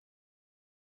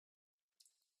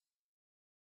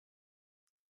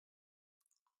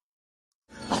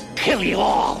kill you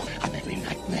all. I'm every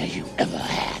nightmare you ever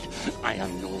had. I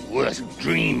am your worst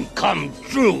dream come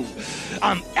true.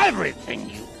 I'm everything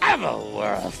you ever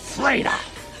were afraid of.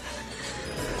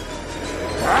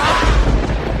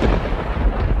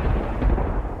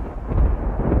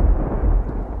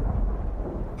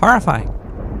 Horrifying.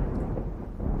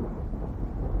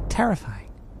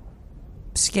 Terrifying.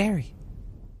 Scary.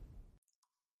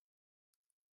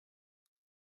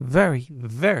 Very,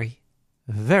 very,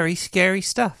 very scary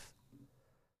stuff.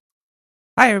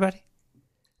 Hi, everybody.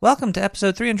 Welcome to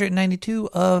episode 392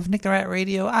 of Nick the Rat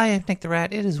Radio. I am Nick the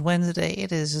Rat. It is Wednesday.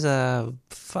 It is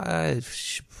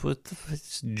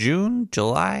June,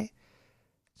 July.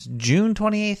 It's June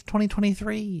 28th,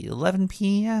 2023, 11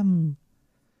 p.m.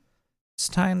 It's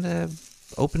time to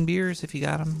open beers if you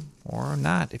got them, or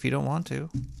not if you don't want to.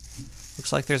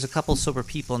 Looks like there's a couple sober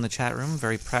people in the chat room.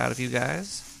 Very proud of you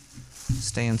guys.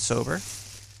 Staying sober.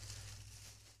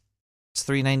 It's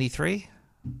 393.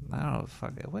 I don't know.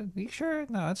 Fuck it. What? Are you sure?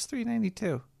 No, it's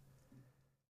 392.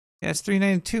 Yeah, it's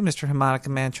 392, Mr.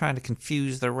 Harmonica Man, trying to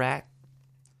confuse the rat.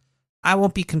 I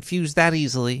won't be confused that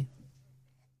easily.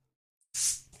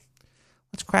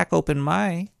 Let's crack open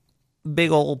my big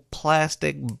old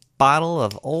plastic bottle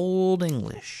of Old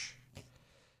English.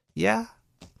 Yeah?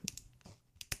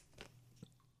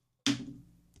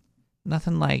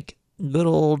 Nothing like good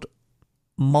old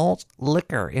malt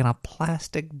liquor in a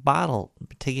plastic bottle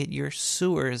to get your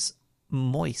sewers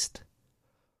moist.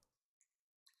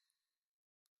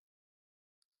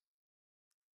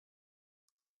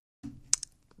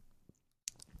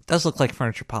 Does look like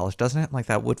furniture polish, doesn't it? Like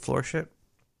that wood floor shit.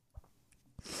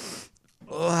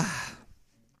 Ugh.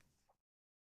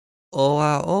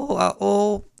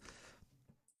 Oh.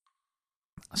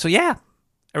 So yeah,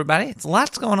 everybody, it's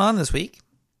lots going on this week.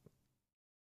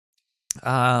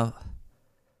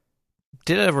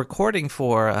 Did a recording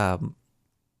for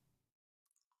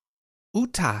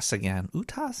UTAS again.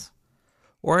 UTAS?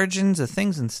 Origins of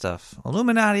Things and Stuff.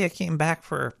 Illuminati, I came back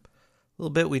for a little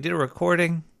bit. We did a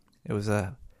recording. It was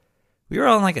we were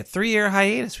on like a 3-year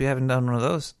hiatus. We haven't done one of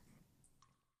those.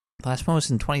 Last one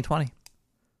was in 2020.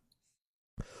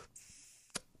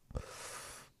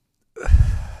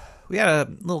 We had a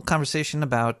little conversation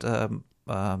about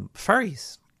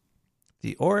furries.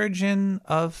 The origin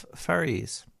of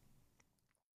furries.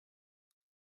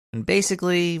 And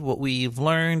basically, what we've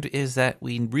learned is that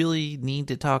we really need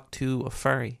to talk to a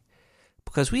furry.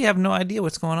 Because we have no idea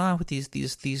what's going on with these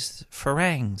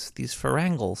farangs, these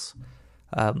farangles.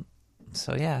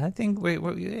 So yeah, I think we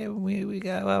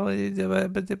got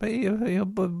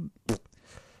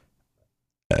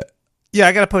yeah,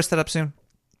 I gotta post that up soon.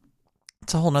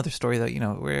 It's a whole nother story though, you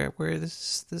know, where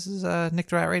this is Nick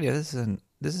the Rat Radio. This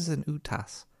is an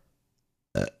UTAS.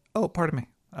 Oh, pardon me.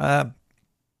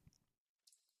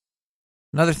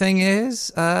 Another thing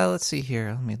is, let's see here.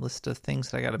 Let me list of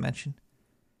things that I gotta mention.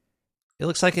 It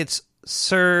looks like it's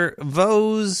Sir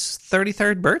Vo's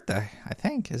 33rd birthday, I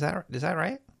think. Is that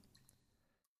right?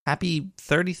 Happy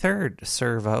 33rd,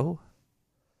 Sir Vo.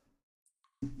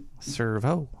 Sir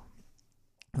Vo.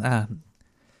 I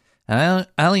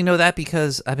only know that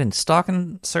because I've been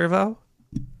stalking Sir Vo.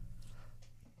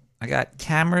 I got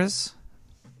cameras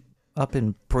up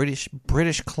in British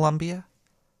Columbia.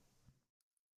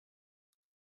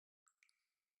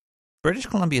 British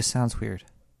Columbia sounds weird.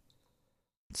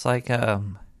 It's like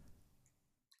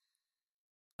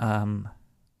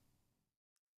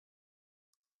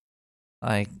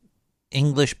like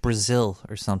English Brazil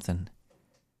or something.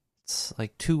 It's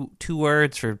like two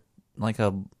words for like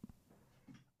a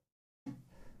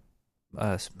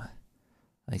like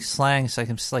slang.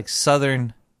 It's like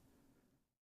southern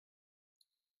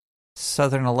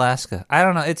Alaska. I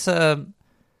don't know. It's a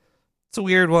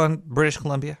weird one. British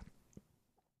Columbia.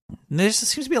 And there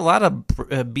seems to be a lot of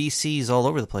BCs all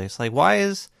over the place. Like, why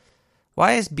is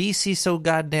BC so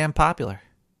goddamn popular?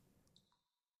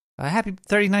 Happy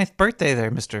 39th birthday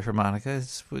there, Mr. Harmonica.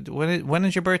 When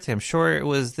is your birthday? I'm sure it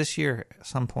was this year at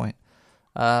some point.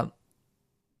 Hold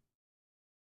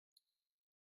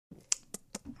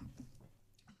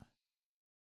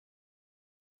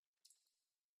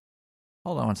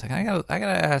on one second. I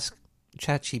gotta ask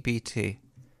ChatGPT.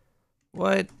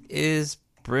 What is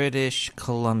British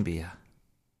Columbia?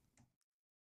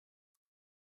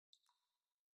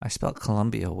 I spelled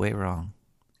Columbia way wrong.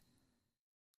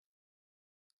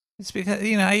 It's because,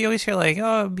 you know, I always hear like,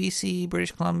 oh, BC,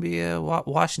 British Columbia,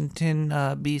 Washington,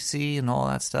 BC, and all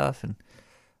that stuff. And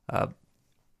I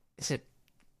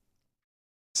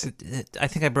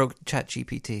think I broke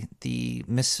ChatGPT. The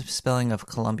misspelling of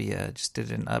Columbia just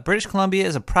didn't. British Columbia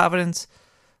is a province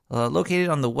located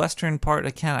on the western part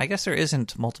of Canada. I guess there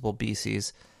isn't multiple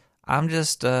BCs. I'm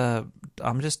just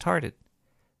tarded.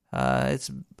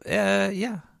 It's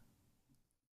yeah.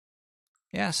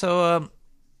 Yeah, so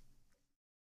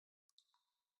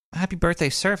happy birthday,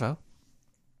 Servo.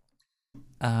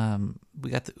 We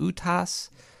got the Utas.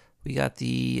 We got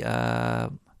the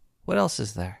what else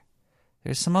is there?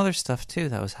 There's some other stuff too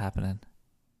that was happening.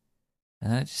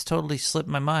 And it just totally slipped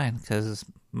my mind because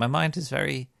my mind is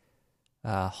very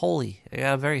holy. I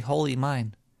got a very holy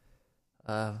mind.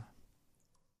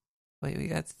 Wait, we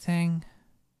got the thing.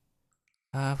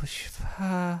 I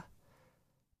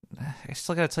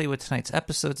still got to tell you what tonight's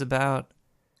episode's about.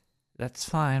 That's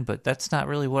fine, but that's not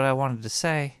really what I wanted to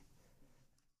say.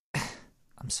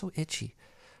 I'm so itchy.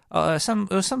 It was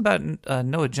something about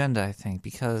No Agenda, I think,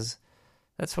 because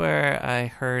that's where I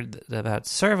heard about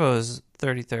Servo's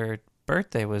 33rd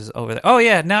birthday was over there. Oh,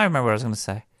 yeah, now I remember what I was going to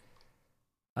say.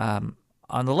 On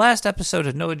the last episode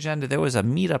of No Agenda, there was a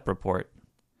meetup report,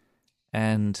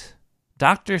 and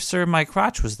Dr. Sir Mike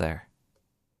Crotch was there.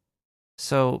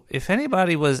 So if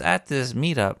anybody was at this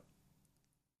meetup,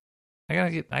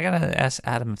 I gotta ask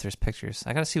Adam if there's pictures.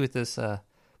 I gotta see what this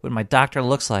what my doctor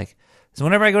looks like. So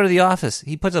whenever I go to the office,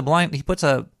 he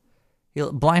blindfolds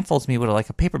me with like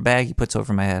a paper bag he puts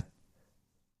over my head.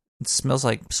 It smells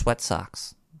like sweat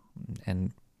socks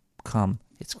and cum.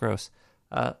 It's gross.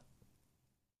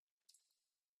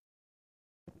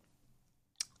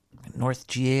 North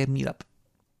GA meetup.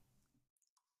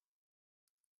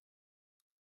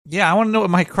 Yeah, I want to know what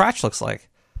my crotch looks like.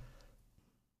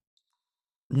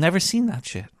 Never seen that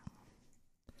shit.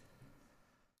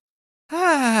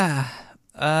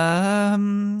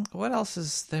 What else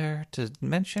is there to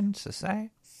mention, to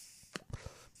say?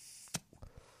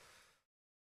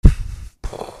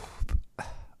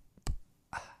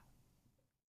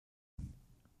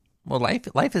 Well,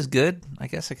 life is good. I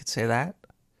guess I could say that.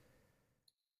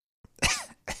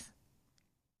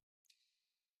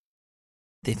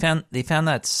 They found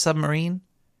that submarine.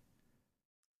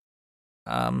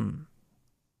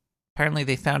 Apparently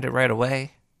they found it right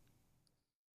away,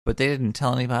 but they didn't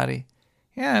tell anybody.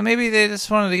 Yeah, maybe they just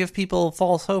wanted to give people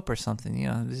false hope or something. You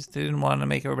know, they didn't want to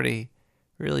make everybody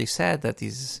really sad that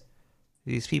these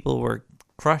people were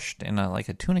crushed in like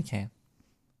a tuna can.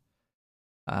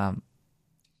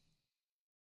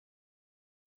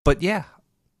 But yeah,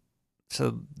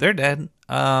 so they're dead.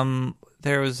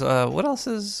 There was what else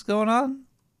is going on?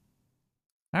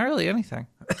 Not really anything.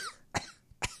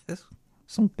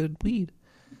 Some good weed.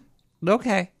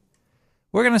 Okay.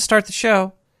 We're going to start the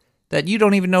show that you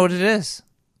don't even know what it is.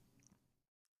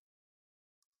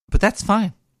 But that's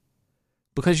fine.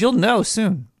 Because you'll know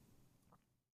soon.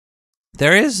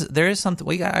 There is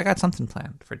something I got something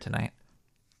planned for tonight.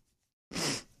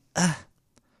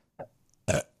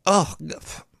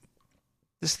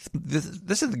 This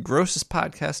is the grossest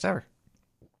podcast ever.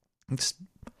 I'm just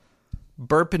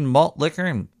burping malt liquor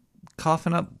and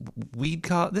coughing up weed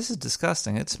cough. This is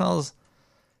disgusting. It smells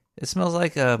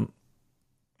like a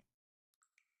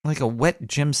wet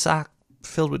gym sock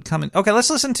filled with cum. Okay,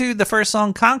 let's listen to the first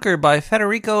song, Conquer by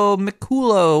Federico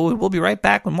Miculo. We'll be right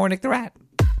back with more Nick the Rat.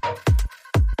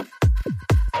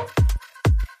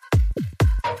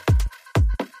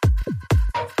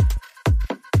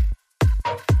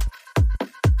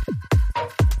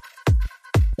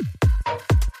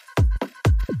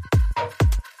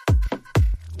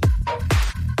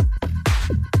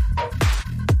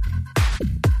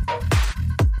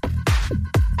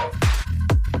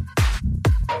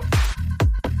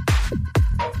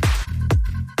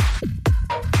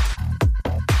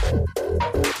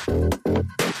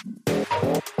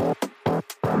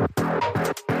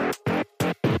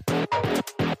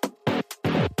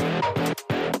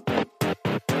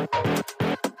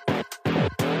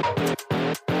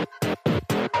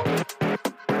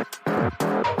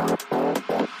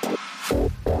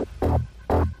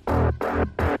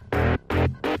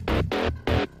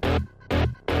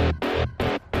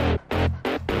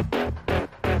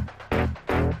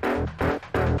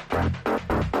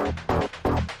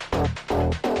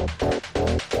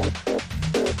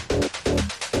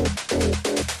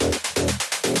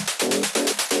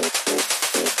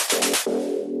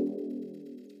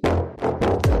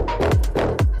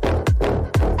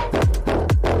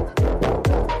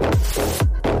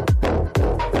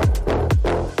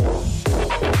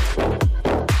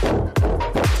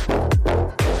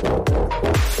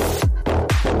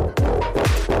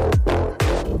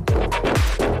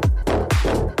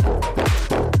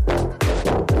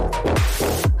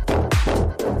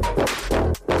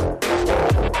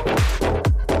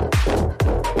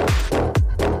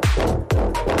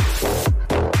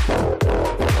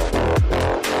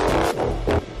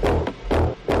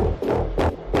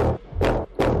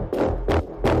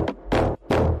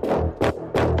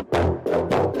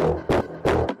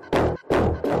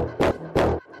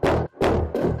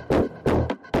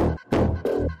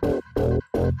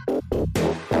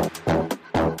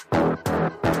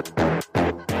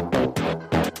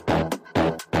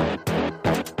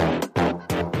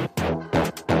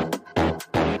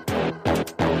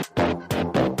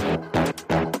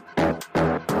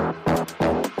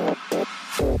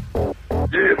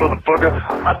 motherfucker.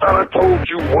 I thought I told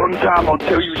you one time, I'll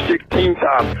tell you 16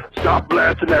 times. Stop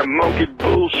blasting that monkey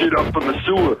bullshit up from the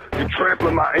sewer. You're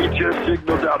trampling my HS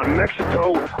signals out of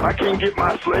Mexico. I can't get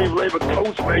my slave labor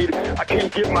coats made. I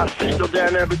can't get my signal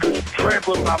down there because you're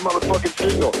trampling my motherfucking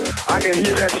signal. I can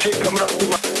hear that shit coming up through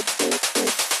my...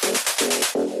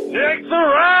 Take the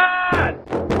ride!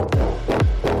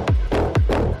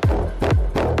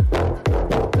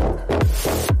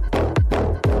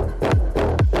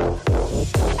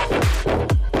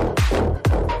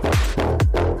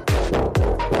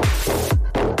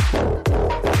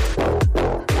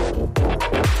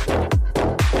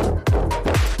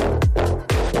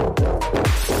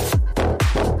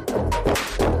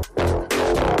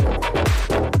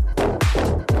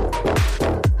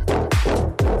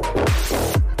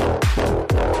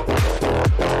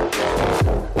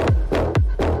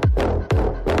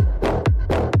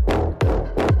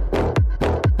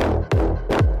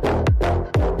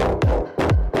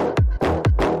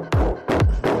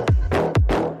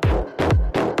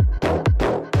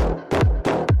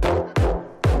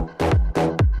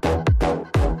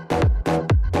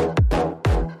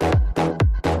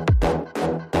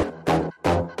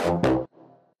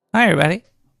 Hi, everybody.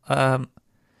 That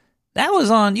was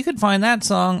on, you can find that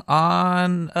song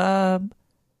on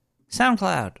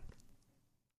SoundCloud.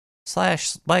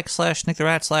 /like/Nick the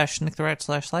Rat/Nick the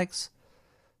Rat/likes.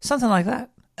 Something like that.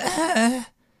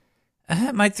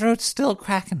 My throat's still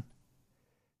cracking.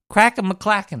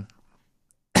 Crackin'-McClackin'.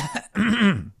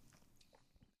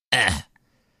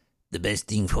 The best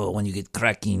thing for when you get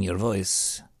cracky in your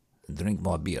voice, drink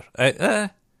more beer.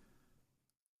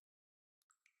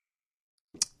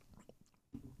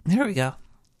 There we go.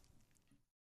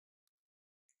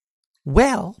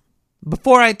 Well,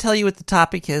 before I tell you what the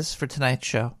topic is for tonight's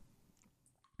show,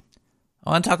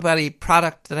 I want to talk about a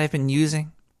product that I've been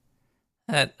using.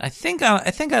 That I think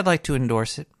I'd like to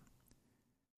endorse it.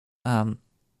 So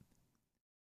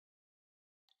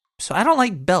I don't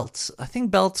like belts. I think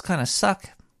belts kind of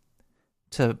suck.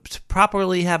 To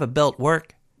properly have a belt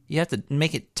work, you have to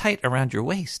make it tight around your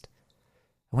waist.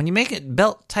 When you make it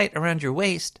belt tight around your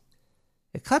waist,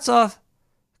 it cuts off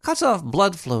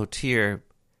blood flow to your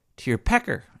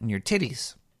pecker and your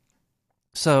titties.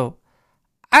 So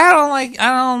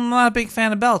I'm not a big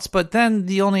fan of belts. But then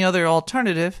the only other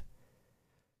alternative,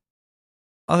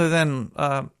 other than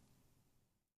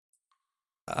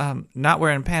not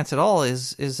wearing pants at all,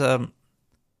 is the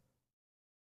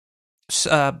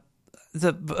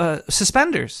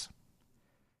suspenders.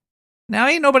 Now,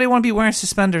 ain't nobody want to be wearing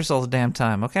suspenders all the damn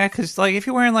time, okay? Because like if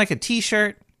you're wearing like a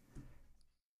t-shirt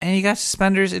and you got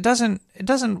suspenders, it doesn't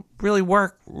really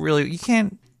work. Really, you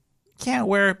can't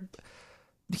do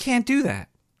that,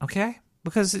 okay?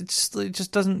 Because it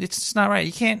just doesn't. It's just not right.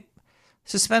 You can't.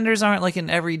 Suspenders aren't like an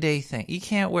everyday thing. You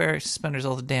can't wear suspenders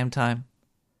all the damn time.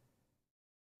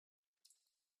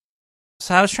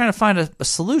 So I was trying to find a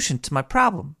solution to my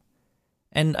problem,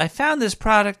 and I found this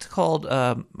product called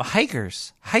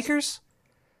Hikers.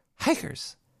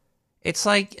 It's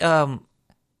like an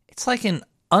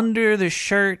under the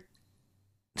shirt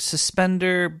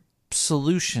suspender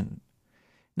solution.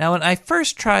 Now, when I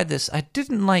first tried this, I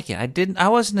didn't like it. I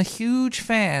wasn't a huge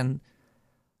fan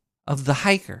of the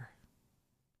Hiker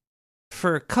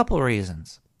for a couple of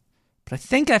reasons, but I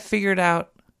think I figured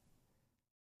out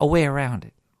a way around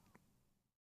it.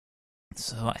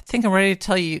 So I think I'm ready to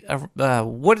tell you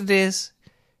what it is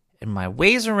and my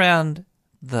ways around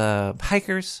the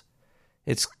Hikers.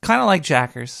 It's kind of like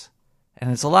Jackers,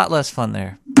 and it's a lot less fun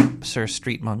there, Sir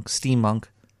Street Monk, Steam Monk.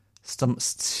 So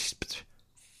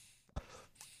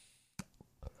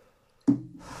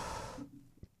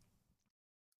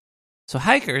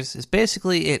Hikers is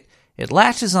basically it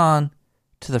latches on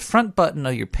to the front button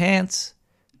of your pants,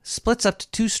 splits up to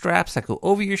two straps that go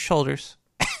over your shoulders,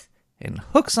 and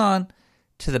hooks on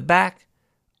to the back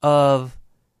of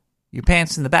your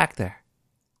pants in the back there.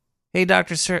 Hey,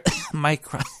 Dr. Sir,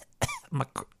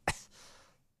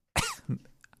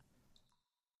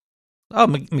 Oh,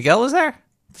 Miguel is there?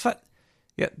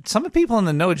 Yeah, some of the people in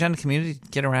the No Agenda community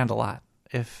get around a lot,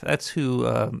 if that's who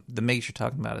the Migs you're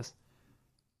talking about is.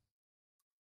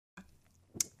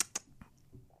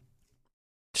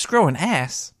 Just grow an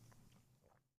ass.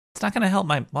 It's not going to help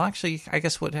my... Well, actually, I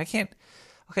guess what... I can't...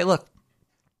 Okay, look.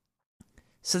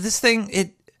 So this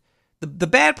thing, the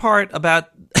bad part about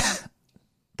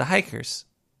the Hikers...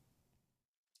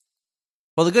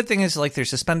 Well, the good thing is, like, there's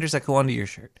suspenders that go under your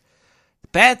shirt. The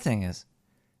bad thing is,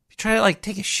 if you try to, like,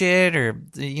 take a shit or,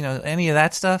 you know, any of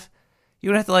that stuff, you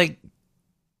would have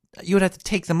to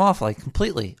take them off, like,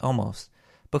 completely, almost.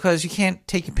 Because you can't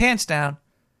take your pants down,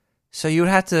 so you would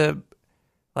have to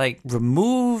like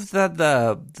remove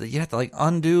the you have to like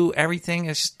undo everything.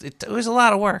 It's just, it was a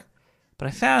lot of work. But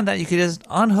I found that you could just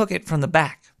unhook it from the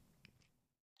back.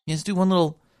 You just do one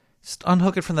little, just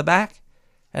unhook it from the back,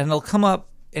 and it'll come up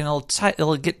and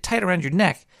it'll get tight around your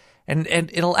neck, and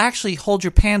it'll actually hold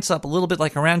your pants up a little bit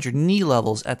like around your knee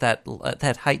levels at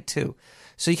that height too.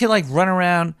 So you can like run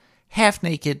around half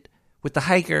naked with the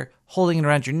hiker holding it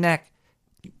around your neck.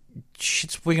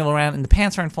 Shit's wiggling around, and the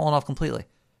pants aren't falling off completely.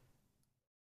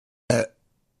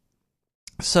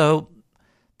 So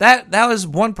that was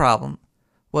one problem,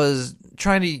 was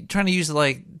trying to use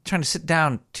trying to sit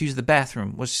down to use the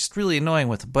bathroom was just really annoying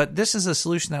with it. But this is a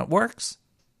solution that works.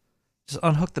 Just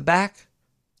unhook the back,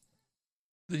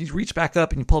 then you reach back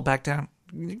up and you pull it back down.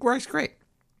 It works great.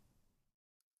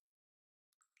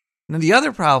 Now the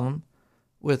other problem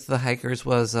with the hikers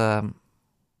was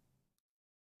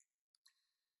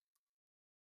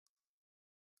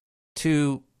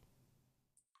to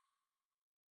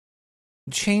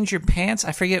change your pants.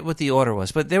 I forget what the order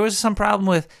was, but there was some problem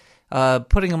with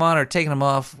putting them on or taking them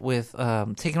off with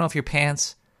taking off your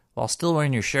pants while still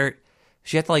wearing your shirt.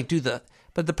 So you have to like do the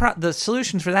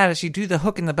solution for that is you do the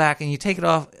hook in the back and you take it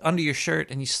off under your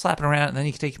shirt and you slap it around and then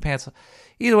you can take your pants off.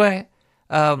 Either way,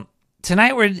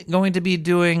 tonight we're going to be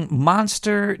doing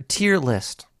Monster Tier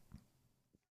List.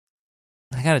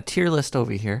 I got a tier list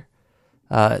over here.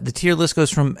 The tier list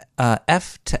goes from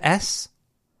F to S.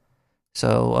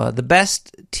 So the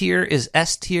best tier is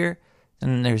S tier.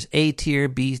 Then there's A tier,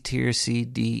 B tier, C,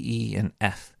 D, E, and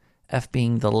F. F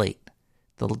being the late,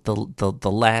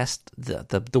 the last,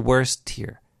 the worst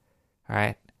tier. All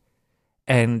right,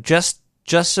 and just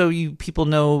so you people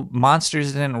know,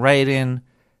 Monsters didn't write in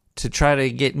to try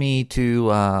to get me to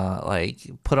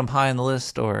like put them high on the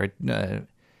list or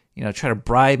try to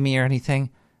bribe me or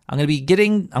anything. I'm gonna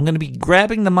be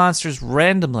grabbing the monsters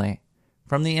randomly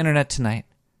from the internet tonight.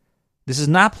 This is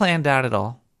not planned out at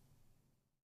all.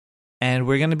 And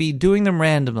we're going to be doing them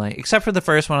randomly, except for the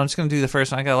first one. I'm just going to do the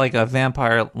first one. I got like a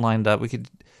vampire lined up.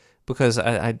 Because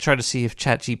I tried to see if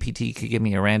ChatGPT could give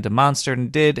me a random monster, and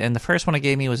it did. And the first one it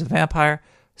gave me was a vampire,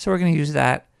 so we're going to use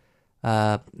that.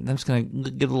 I'm just going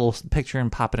to get a little picture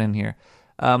and pop it in here.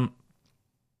 So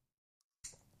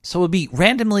we'll be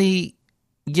randomly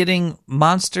getting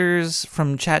monsters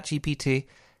from ChatGPT,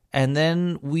 and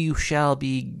then we shall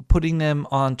be putting them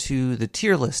onto the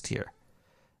tier list here.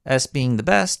 S being the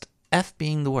best, F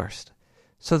being the worst.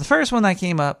 So the first one that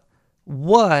came up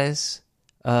was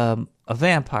a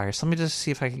vampire. So let me just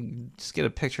see if I can just get a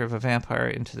picture of a vampire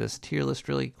into this tier list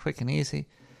really quick and easy.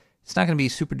 It's not going to be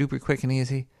super duper quick and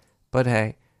easy, but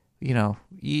hey, you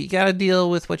got to deal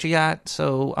with what you got.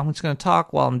 So I'm just going to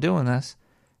talk while I'm doing this,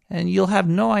 and you'll have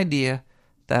no idea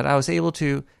that I was able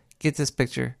to get this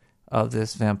picture of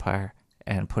this vampire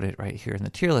and put it right here in the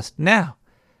tier list. Now,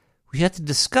 we have to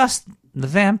discuss the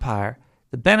vampire,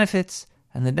 the benefits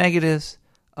and the negatives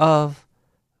of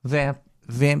vampirism.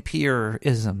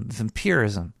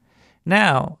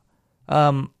 Now,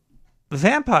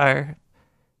 vampire,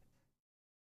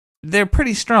 they're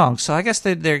pretty strong, so I guess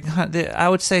they're I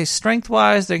would say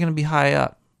strength-wise, they're going to be high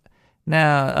up.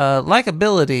 Now,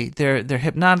 likability, they're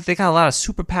hypnotic. They got a lot of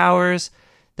superpowers.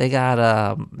 They got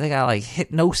like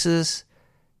hypnosis.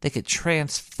 They could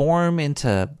transform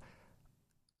into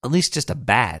at least just a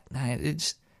bat.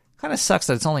 It kind of sucks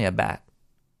that it's only a bat.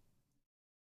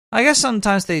 I guess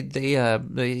sometimes they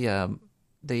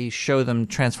show them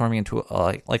transforming into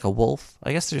like a wolf.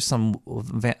 I guess there's some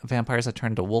vampires that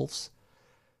turn into wolves.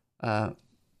 And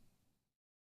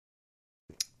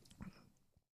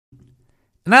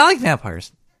I like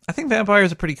vampires. I think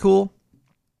vampires are pretty cool.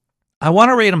 I want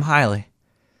to rate them highly.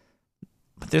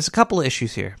 But there's a couple of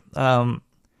issues here. One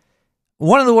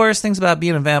of the worst things about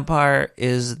being a vampire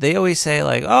is they always say,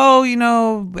 like,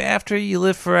 oh, after you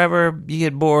live forever, you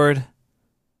get bored.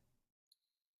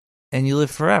 And you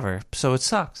live forever. So it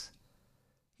sucks.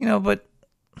 But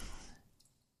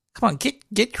come on,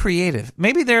 get creative.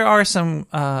 Maybe there are some,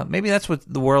 maybe that's what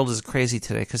the world is crazy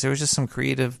today, because there was just some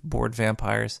creative bored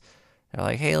vampires. They're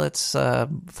like, hey, let's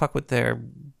fuck with their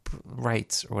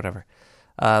rights or whatever.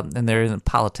 And they're in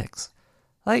politics.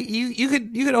 Like, you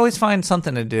could always find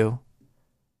something to do.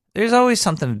 There's always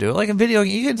something to do. Like a video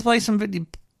game. You could play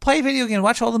a video game,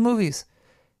 watch all the movies.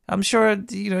 I'm sure,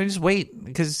 just wait.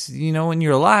 Because, when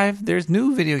you're alive, there's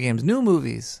new video games, new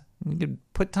movies. You could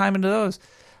put time into those.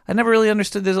 I never really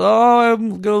understood this,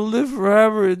 I'm going to live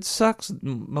forever, it sucks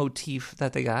motif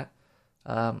that they got.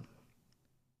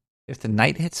 If the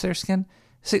night hits their skin.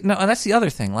 See, no, that's the other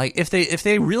thing. Like, if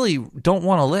they really don't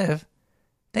want to live,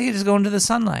 they can just go into the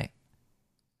sunlight.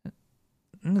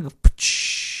 And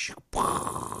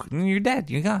you're dead.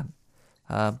 You're gone.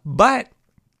 But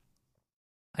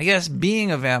I guess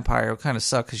being a vampire will kind of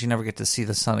suck because you never get to see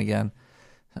the sun again.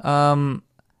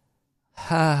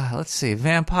 Let's see.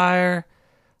 Vampire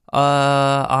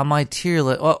on my tier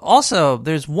list. Well, also,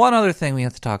 there's one other thing we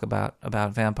have to talk about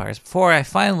vampires. Before I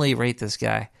finally rate this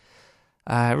guy,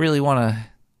 I really want to...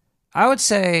 I would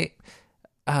say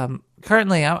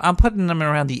currently I'm putting them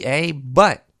around the A,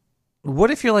 but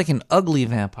what if you're like an ugly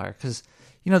vampire? Because,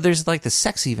 you know, there's like the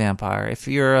sexy vampire. If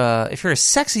you're a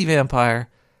sexy vampire,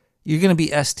 you're going to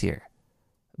be S tier.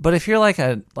 But if you're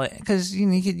because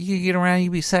you get around,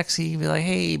 you be sexy, you be like,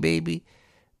 hey, baby.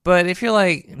 But if you're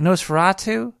like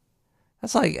Nosferatu,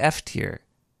 that's like F tier.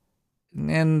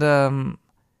 And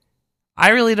I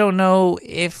really don't know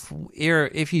if you're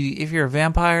a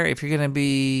vampire, if you're gonna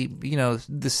be, you know,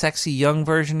 the sexy young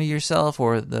version of yourself,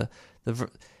 or the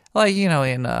like, you know,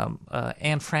 in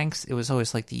Anne Frank's, it was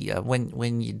always like the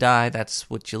when you die, that's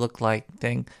what you look like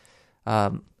thing.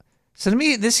 So to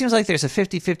me, this seems like there's a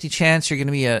 50-50 chance you're going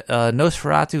to be a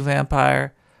Nosferatu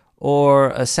vampire or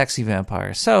a sexy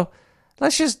vampire. So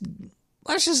let's just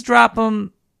drop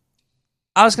them.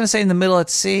 I was going to say in the middle at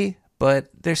C, but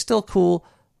they're still cool.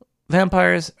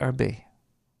 Vampires are B.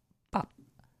 Pop.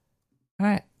 All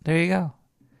right, there you go.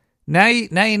 Now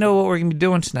you know what we're going to be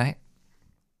doing tonight.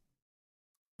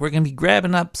 We're going to be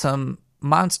grabbing up some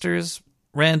monsters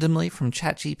randomly from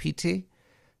ChatGPT,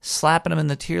 slapping them in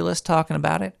the tier list, talking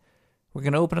about it. We're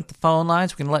going to open up the phone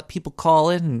lines. We're going to let people call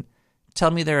in and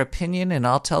tell me their opinion, and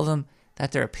I'll tell them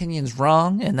that their opinion's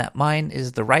wrong and that mine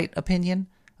is the right opinion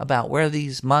about where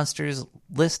these monsters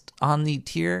list on the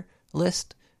tier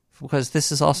list, because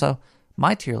this is also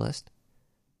my tier list.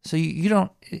 So you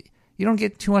don't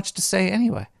get too much to say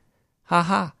anyway. Ha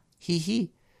ha, hee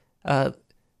hee. But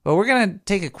we're going to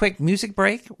take a quick music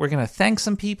break. We're going to thank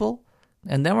some people,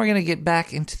 and then we're going to get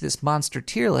back into this monster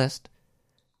tier list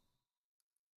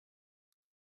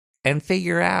and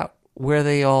figure out where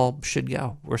they all should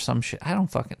go, or some shit. I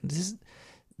don't fucking...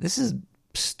 This is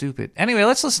stupid. Anyway,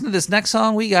 let's listen to this next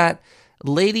song. We got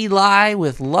Lady Lie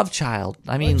with Love Child.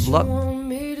 I mean,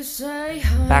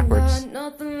 backwards.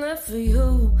 Nothing left for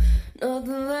you.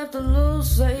 Nothing left to lose.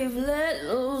 Save, let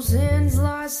loose. Hands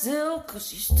lie still,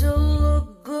 'cause you still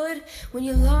look good when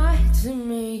you lie to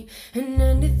me. And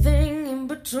anything in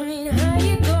between. How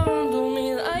you gonna do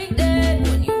me like that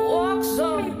when you walk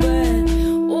so bad?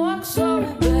 Walk so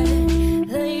bad,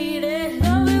 lady.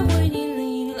 Love it when you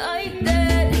lean like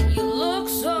that. And you look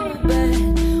so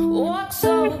bad, walk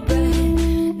so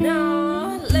bad.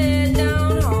 Now lay it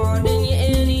down hard and you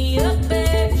ante up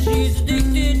back. She's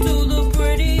addicted to the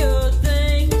prettier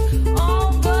things.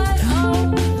 Oh, but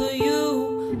over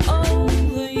you,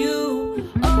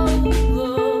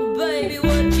 baby.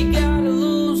 What you gotta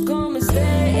lose? Come and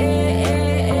stay.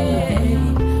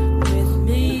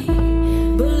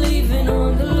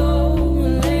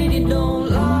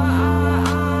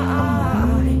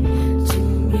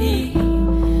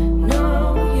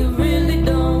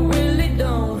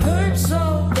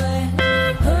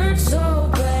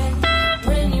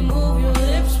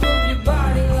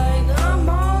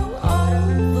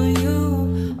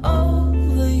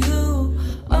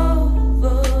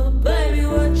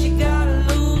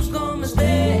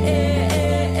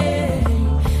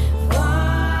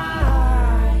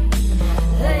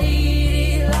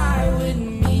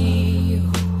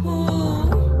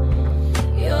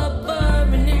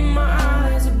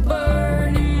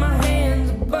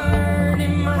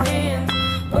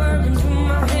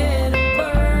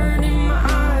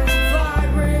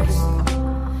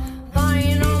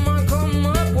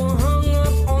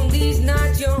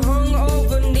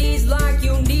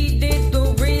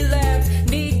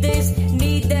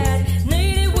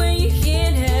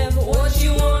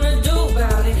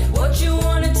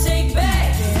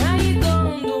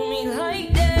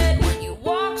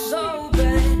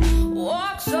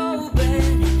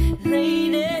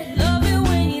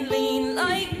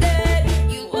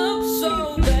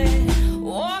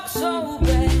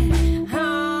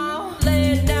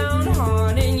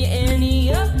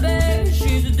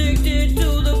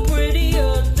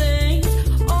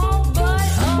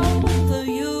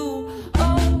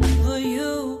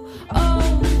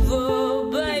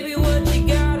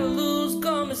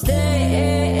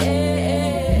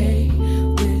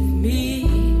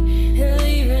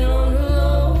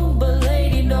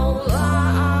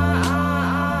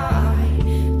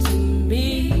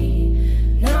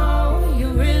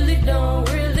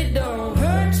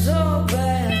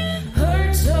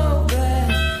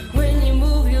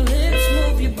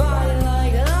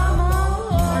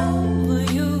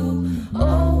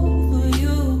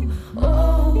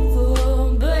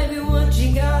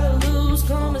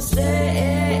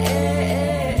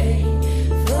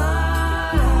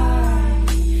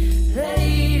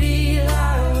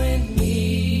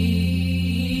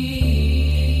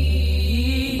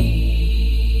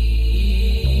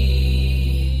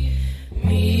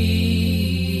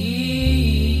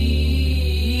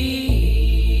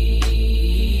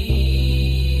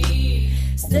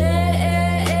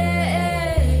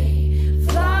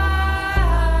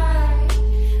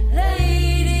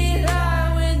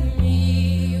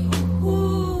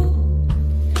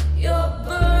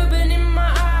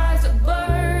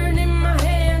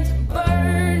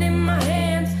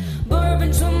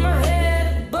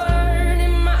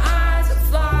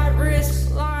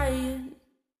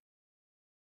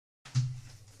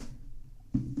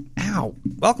 Wow.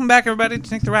 Welcome back, everybody,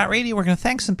 to Nick the Rat Radio. We're going to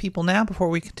thank some people now before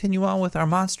we continue on with our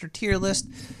monster tier list.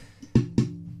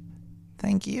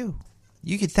 Thank you.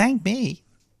 You could thank me.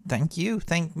 Thank you.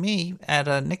 Thank me at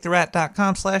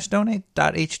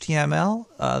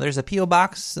nicktherat.com/donate.html. There's a P.O.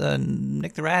 Box,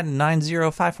 Nick the Rat,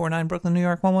 90549 Brooklyn, New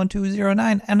York,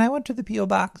 11209. And I went to the P.O.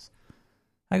 Box.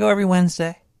 I go every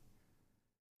Wednesday.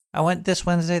 I went this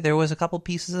Wednesday. There was a couple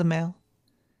pieces of mail.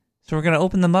 So we're going to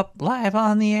open them up live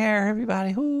on the air,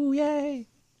 everybody. Ooh, yay.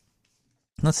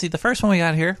 Let's see. The first one we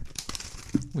got here.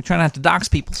 We try not to dox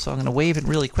people, so I'm going to wave it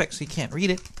really quick so you can't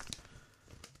read it.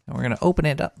 And we're going to open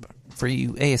it up for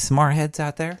you ASMR heads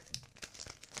out there.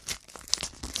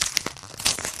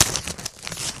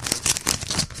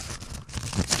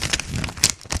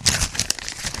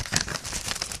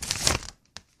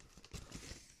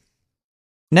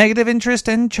 Negative interest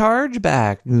and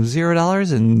chargeback,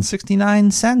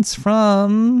 $0.69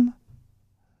 from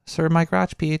Sir Mike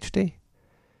Roch, PhD.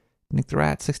 Nick the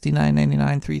Rat,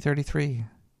 $69.99, $3.33.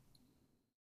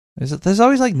 There's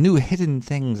always like new hidden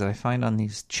things that I find on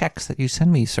these checks that you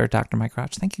send me, Sir Dr. Mike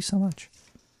Roch. Thank you so much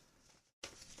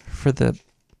for the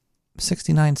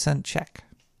 69-cent check.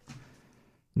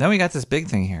 Then we got this big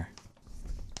thing here.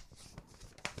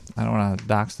 I don't want to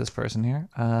dox this person here.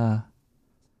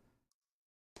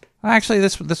 Actually,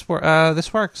 this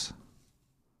works.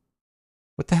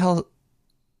 What the hell?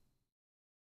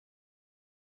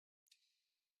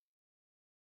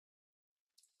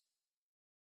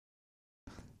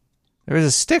 There is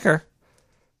a sticker.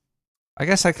 I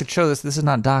guess I could show this. This is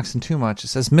not doxing too much. It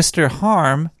says Mr.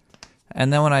 Harm,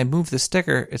 and then when I move the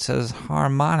sticker, it says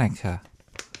Harmonica.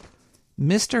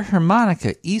 Mr.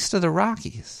 Harmonica, east of the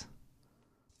Rockies.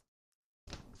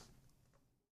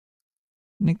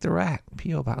 Nick the Rat,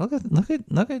 P.O. Box. Look at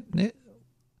it.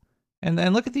 And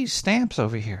then look at these stamps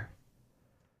over here.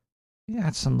 You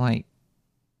got some like.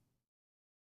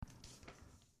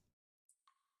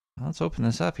 Let's open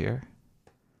this up here.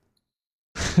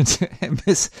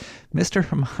 Mr.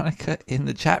 Harmonica in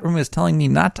the chat room is telling me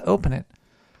not to open it,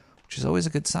 which is always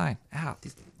a good sign. Ow,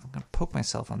 I'm going to poke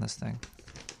myself on this thing.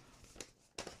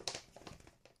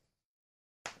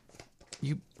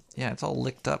 Yeah, it's all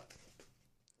licked up.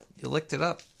 You licked it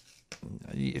up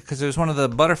because there's one of the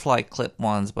butterfly clip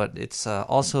ones, but it's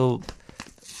also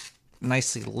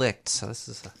nicely licked, so this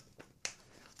is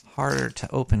harder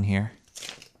to open here.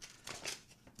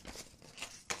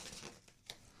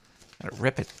 I gotta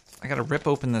rip it. I gotta rip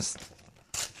open this.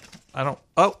 I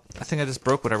think I just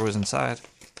broke whatever was inside.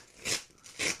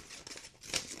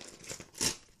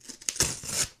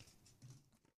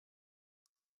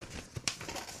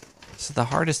 This is the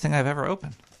hardest thing I've ever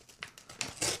opened.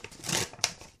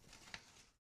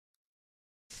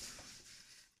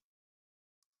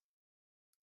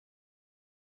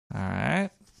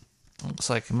 Alright. Looks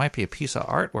like it might be a piece of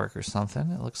artwork or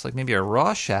something. It looks like maybe a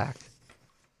Rorschach.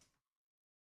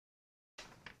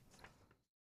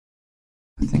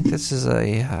 I think this is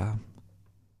I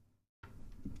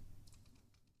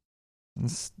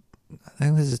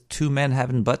think this is two men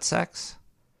having butt sex.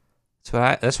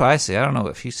 That's what I see. I don't know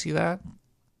if you see that.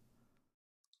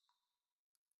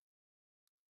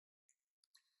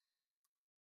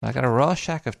 I got a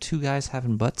Rorschach of two guys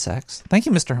having butt sex. Thank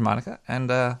you, Mr. Harmonica. And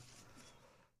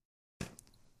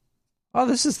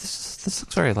this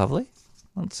looks very lovely.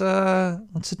 Let's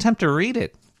attempt to read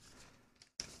it.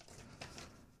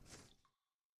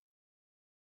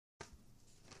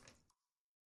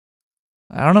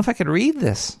 I don't know if I could read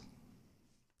this.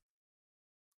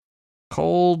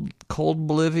 Cold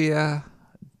Bolivia,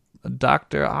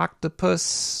 Dr.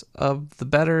 Octopus of the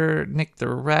better Nick the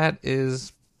Rat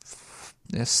is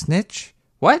a snitch?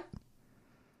 What?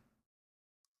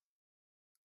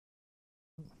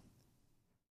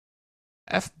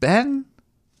 F. Ben?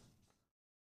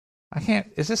 I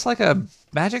can't. Is this like a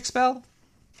magic spell?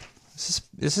 Is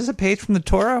this a page from the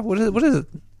Torah? What is it?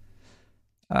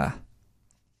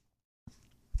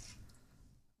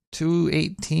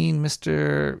 218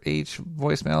 Mr. H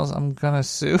voicemails. I'm gonna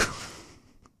sue.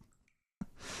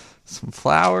 Some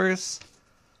flowers.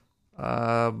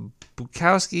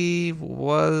 Bukowski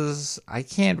was. I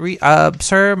can't read.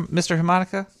 Sir, Mr.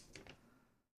 Harmonica.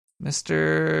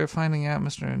 Mr. Finding out,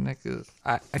 Mr. Nick.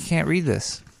 I can't read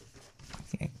this.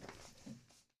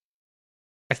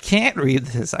 I can't read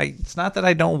this. It's not that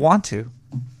I don't want to.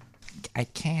 I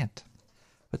can't.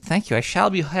 But thank you. I shall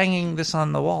be hanging this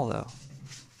on the wall, though.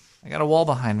 I got a wall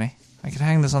behind me. I could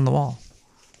hang this on the wall.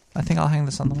 I think I'll hang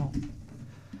this on the wall.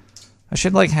 I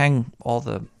should, hang all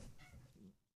the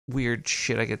weird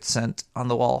shit I get sent on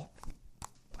the wall.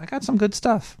 I got some good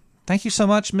stuff. Thank you so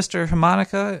much, Mr.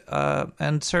 Harmonica,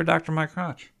 and Sir Dr. Mike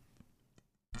Roch.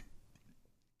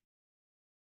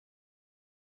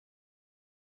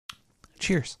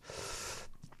 Cheers.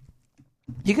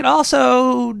 You can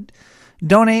also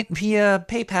donate via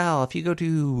PayPal if you go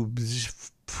to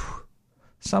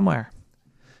somewhere.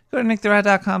 Go to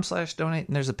nicktherat.com/donate,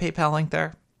 and there's a PayPal link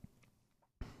there.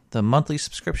 The monthly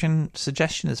subscription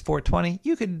suggestion is $4.20.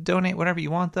 You could donate whatever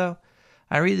you want, though.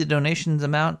 I read the donations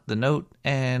amount, the note,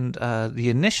 and the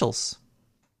initials.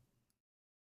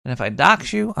 And if I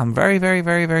dox you, I'm very, very,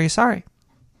 very, very sorry.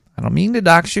 I don't mean to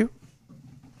dox you.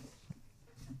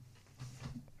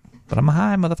 But I'm a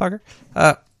high motherfucker.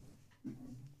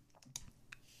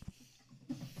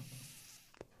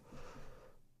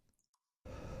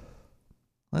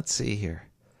 Let's see here.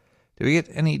 Do we get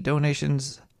any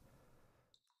donations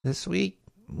this week?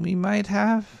 We might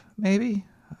have, maybe.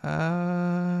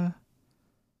 PayPal.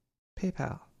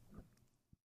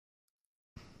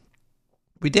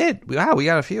 We did. Wow, we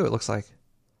got a few, it looks like.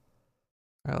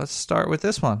 All right, let's start with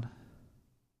this one.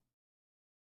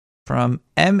 From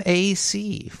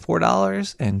MAC,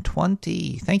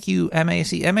 $4.20. Thank you,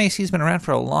 MAC. MAC's been around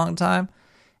for a long time.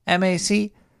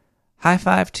 MAC, high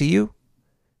five to you.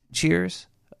 Cheers.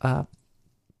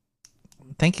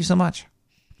 Thank you so much.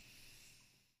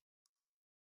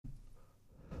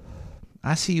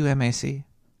 I see you, MAC.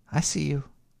 I see you.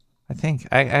 I think.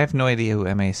 I have no idea who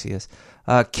MAC is.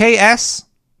 KS.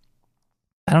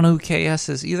 I don't know who KS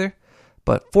is either.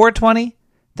 But $4.20.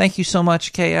 Thank you so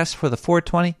much, KS, for the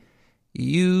 $4.20.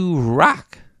 You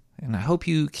rock. And I hope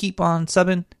you keep on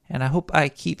subbing. And I hope I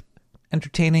keep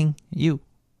entertaining you.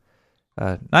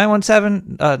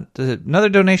 917. Another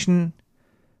donation.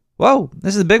 Whoa,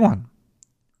 this is a big one.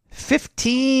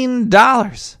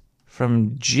 $15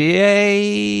 from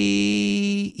J.E.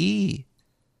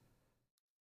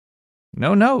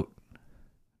 No note.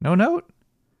 No note?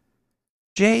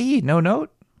 J.E., no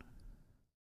note?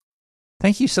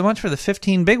 Thank you so much for the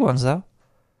 15 big ones, though.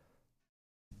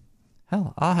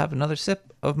 Hell, I'll have another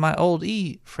sip of my old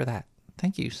E for that.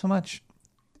 Thank you so much.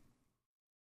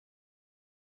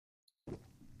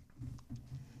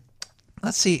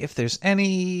 Let's see if there's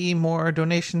any more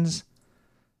donations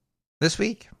this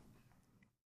week.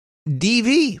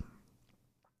 DV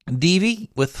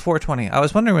with $4.20. I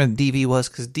was wondering where DV was,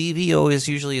 because DV always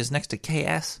usually is next to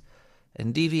KS,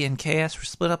 and DV and KS were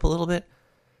split up a little bit.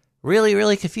 Really,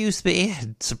 really confused me.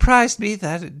 It surprised me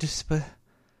that it just...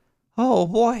 oh,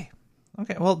 boy.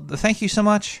 Okay, well, thank you so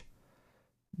much.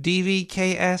 DV,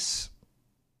 KS,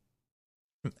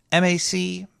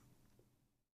 MAC...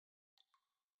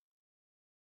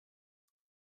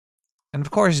 and, of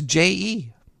course,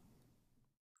 J.E.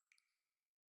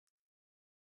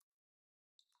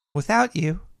 Without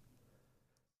you,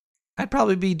 I'd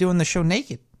probably be doing the show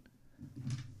naked.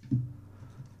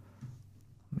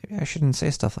 Maybe I shouldn't say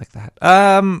stuff like that.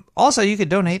 Also, you could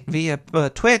donate via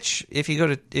Twitch. If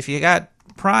you got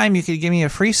Prime, you could give me a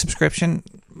free subscription,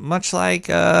 much like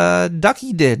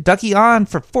Ducky did. Ducky On,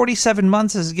 for 47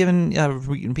 months, has given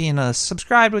being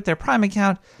subscribed with their Prime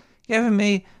account, giving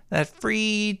me that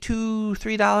free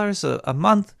 $2-3 a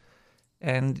month,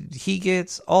 and he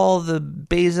gets all the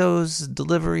Bezos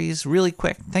deliveries really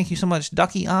quick. Thank you so much,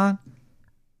 Ducky On,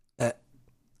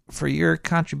 for your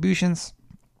contributions.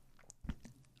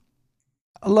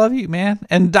 I love you, man.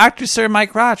 And Dr. Sir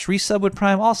Mike Roch, resub with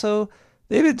Prime. Also,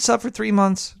 they've been sub for 3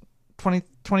 months,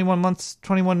 21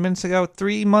 minutes ago,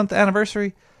 3-month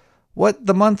anniversary. What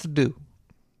the month do?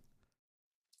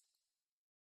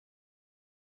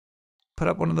 Put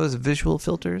up one of those visual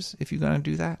filters if you're gonna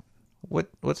do that. Wait,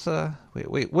 what are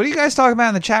you guys talking about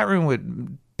in the chat room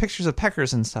with pictures of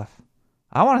peckers and stuff?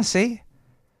 I want to see.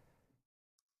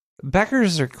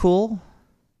 Peckers are cool.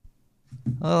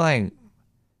 Like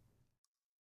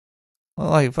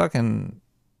fucking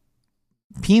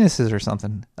penises or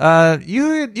something.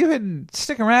 You could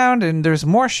stick around, and there's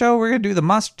more show. We're gonna do the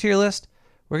monster tier list.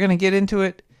 We're gonna get into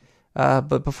it.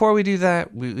 But before we do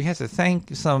that, we have to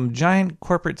thank some giant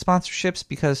corporate sponsorships,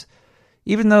 because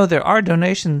even though there are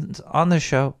donations on the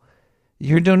show,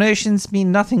 your donations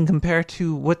mean nothing compared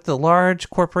to what the large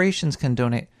corporations can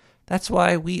donate. That's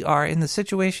why we are in the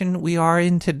situation we are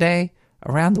in today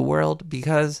around the world,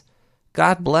 because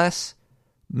God bless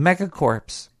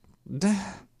megacorps.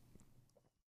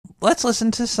 Let's listen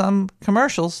to some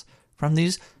commercials from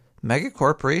these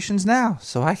megacorporations now,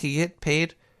 so I can get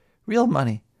paid real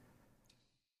money.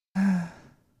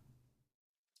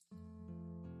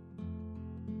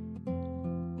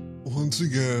 Once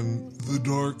again, the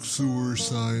Dark Sewer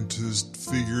scientists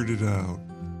figured it out.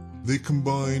 They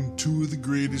combined two of the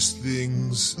greatest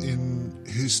things in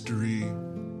history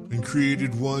and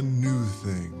created one new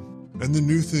thing. And the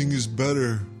new thing is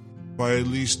better by at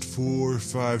least 4 or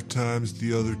 5 times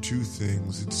the other two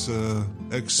things. It's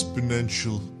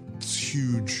exponential. It's it's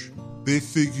huge. They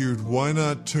figured, why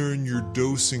not turn your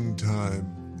dosing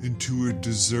time into a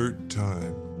dessert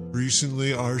time?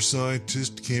 Recently, our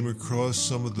scientist came across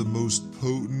some of the most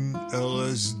potent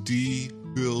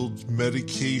LSD-filled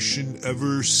medication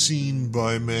ever seen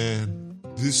by man.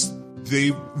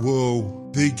 They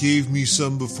gave me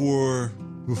some before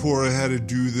I had to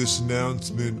do this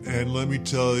announcement, and let me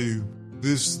tell you,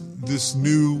 this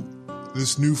new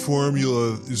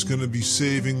formula is going to be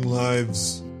saving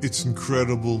lives. It's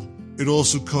incredible. It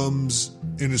also comes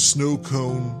in a snow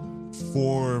cone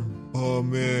form. Oh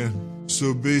man.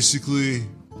 So basically,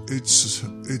 it's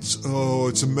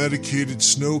a medicated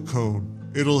snow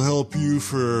cone. It'll help you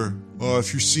for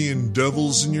if you're seeing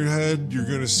devils in your head, you're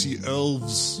going to see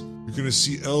elves. You're going to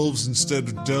see elves instead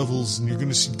of devils, and you're going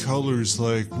to see colors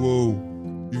like, whoa.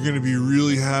 You're going to be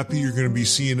really happy. You're going to be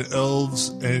seeing elves,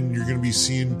 and you're going to be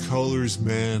seeing colors,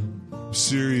 man. I'm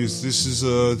serious. This is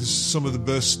some of the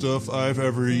best stuff I've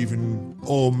ever even...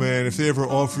 Oh, man, if they ever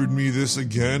offered me this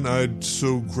again, I'd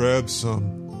so grab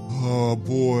some. Oh,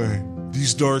 boy.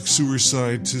 These dark sewer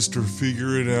scientists are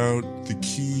figuring out the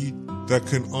key that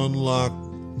can unlock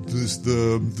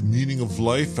the meaning of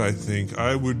life, I think.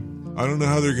 I don't know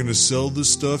how they're going to sell this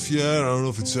stuff yet. I don't know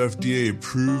if it's FDA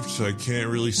approved, so I can't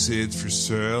really say it's for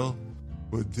sale.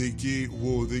 But they gave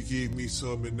me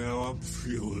some, and now I'm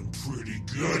feeling pretty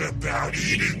good about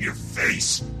eating your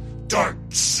face. Dark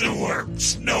sewer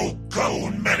snow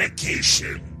cone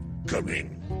medication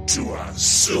coming to a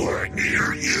sewer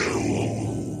near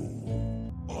you.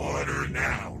 Order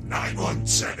now,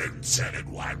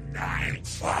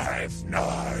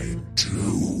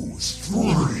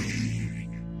 917-719-5923.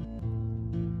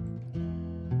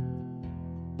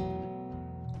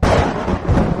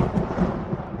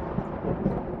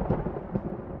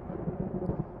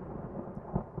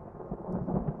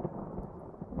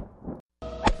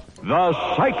 The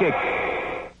Psychic.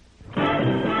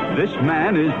 This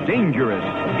man is dangerous.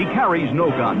 He carries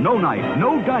no gun, no knife,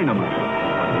 no dynamite.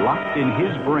 But locked in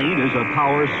his brain is a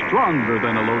power stronger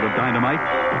than a load of dynamite.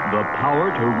 The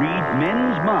power to read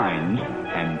men's minds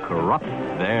and corrupt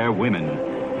their women.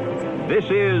 This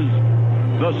is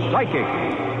the Psychic,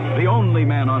 the only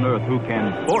man on earth who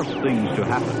can force things to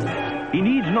happen. He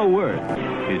needs no words.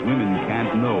 His women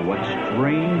can't know what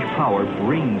strange power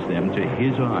brings them to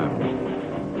his arms.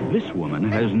 This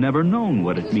woman has never known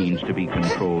what it means to be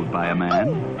controlled by a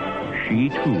man. She,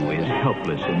 too, is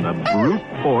helpless in the brute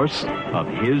force of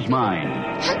his mind.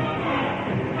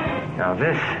 Now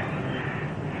this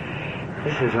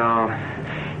is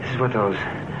what those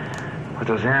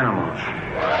animals,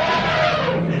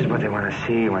 this is what they want to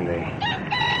see when they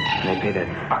pay that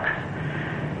buck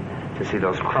to see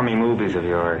those crummy movies of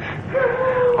yours.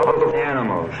 All those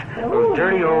animals, those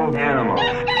dirty old animals.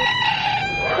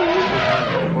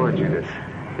 Afford you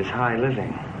this high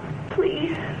living.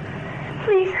 Please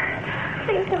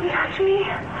don't touch me.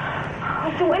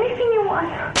 I'll do anything you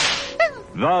want.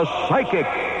 The Psychic,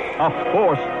 a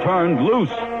force turned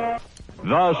loose.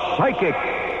 The Psychic.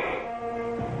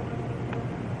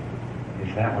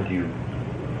 Is that what you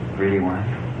really want?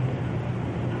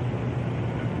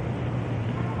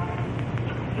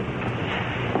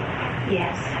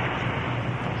 Yes.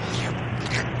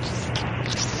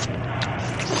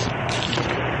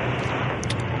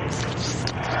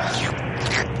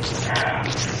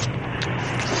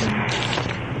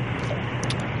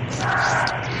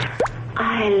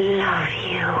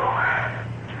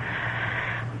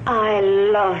 I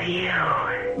love you.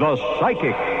 The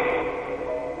Psychic.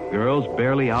 Girls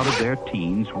barely out of their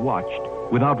teens watched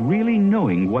without really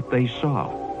knowing what they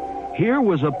saw. Here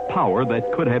was a power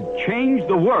that could have changed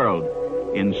the world.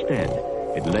 Instead,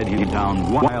 it led him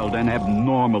down wild and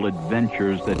abnormal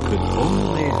adventures that could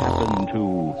only happen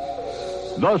to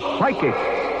the Psychic.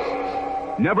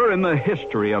 Never in the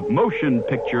history of motion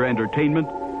picture entertainment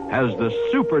has the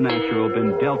supernatural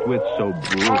been dealt with so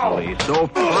brutally, so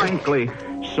frankly,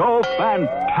 so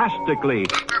fantastically.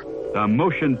 A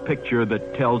motion picture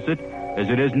that tells it as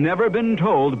it has never been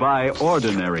told by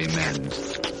ordinary men.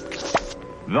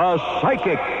 The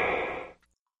Psychic.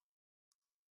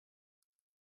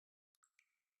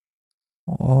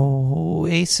 Oh,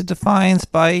 Ace of Defiance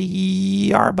by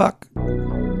Yarbuck.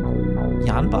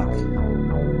 Janbuck?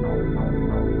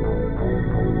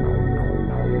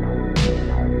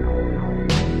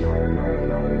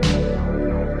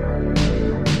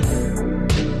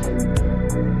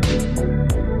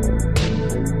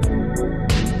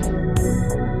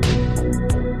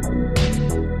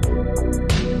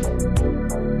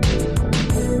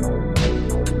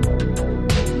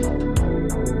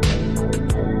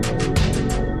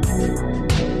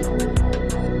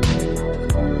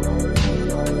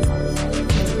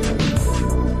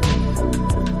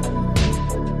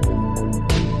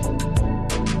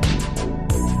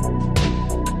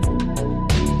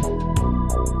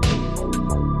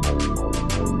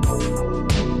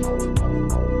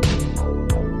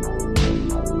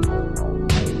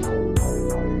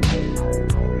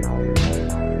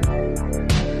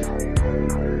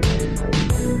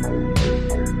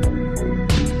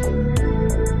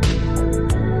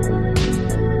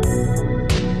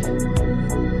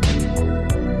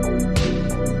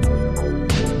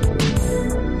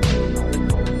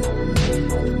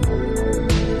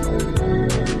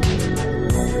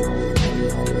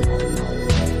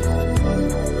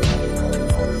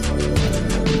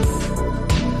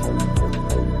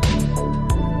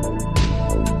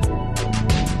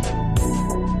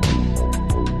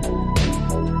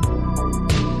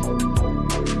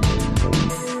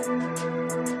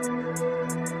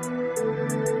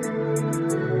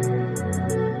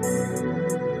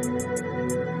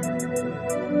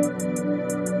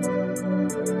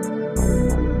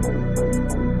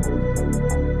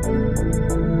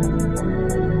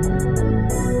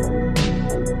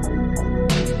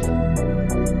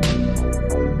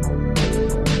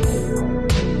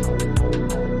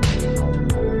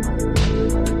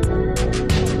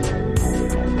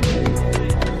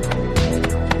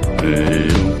 Hey,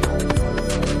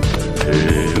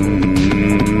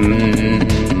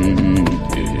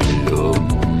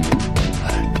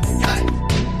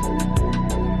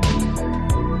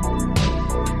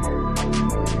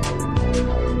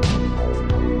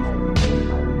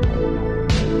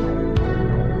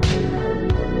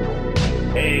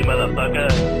 motherfucker.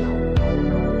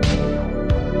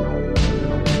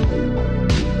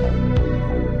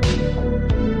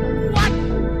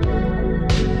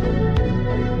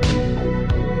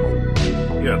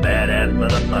 You're a badass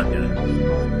motherfucker.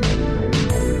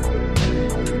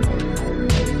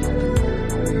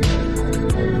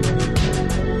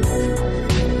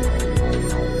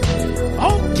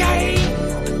 Okay.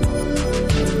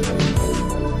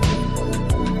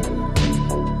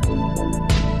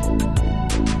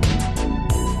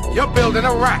 You're building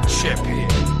a rat ship here.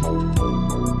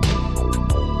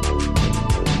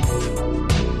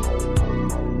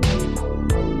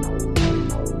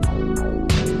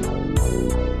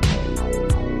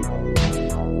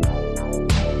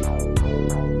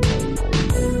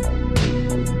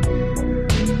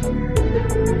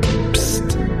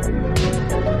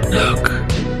 Look.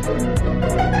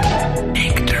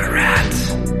 Ictor rats.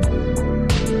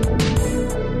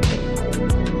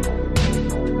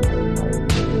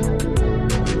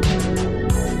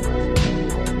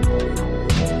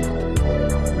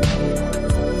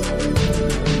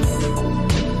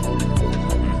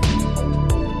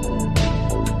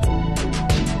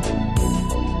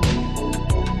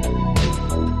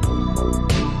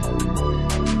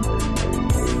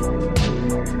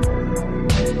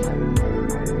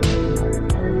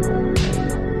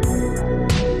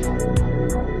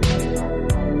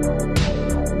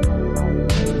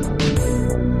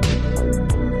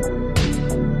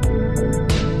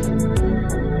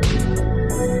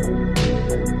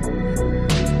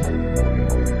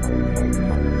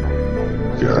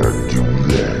 Gotta do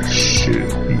that shit.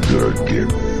 You gotta get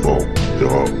fucked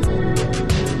up.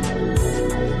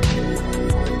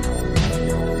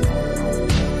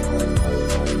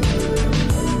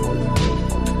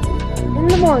 In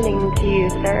the morning to you,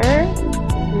 sir.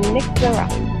 Nick the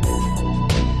Rock.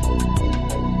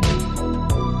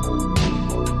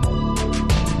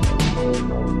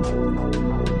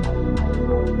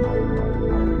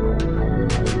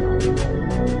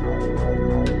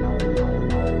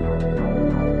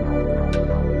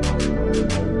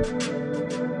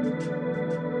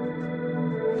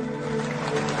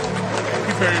 Thank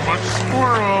you very much,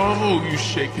 Squirrel. Oh, you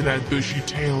shaking that bushy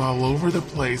tail all over the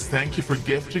place. Thank you for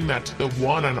gifting that to the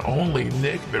one and only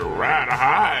Nick the Rat.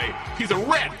 Hi. He's a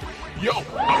rat. Yo,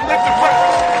 I'm Nick the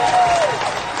Rat.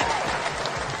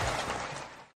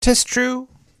 'Tis true.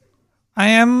 I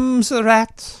am the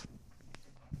rat.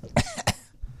 All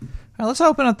right, let's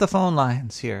open up the phone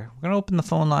lines here. We're going to open the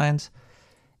phone lines.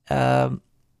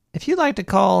 If you'd like to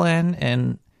call in,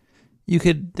 and you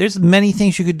could, there's many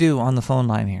things you could do on the phone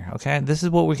line here, okay? This is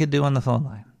what we could do on the phone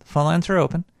line. The phone lines are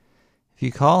open. If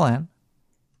you call in,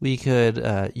 we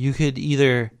could, you could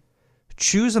either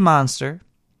choose a monster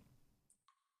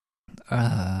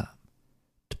to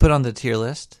put on the tier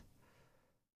list,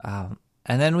 and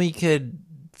then we could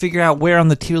figure out where on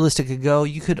the tier list it could go.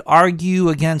 You could argue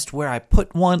against where I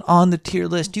put one on the tier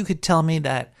list. You could tell me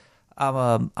that I'm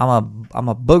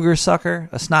a booger sucker,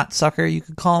 a snot sucker. You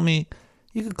could call me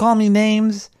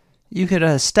names. You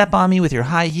could step on me with your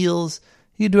high heels.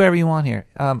 You could do whatever you want here.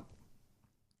 But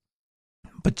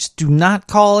just do not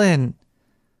call in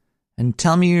and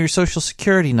tell me your social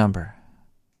security number.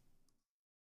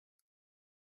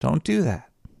 Don't do that.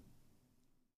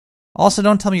 Also,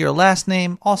 don't tell me your last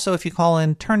name. Also, if you call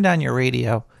in, turn down your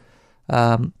radio.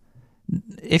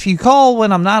 If you call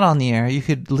when I'm not on the air, you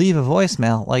could leave a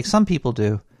voicemail like some people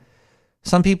do.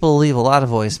 Some people leave a lot of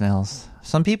voicemails.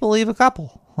 Some people leave a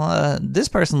couple. This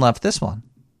person left this one.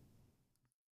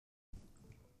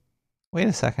 Wait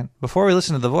a second. Before we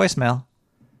listen to the voicemail,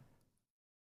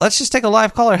 let's just take a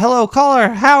live caller. Hello, caller.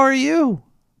 How are you?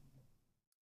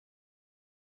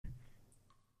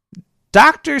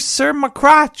 Dr. Sir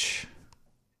McCrotch.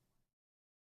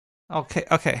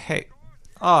 Okay, hey.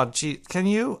 Oh, gee, can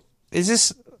you... Is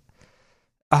this...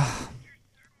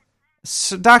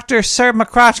 Dr. Sir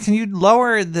McCrotch, can you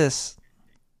lower this?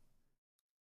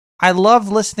 I love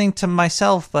listening to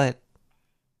myself, but...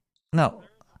 No.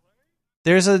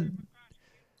 There's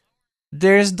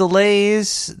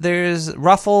delays, there's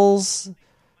ruffles,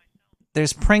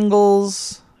 there's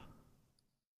Pringles...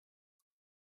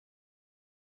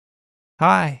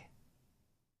 Hi.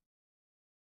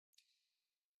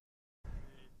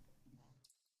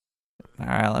 All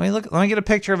right, let me get a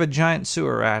picture of a giant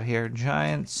sewer rat here.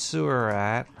 Giant sewer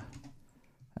rat.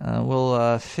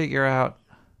 We'll figure out.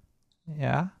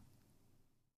 Yeah.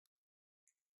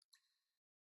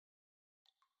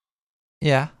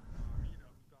 Yeah.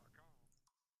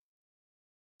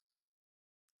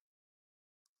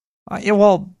 Yeah.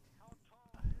 Well.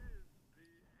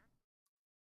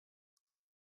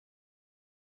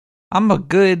 I'm a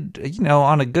good,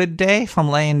 on a good day, if I'm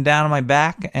laying down on my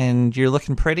back and you're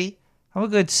looking pretty, I'm a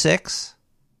good 6.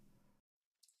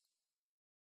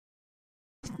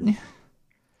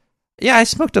 Yeah, I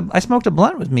smoked a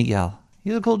blunt with Miguel.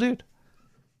 He's a cool dude.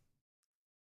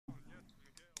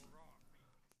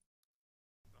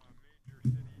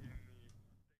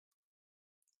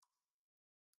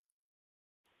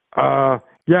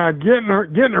 Yeah, getting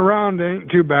around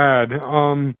ain't too bad.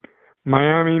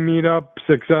 Miami meetups,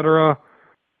 etc.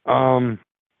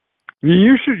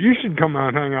 You should come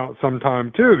out and hang out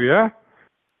sometime too, yeah?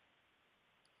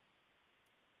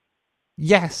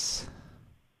 Yes.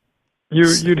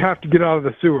 You'd have to get out of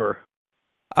the sewer.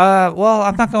 Well,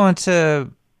 I'm not going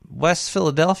to West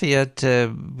Philadelphia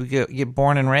to get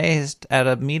born and raised at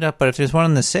a meetup, but if there's one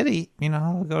in the city,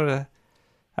 I'll go to.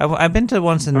 I've been to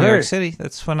ones in New York City.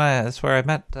 That's where I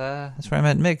met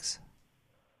Miggs.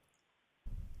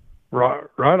 Right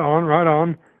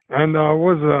on. And what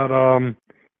was that?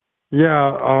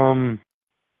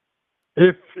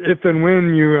 If and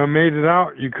when you made it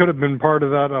out, you could have been part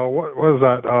of that. What was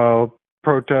that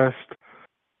protest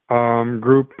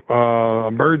group?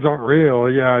 Birds Aren't Real.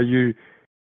 Yeah, you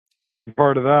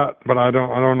part of that, but I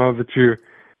don't know that you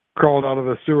crawled out of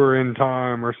the sewer in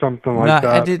time or something like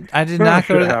that. I did not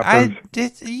go to that. I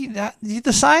did.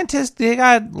 The scientists, they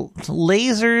got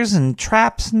lasers and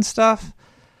traps and stuff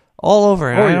all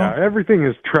over it. Oh yeah, everything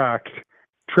is tracked,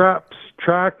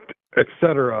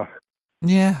 etc.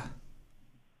 Yeah.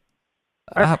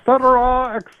 Etc.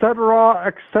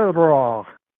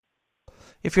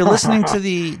 If you're listening to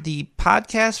the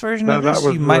podcast version of this,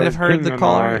 you might have heard the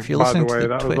caller. If you're listening to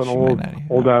the Twitch, was an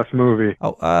old ass movie.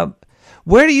 Oh,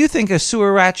 where do you think a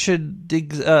sewer rat should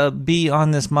be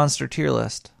on this monster tier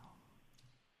list?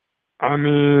 I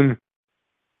mean,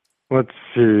 let's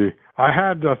see. I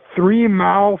had the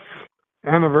 3-mouth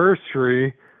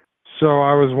anniversary, so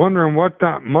I was wondering what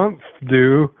that month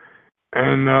do,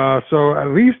 and so at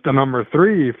least a number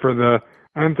 3 for the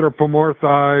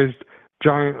anthropomorphized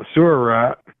giant sewer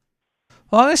rat.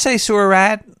 Well, I'm going to say sewer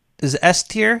rat is S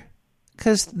tier,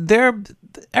 because they're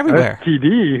everywhere.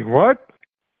 STD, what?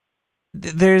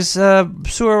 There's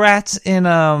sewer rats in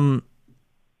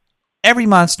every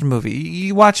monster movie.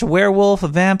 You watch a werewolf, a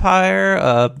vampire,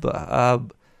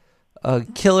 a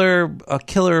killer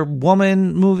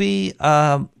woman movie.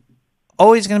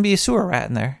 Always going to be a sewer rat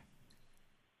in there,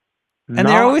 and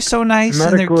they're always so nice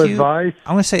and they're cute. Advice.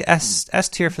 I'm going to say S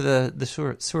tier for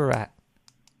the sewer rat.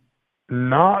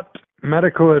 Not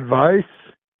medical advice,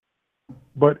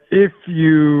 but if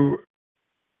you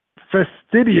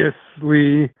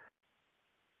fastidiously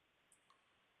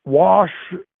wash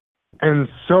and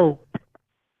soap,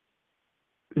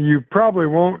 you probably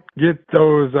won't get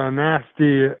those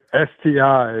nasty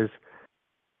STIs.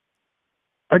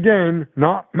 Again,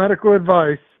 not medical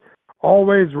advice.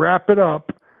 Always wrap it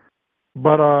up,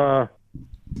 but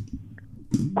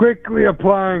quickly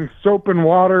applying soap and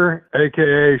water,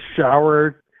 aka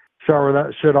shower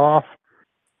that shit off,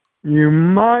 you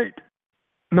might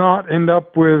not end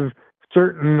up with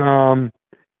certain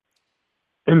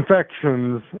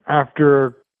infections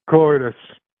after coitus,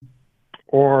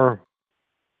 or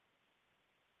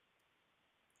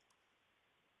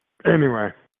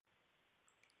anyway,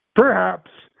 perhaps.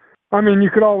 I mean, you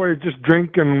could always just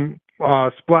drink and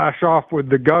splash off with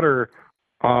the gutter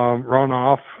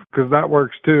runoff, because that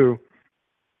works too.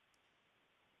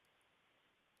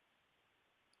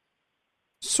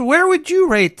 So where would you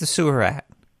rate the sewer rat?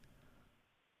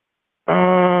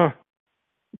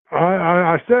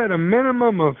 I said a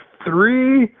minimum of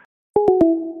 3.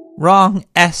 Wrong.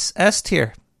 S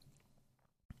tier.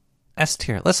 S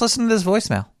tier. Let's listen to this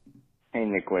voicemail. Hey,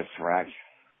 Nicholas Rack.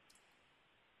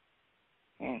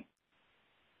 Hey,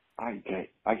 I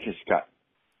just got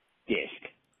dissed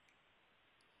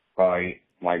by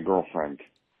my girlfriend.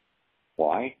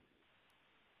 Why?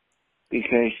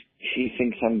 Because she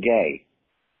thinks I'm gay.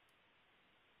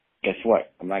 Guess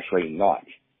what? I'm actually not.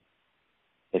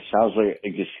 It sounds like a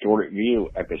Distorted View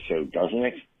episode, doesn't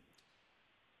it?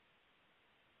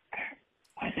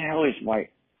 Why the hell is my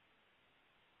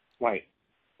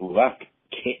left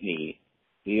kidney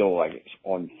feel like it's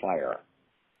on fire?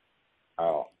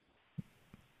 Oh.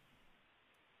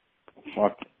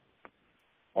 Fuck.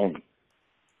 I'm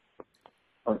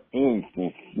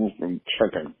eating some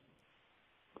chicken.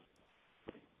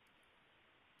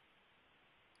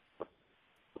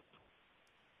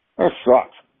 That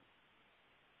sucks.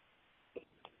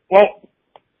 Well,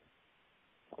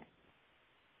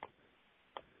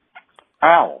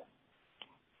 ow.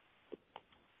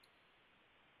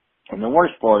 And the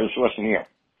worst part is, listen here.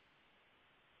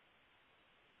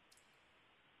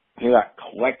 Hear that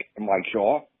click in my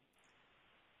jaw?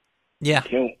 Yeah.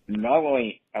 So not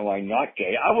only am I not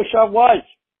gay, I wish I was.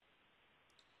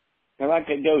 And I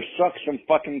could go suck some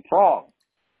fucking prom.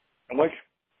 Which,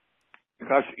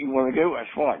 because you want to do, that's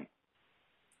fine.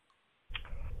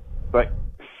 But,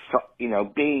 so, you know,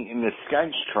 being in the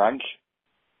sketch trench,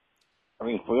 I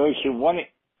mean, for those who want it,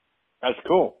 that's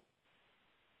cool.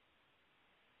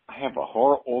 I have a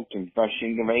horrible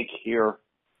confession to make here.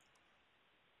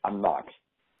 I'm not.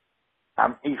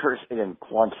 I'm interested in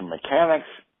quantum mechanics,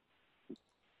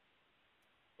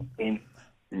 in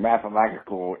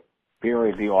mathematical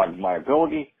theory beyond my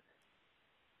ability.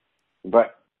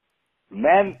 But,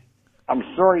 men, I'm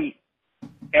sorry,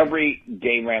 every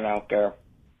gay man out there,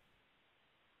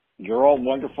 you're all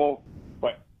wonderful,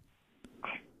 but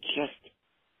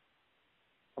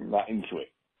I'm not into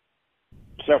it.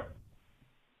 So,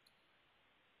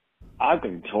 I've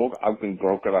been told I've been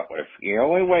broken up with. The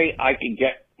only way I can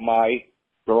get my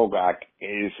girl back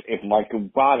is if my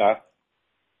kumbana,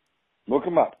 look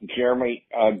him up,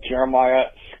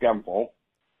 Jeremiah Skemple.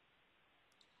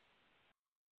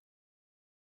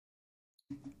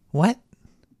 What?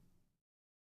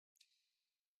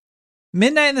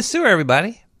 Midnight in the Sewer,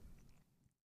 everybody.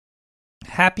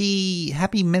 Happy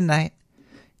midnight.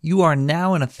 You are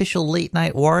now an official late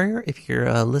night warrior if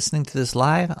you're listening to this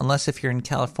live, unless if you're in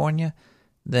California,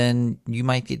 then you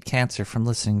might get cancer from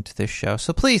listening to this show.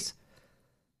 So please,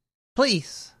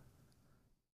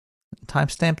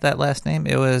 timestamp that last name.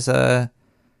 It was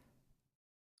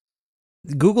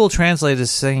Google Translate is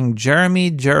saying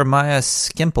Jeremiah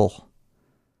Skimple.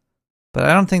 But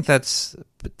I don't think that's...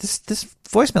 But this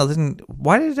voicemail didn't...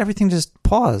 Why did everything just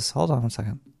pause? Hold on one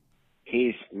second.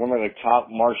 He's one of the top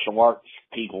martial arts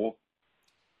people.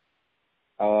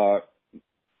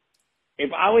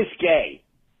 If I was gay,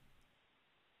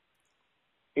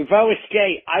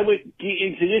 I would get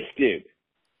into this dude.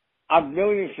 I've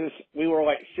known him since we were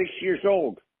like 6 years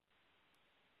old.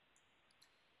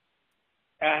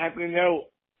 And I happen to know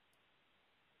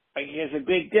he has a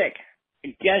big dick.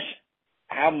 Guess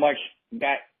how much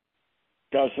that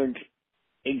doesn't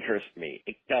interest me.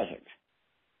 It doesn't.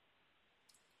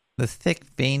 The thick,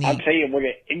 veiny... I'll tell you what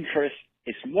it interests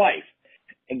his wife.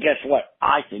 And guess what?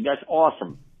 I think that's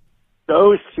awesome.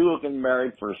 Those two have been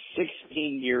married for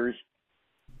 16 years.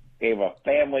 They have a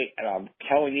family, and I'm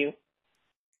telling you...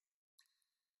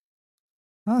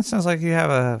 Well, it sounds like you have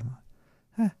a...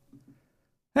 I'll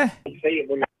tell you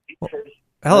what it interests...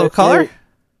 Hello, caller?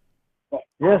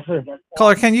 Yes, sir.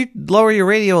 Caller, can you lower your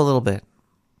radio a little bit?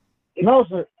 No,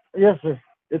 sir. Yes, sir.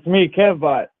 It's me,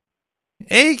 Kevbot.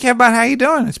 Hey, Kevbot, how you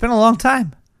doing? It's been a long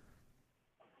time.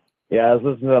 Yeah, I was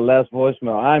listening to the last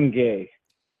voicemail. I'm gay.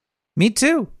 Me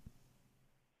too.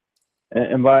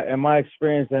 And by in my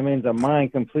experience, that means a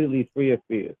mind completely free of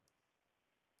fear.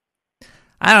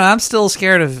 I don't know. I'm still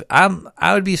scared of...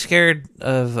 I would be scared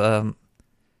of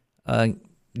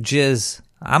jizz.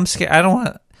 I'm scared. I don't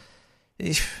want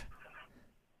to...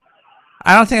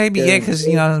 I don't think I'd be gay because,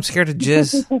 I'm scared of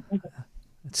jizz.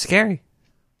 It's scary.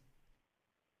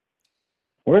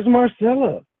 Where's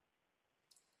Marcella?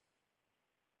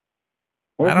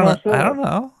 I don't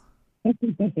know.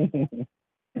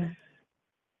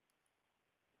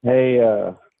 Hey,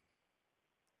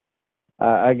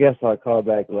 I guess I'll call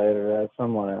back later. That's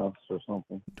someone else or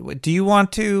something. Do you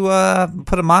want to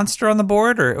put a monster on the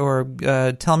board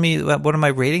or tell me that one of my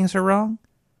ratings are wrong?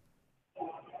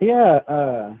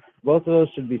 Yeah, both of those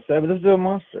should be 7. Let's do a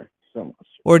monster.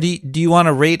 Or do you want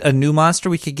to rate a new monster?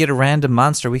 We could get a random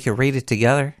monster. We could rate it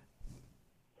together.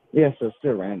 Yes, it's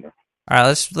still random. All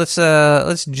right,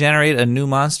 let's generate a new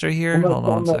monster here. Hold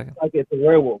on one second. Like it's a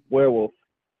werewolf.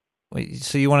 Wait,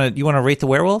 so you want to rate the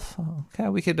werewolf? Okay,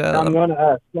 we could. I'm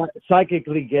gonna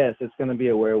psychically guess it's gonna be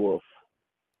a werewolf.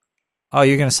 Oh,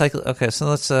 you're gonna cycle. Okay, so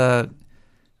let's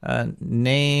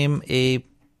name a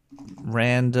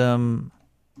random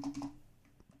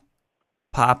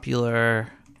popular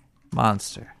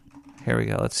monster. Here we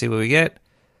go. Let's see what we get.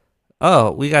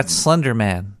 Oh, we got Slender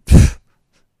Man.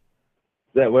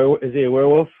 Is he a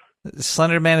werewolf?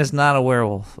 Slender Man is not a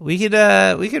werewolf. We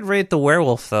could rate the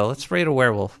werewolf though. Let's rate a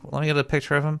werewolf. Let me get a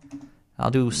picture of him.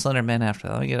 I'll do Slender Man after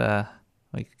that.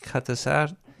 Let me cut this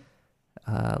out.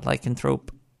 Lycanthrope.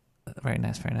 Very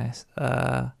nice, very nice.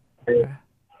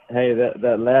 Hey,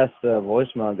 that last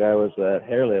voicemail guy was that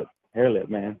hairlip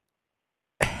man.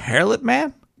 Hairlip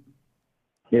man?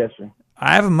 Yes, sir.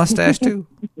 I have a mustache too.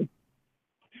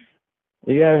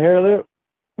 You got a hair lip?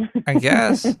 I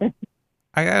guess.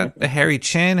 I got a hairy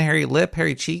chin, hairy lip,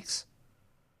 hairy cheeks.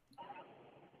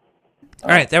 All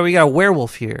right, there we got a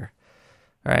werewolf here.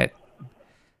 All right.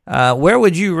 Where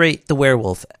would you rate the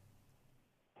werewolf?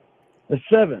 A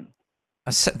 7.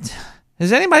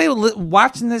 Is anybody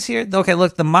watching this here? Okay,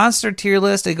 look, the monster tier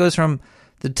list, it goes from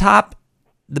the top,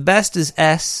 the best is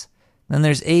S, then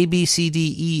there's A, B, C,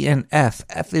 D, E, and F.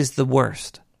 F is the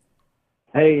worst.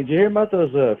 Hey, did you hear about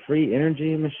those free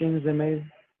energy machines they made?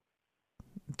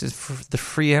 The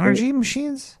free energy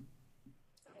machines?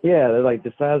 Yeah, they're like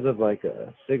the size of like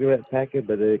a cigarette packet,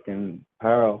 but they can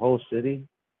power a whole city.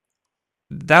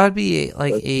 That would be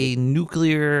a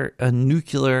nuclear.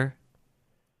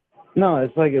 No,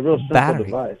 it's like a real simple battery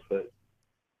device, but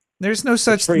there's no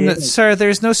such energy. sir.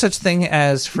 There's no such thing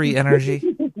as free energy.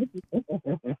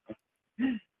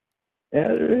 Yeah,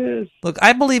 there is. Look,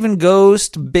 I believe in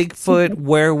ghosts, Bigfoot,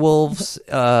 werewolves.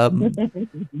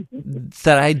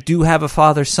 That I do have a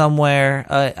father somewhere.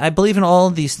 I believe in all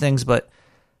of these things, but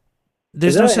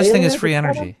there's no such thing as free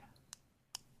energy.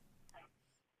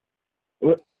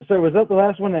 So was that the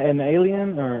last one, an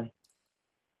alien, or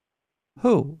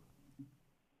who?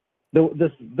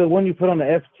 The one you put on the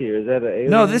F tier, is that an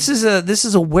alien? No, this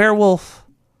is a werewolf.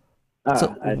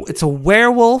 It's a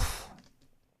werewolf.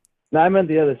 No, I meant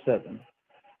the other 7.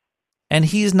 And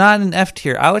he's not an F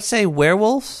tier. I would say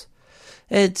werewolves.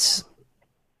 It's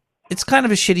kind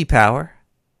of a shitty power.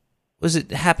 Was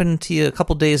it happen to you a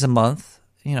couple days a month?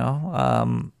 You know.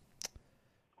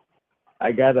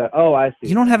 I see.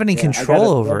 You don't have any control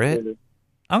over it.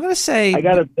 I'm gonna say I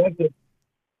got abducted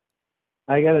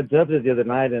the other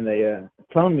night, and they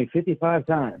cloned me 55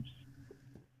 times.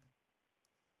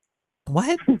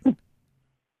 What?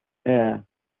 Yeah,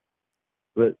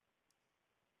 but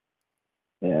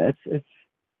yeah, it's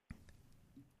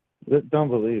don't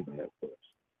believe me, of course.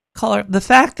 Caller, the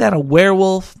fact that a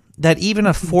werewolf, that even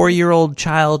a 4-year-old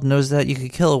child knows that you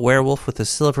could kill a werewolf with a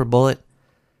silver bullet.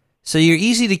 So you're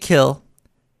easy to kill.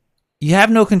 You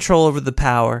have no control over the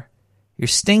power. You're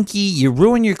stinky. You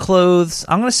ruin your clothes.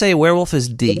 I'm going to say a werewolf is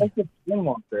D. That's a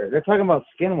skinwalker. They're talking about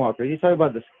skinwalker. You talking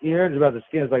about you heard about the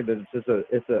skin? It's like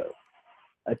it's a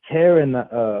tear in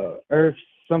the earth.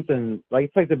 Something like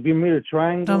it's like the Bermuda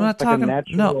Triangle. No, I'm not it's talking. like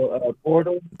a natural,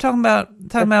 portal. I'm talking about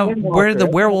where the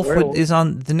werewolf is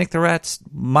on the Nick the Rat's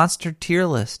monster tier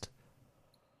list.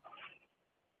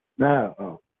 No.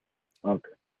 Oh, okay.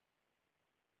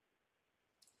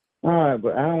 All right,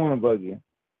 but I don't want to bug you.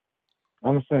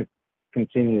 I'm just going to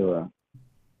continue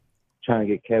trying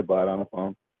to get Kevbot on the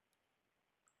phone.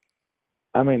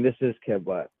 I mean, this is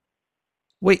Kevbot.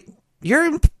 Wait, you're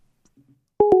in...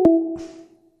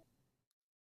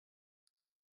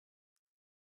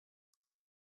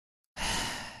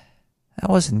 That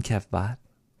wasn't Kevbot.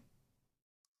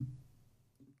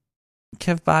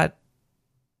 Kevbot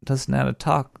doesn't know how to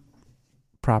talk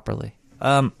properly.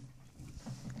 All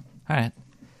right.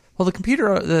 Well, the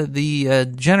computer,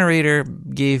 the generator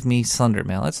gave me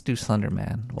Slenderman. Let's do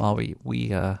Slenderman while we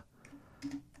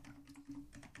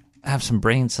have some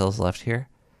brain cells left here.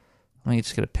 Let me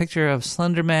just get a picture of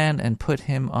Slenderman and put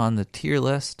him on the tier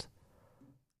list.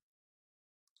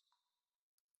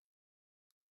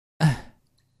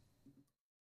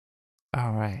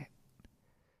 All right.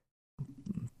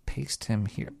 Paste him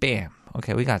here. Bam.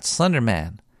 Okay, we got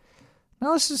Slenderman.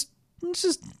 Now let's just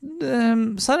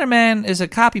Slenderman is a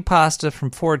copy pasta from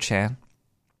 4chan.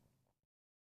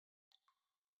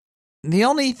 The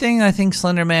only thing I think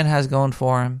Slenderman has going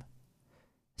for him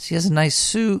is he has a nice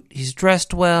suit. He's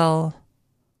dressed well.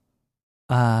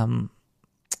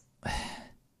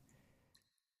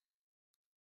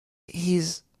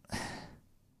 He's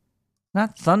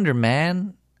not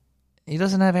Thunderman. He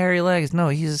doesn't have hairy legs. No,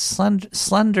 he's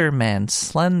slender man.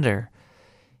 Slender.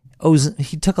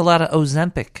 He took a lot of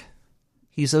Ozempic.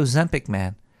 He's Ozempic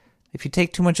man. If you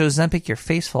take too much Ozempic, your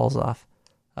face falls off.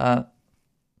 Now,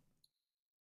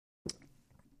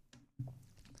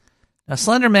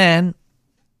 Slender Man,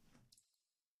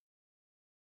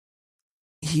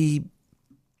 he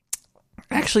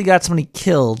actually got somebody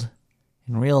killed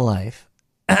in real life.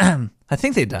 I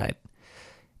think they died.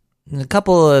 And a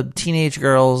couple of teenage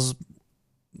girls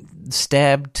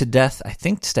stabbed to death.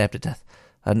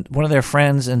 One of their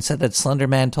friends, and said that Slender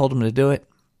Man told him to do it.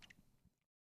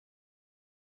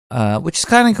 Which is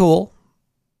kind of cool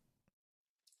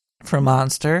for a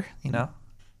monster, you know.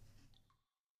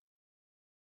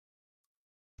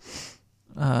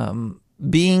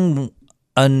 Being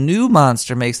a new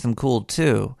monster makes them cool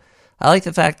too. I like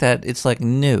the fact that it's like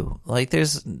new. Like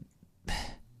there's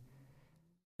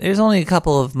only a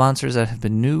couple of monsters that have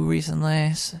been new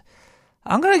recently.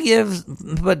 I'm going to give...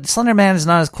 But Slender Man is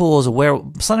not as cool as a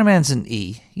werewolf. Slender Man's an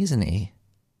E. He's an E.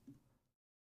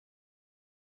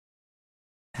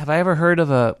 Have I ever heard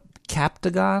of a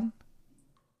Captagon?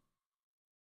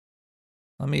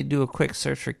 Let me do a quick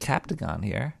search for Captagon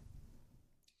here.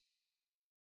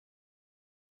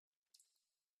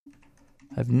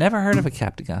 I've never heard of a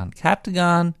Captagon.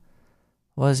 Captagon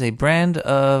was a brand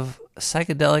of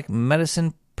psychedelic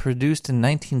medicine produced in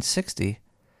 1960.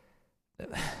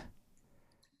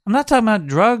 I'm not talking about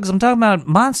drugs. I'm talking about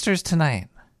monsters tonight.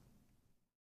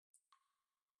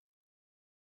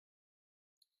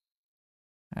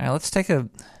 All right,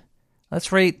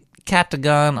 let's rate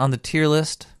Captagon on the tier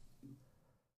list.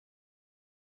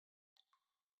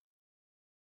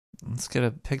 Let's get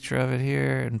a picture of it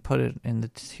here and put it in the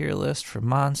tier list for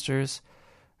monsters.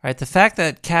 All right, the fact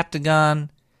that Captagon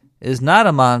is not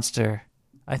a monster,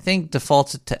 I think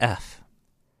defaults it to F.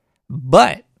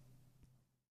 But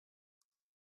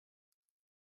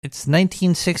it's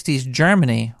 1960s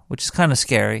Germany, which is kind of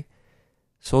scary.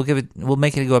 So we'll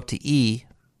make it go up to E.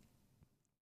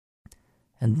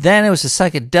 And then it was a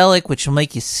psychedelic, which will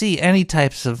make you see any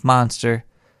types of monster.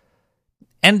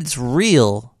 And it's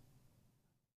real.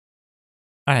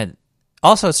 All right.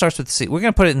 Also, it starts with C. We're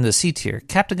going to put it in the C tier.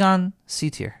 Captagon,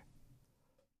 C tier.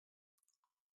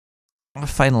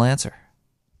 Final answer.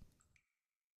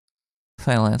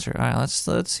 Final answer. All right,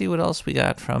 let's see what else we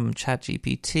got from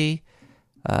ChatGPT.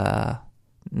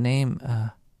 Name.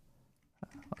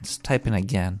 Let's type in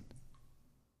again.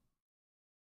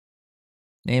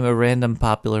 Name a random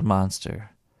popular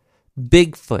monster.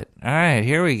 Bigfoot. All right,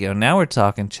 here we go. Now we're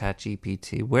talking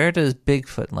ChatGPT. Where does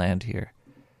Bigfoot land here?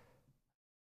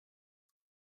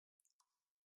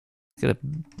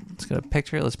 Let's get a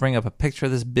picture. Let's bring up a picture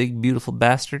of this big, beautiful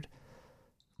bastard.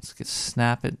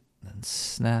 Snap it and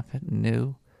snap it.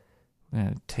 New. We're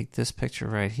going to take this picture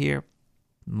right here.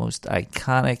 Most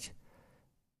iconic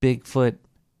Bigfoot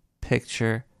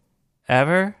picture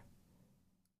ever.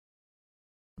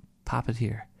 Pop it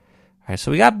here. All right, so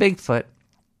we got Bigfoot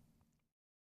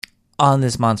on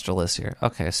this monster list here.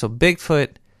 Okay, so Bigfoot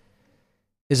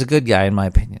is a good guy in my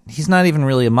opinion. He's not even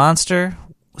really a monster,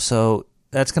 so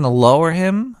that's going to lower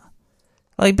him.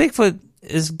 Like,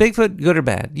 is Bigfoot good or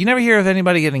bad? You never hear of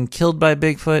anybody getting killed by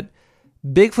Bigfoot.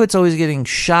 Bigfoot's always getting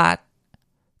shot.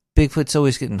 Bigfoot's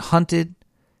always getting hunted.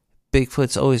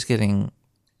 Bigfoot's always getting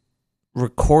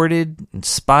recorded and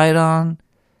spied on.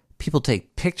 People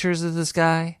take pictures of this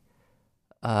guy.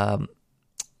 I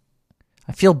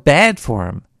feel bad for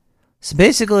him. So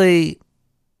basically,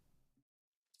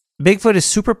 Bigfoot is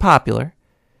super popular.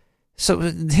 So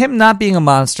him not being a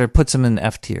monster puts him in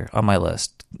F tier on my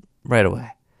list right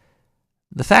away.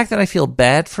 The fact that I feel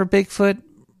bad for Bigfoot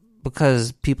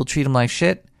because people treat him like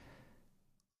shit,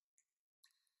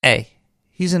 A.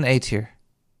 He's an A tier.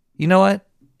 You know what?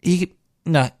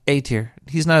 A tier.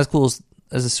 He's not as cool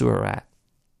as a sewer rat.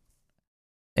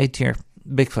 A tier.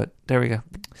 Bigfoot. There we go. All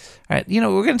right.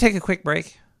 We're going to take a quick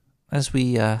break as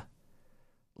we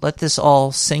let this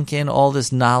all sink in, all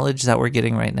this knowledge that we're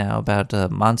getting right now about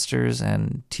monsters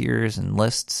and tiers and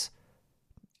lists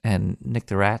and Nick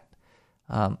the Rat.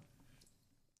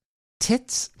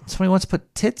 Tits? Somebody wants to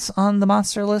put tits on the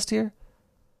monster list here?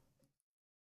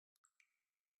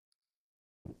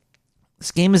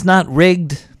 This game is not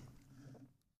rigged.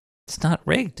 It's not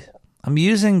rigged. I'm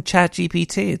using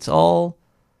ChatGPT. It's all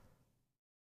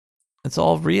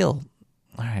real.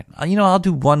 All right. I'll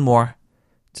do one more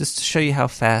just to show you how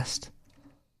fast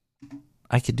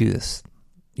I could do this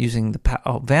using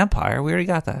the vampire. We already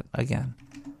got that again.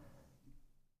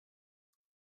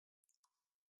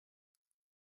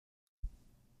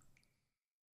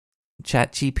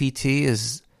 ChatGPT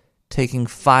is taking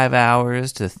 5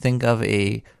 hours to think of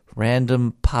a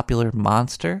random popular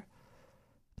monster.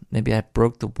 Maybe I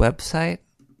broke the website.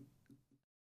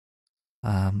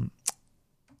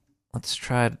 Let's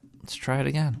try it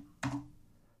again.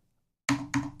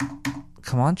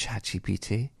 Come on,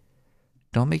 ChatGPT.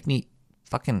 Don't make me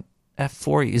fucking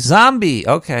F4 you. Zombie!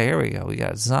 Okay, here we go. We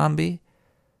got zombie.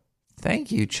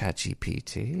 Thank you,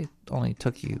 ChatGPT. It only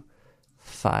took you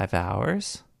 5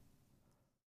 hours.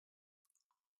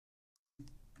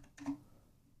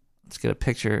 Let's get a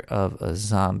picture of a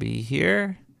zombie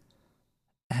here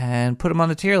and put him on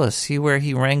the tier list. See where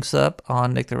he ranks up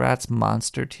on Nick the Rat's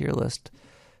monster tier list.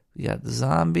 We got the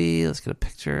zombie. Let's get a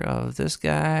picture of this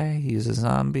guy. He's a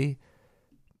zombie.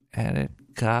 Edit,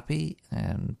 copy,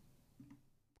 and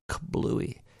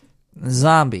kablooey.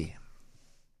 Zombie.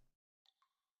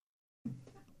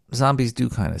 Zombies do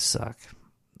kind of suck.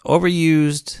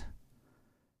 Overused.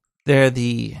 They're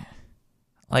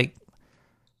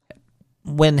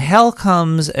when hell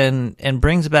comes and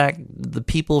brings back the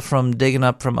people from digging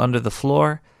up from under the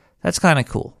floor, that's kind of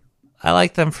cool. I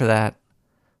like them for that.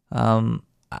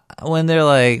 When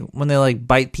they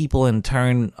bite people and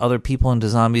turn other people into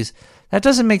zombies, that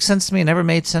doesn't make sense to me. It never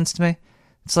made sense to me.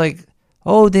 It's like,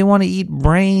 oh, they want to eat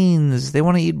brains. They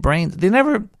want to eat brains. They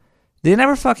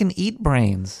never fucking eat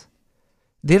brains.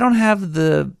 They don't have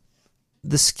the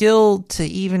skill to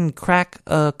even crack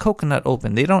a coconut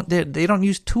open. They don't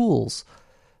use tools.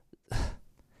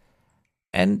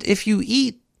 And if you're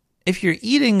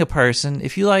eating a person,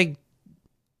 if you're like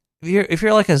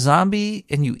a zombie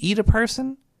and you eat a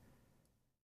person,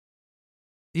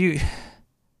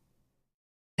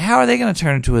 how are they going to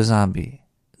turn into a zombie?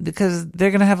 Because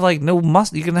they're going to have like no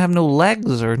muscle. You're going to have no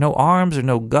legs or no arms or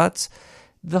no guts.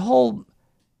 This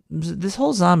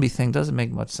whole zombie thing doesn't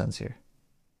make much sense here.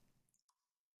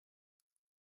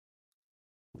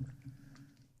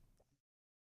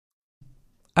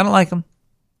 I don't like them.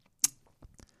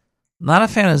 Not a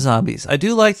fan of zombies. I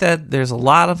do like that there's a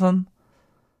lot of them.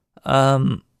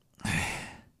 And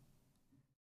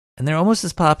they're almost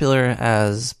as popular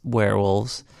as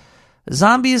werewolves.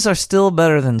 Zombies are still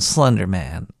better than Slender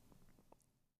Man.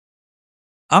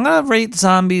 I'm going to rate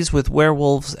zombies with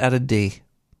werewolves at a D.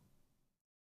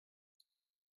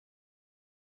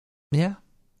 Yeah.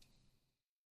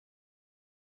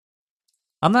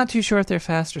 I'm not too sure if they're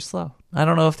fast or slow. I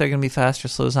don't know if they're going to be fast or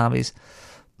slow zombies.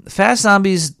 Fast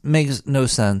zombies makes no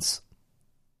sense.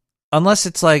 Unless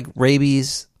it's like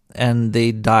rabies and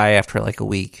they die after like a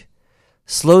week.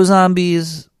 Slow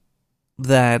zombies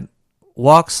that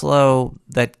walk slow,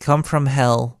 that come from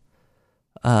hell,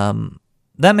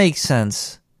 that makes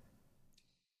sense.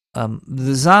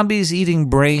 The zombies eating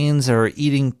brains or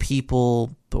eating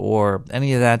people or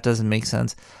any of that doesn't make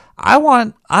sense. I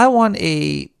want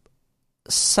a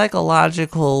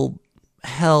psychological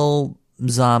hell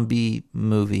zombie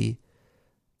movie.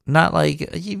 Not like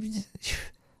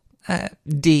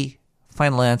D.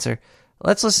 Final answer.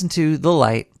 Let's listen to The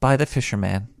Light by The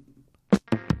Fisherman.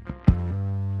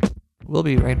 We'll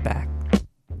be right back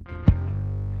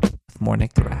with more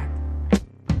Nick the Rat.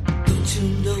 Don't you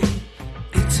know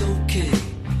it's okay?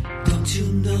 Don't you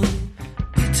know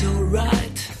it's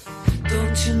alright?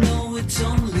 Don't you know it's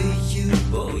only you?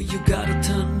 Boy, you gotta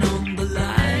turn on the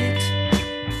light.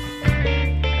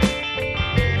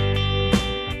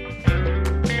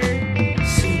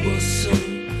 She was so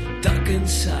dark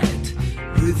inside,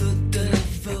 with the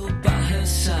devil by her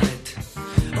side.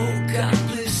 Oh God,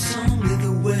 please show me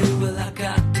the way. Well, I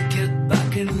got to get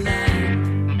back in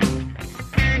line.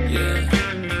 Yeah.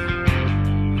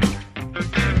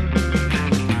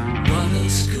 What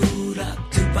else could I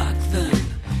do back then?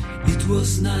 It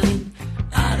was 9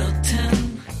 out of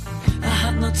 10. I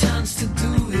had no chance to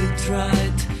do it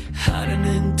right, hiding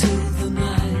into the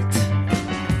night.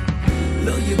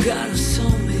 Lord, you gotta show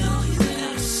me,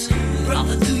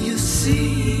 brother, do you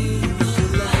see the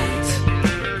light?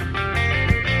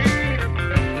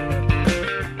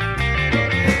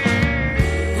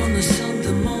 On a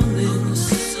Sunday morning,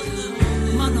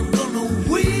 man, I'm gonna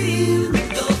win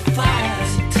the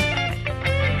fight.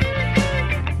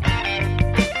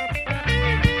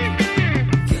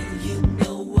 Girl, you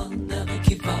know I'll never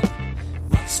give up.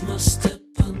 Watch my step,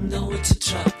 I know it's a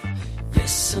trap.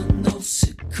 Yes, I know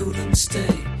she couldn't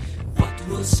stay. What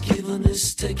was given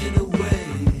is taken away.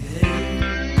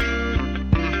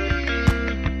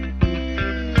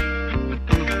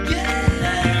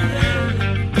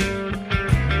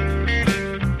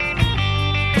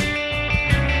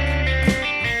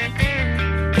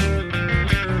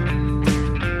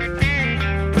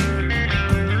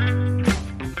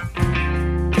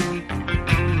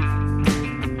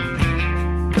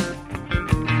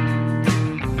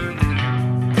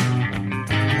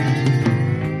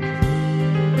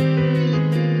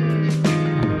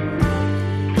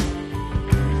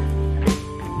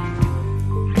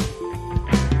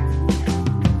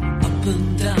 Up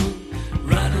and down,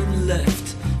 right and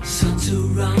left, sun's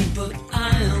around, but I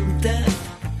am deaf.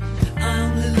 I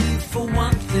only live for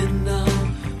one thing now.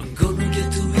 I'm gonna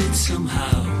get to it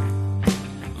somehow.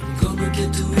 I'm gonna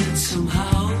get to it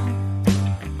somehow.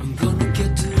 I'm gonna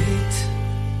get to it.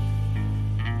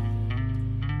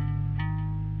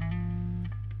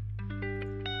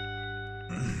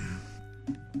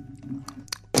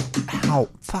 Ow,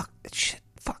 fuck, shit,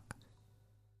 fuck.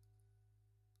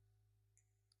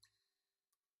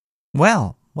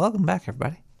 Well, welcome back,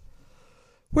 everybody.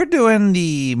 We're doing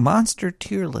the monster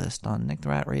tier list on Nick the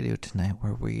Rat Radio tonight,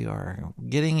 where we are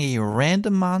getting a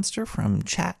random monster from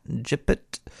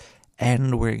ChatGPT,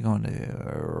 and we're going to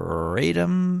rate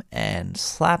them and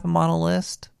slap them on a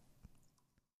list.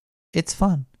 It's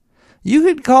fun. You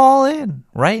could call in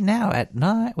right now at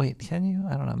 9. Wait, can you?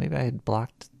 I don't know. Maybe I had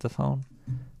blocked the phone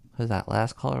because that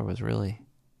last caller was really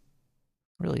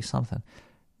something.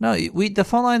 No, the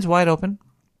phone line's wide open.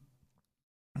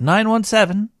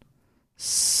 917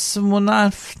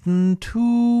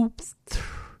 719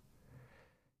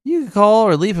 You can call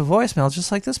or leave a voicemail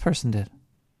just like this person did.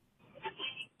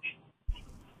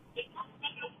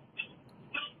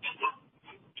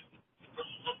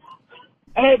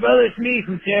 Hey, brother, it's me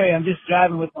from Terry. I'm just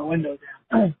driving with my window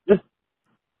down.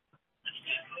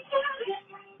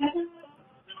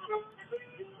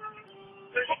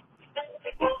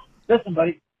 Listen,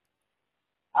 buddy.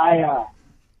 I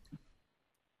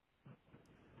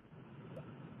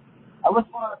was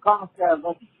one of the comments that I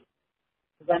love you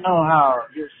because I know how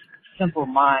your simple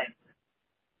mind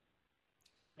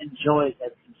enjoys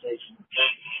that sensation.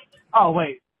 Oh,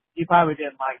 wait. You probably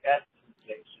didn't like that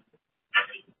sensation.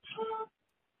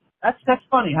 That's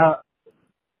funny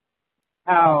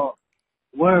how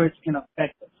words can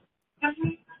affect us,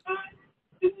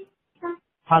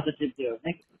 positively or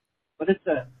negative. But it's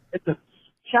a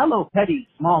shallow, petty,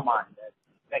 small mind that's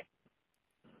affected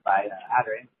by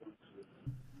outer influences,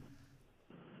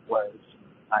 words,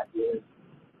 ideas.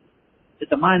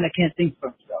 It's a mind that can't think for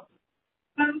itself.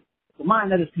 It's a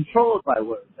mind that is controlled by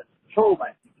words, that's controlled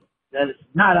by people, that does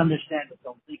not understand its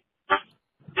own thinking.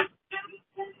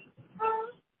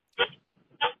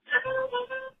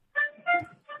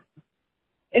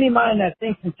 Any mind that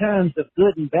thinks in terms of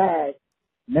good and bad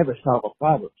never solve a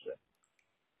problem, sir.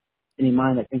 Any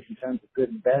mind that thinks in terms of good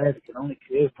and bad can only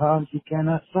create problems you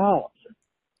cannot solve, sir.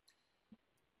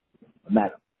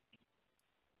 Madam.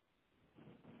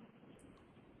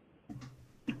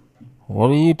 What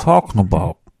are you talking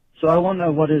about? So I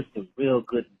wonder what is the real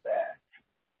good and bad.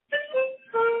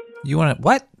 You want to,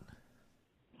 what?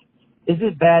 Is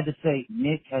it bad to say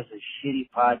Nick has a shitty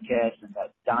podcast and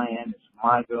that Diane is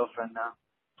my girlfriend now?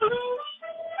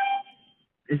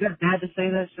 Is that bad to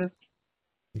say that, sir?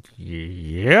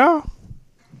 Yeah.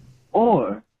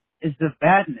 Or is the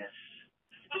badness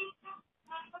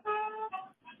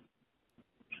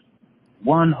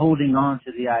one holding on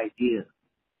to the idea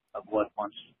of what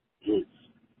once is?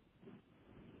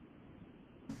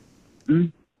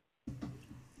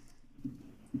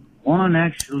 One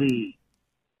actually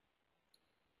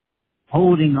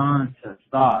holding on to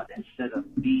thought instead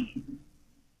of being.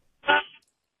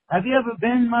 Have you ever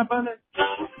been, my brother?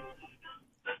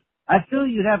 I feel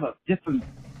you'd have a different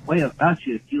way about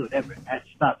you if you had ever had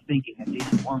stopped thinking at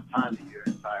least one time in your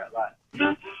entire life.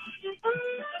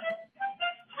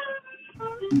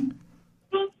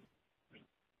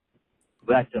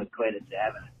 We like to equate it to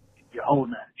having, if you're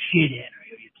holding a shit in,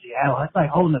 or you'd say, oh, that's like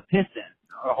holding a piss in,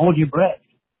 or hold your breath.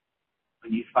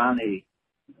 When you finally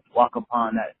walk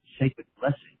upon that sacred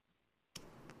blessing,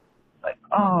 like,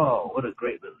 oh, what a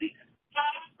great relief.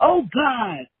 Oh,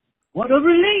 God, what a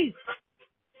relief.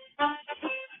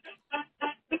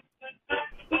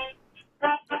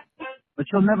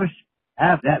 But you'll never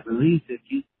have that relief if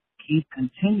you keep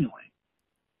continuing.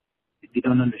 If you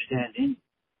don't understand anything.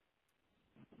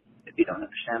 If you don't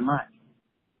understand life.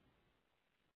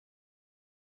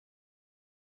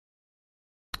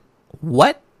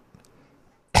 What?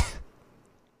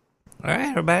 All right,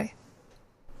 everybody.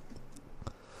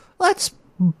 Let's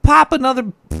pop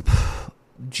another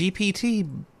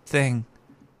GPT thing.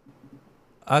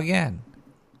 Again.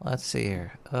 Let's see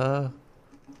here.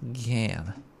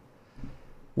 Again.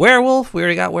 Werewolf. We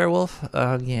already got werewolf.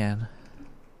 Again.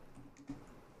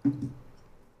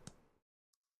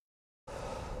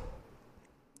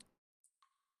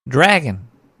 Dragon.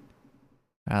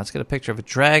 Now let's get a picture of a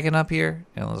dragon up here.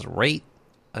 And let's rate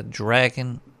a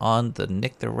dragon on the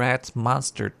Nick the Rat's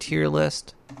monster tier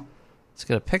list. Let's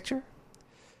get a picture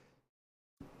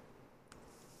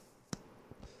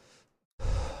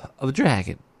of a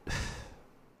dragon.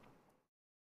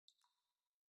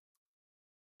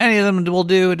 Any of them will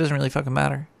do. It doesn't really fucking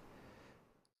matter.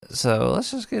 So let's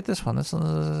just get this one. This one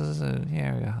is,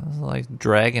 here we go. This is like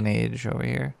Dragon Age over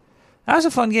here. That was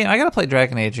a fun game. I gotta play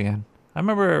Dragon Age again. I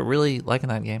remember really liking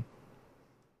that game.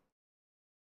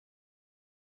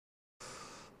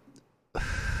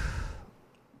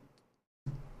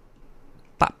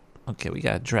 Pop. Okay, we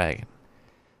got a dragon.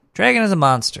 Dragon is a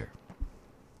monster.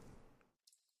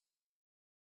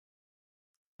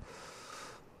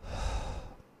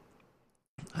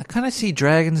 I kind of see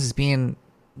dragons as being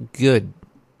good.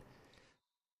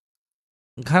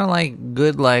 Kind of like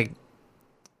good, like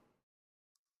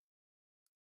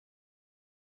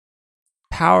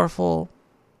powerful,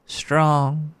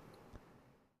 strong,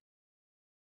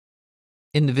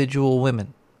 individual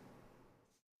women.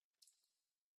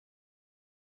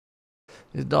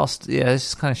 It also, yeah, it's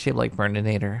just kind of shaped like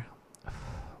Burninator.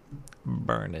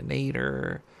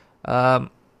 Burninator.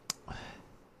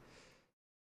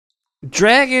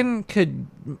 Dragon could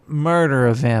murder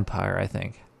a vampire, I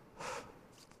think.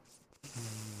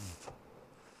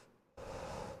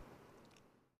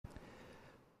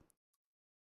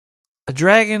 A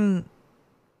dragon,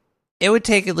 it would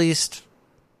take at least,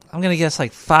 I'm going to guess,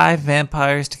 like 5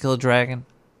 vampires to kill a dragon.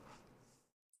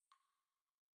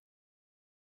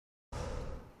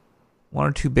 1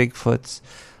 or 2 Bigfoots.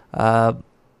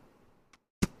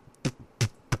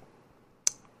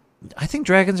 I think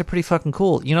dragons are pretty fucking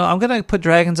cool. You know, I'm going to put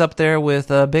dragons up there with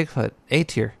Bigfoot. A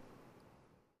tier.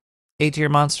 A tier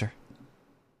monster.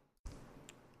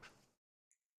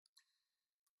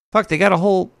 Fuck, they got a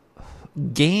whole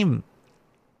game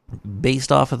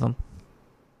based off of them.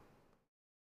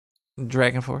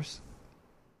 Dragon Force.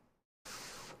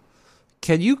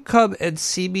 Can you come and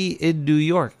see me in New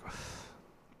York?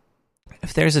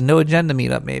 If there's a no agenda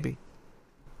meetup, maybe.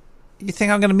 You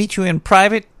think I'm going to meet you in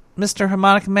private, Mr.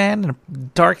 Harmonica Man, in a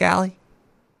dark alley?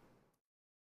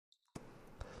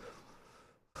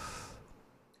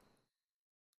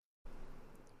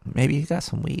 Maybe you got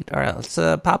some weed. All right, let's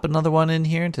pop another one in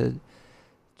here to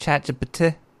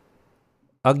ChatGPT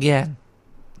again.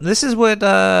 This is what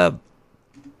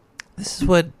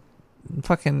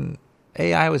fucking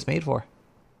AI was made for.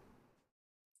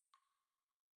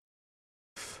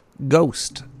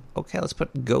 Ghost. Okay, let's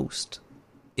put Ghost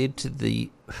into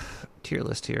the tier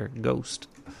list here. Ghost.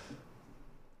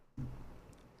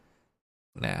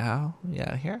 Now,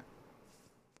 yeah, here.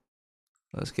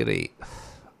 Let's get the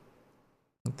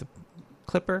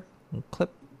clipper,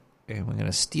 clip, and we're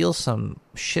gonna steal some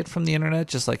shit from the internet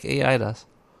just like AI does.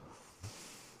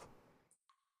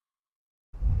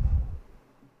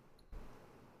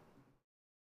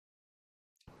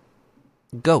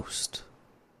 Ghost.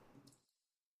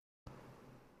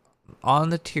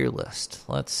 On the tier list.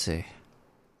 Let's see.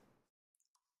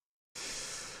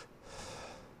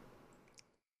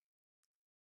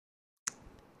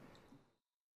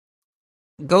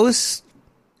 Ghosts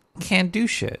can't do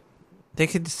shit. They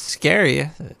could scare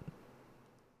you.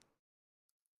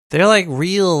 They're like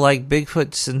real, like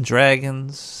Bigfoots and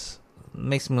dragons.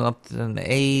 Makes them up to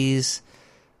the A's.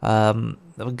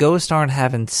 Ghosts aren't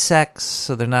having sex,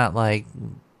 so they're not like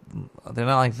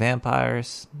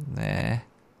vampires. Nah.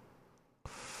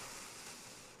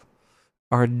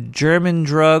 Are German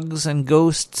drugs and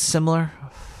ghosts similar?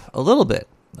 A little bit.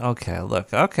 Okay,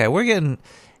 look. Okay, we're getting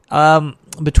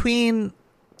between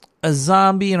a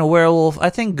zombie and a werewolf. I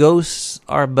think ghosts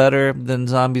are better than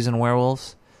zombies and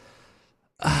werewolves.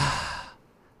 I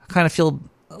kind of feel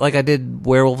like I did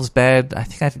werewolves bad. I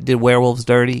think I did werewolves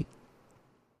dirty.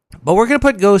 But we're going to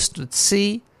put ghosts at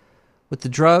C with the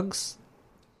drugs.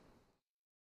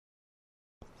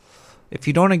 If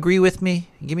you don't agree with me,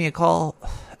 give me a call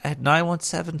at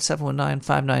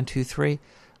 917-719-5923.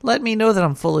 Let me know that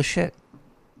I'm full of shit.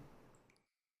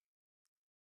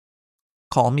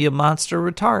 Call me a monster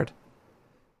retard.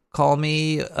 Call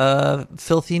me a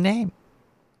filthy name.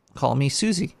 Call me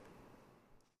Susie.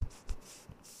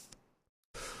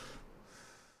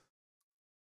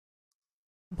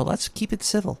 But let's keep it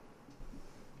civil.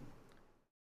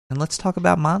 And let's talk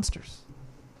about monsters.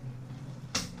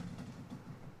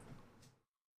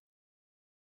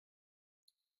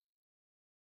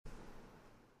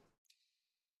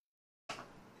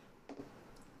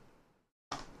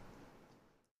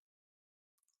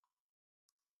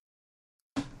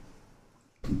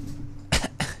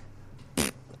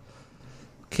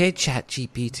 Okay,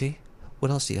 ChatGPT. What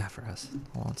else do you have for us?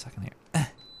 Hold on a second here.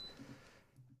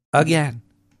 Again.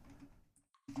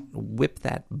 Whip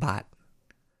that bot.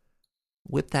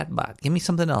 Whip that bot. Give me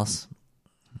something else.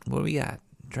 What do we got?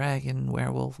 Dragon,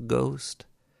 werewolf, ghost.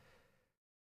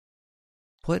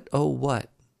 What, oh what?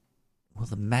 Will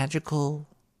the magical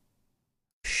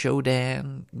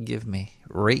Shodan give me?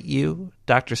 Rate you?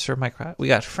 Dr. Sir Micro. We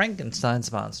got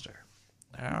Frankenstein's monster.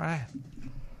 Alright.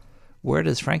 Where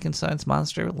does Frankenstein's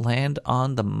monster land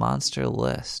on the monster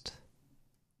list?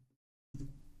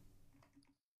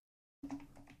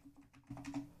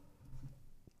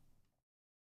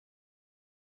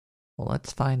 Well,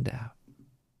 let's find out.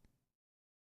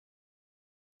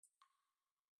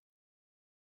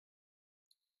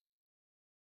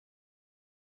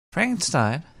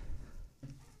 Frankenstein.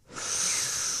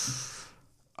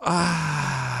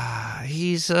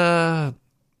 He's an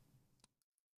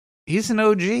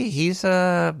OG. He's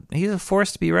a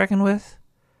force to be reckoned with.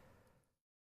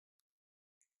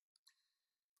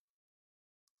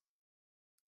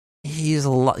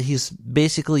 He's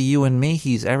basically you and me.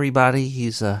 He's everybody.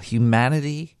 He's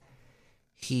humanity.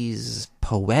 He's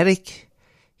poetic.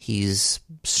 He's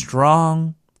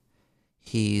strong.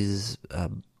 He's a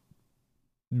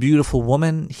beautiful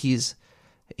woman. He's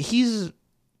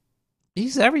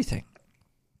everything.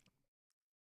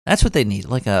 That's what they need,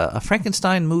 like a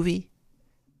Frankenstein movie.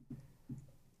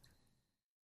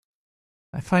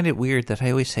 I find it weird that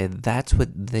I always say that's what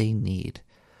they need.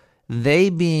 They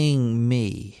being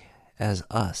me as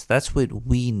us. That's what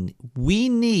we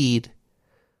need.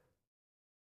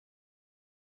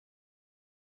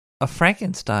 A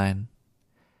Frankenstein.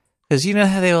 Because you know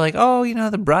how they were like, oh,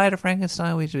 the Bride of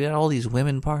Frankenstein, we did all these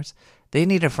women parts. They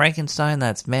need a Frankenstein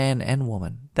that's man and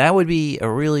woman. That would be a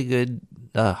really good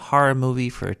horror movie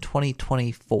for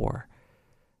 2024.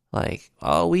 Like,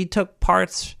 oh, we took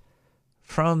parts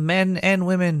from men and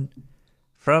women,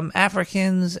 from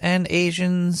Africans and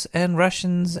Asians and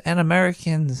Russians and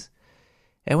Americans,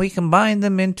 and we combined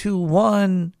them into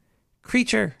one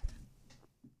creature.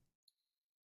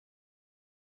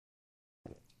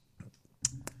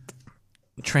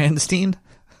 Transstein?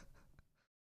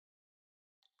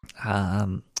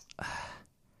 I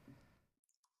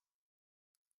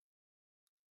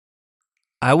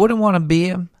wouldn't want to be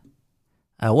him.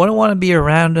 I wouldn't want to be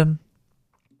around him.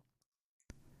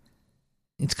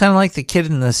 It's kind of like the kid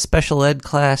in the special ed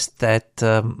class that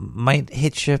might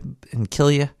hit you and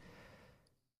kill you.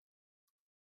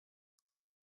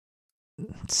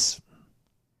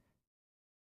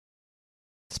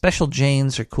 Special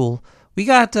Janes are cool. We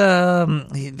got he's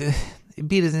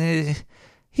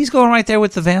going right there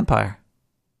with the vampire.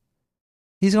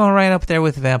 He's going right up there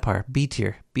with the vampire. B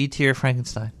tier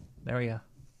Frankenstein. There we go.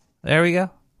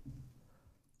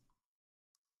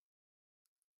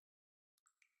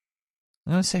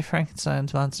 I'm going to say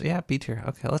Frankenstein's monster. Yeah, B tier.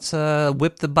 Okay, let's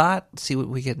whip the bot. See what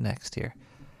we get next here.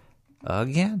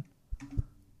 Again.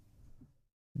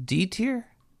 D tier?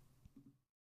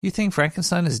 You think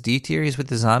Frankenstein is D tier? He's with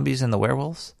the zombies and the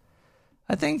werewolves?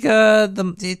 I think he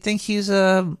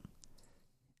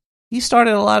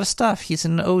started a lot of stuff. He's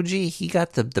an OG. He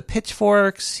got the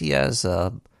pitchforks. He has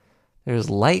there's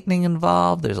lightning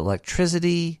involved. There's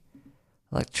electricity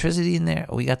in there.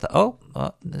 We got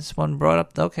this one brought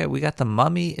up. Okay, we got the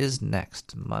Mummy is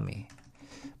next. Mummy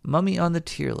on the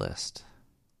tier list.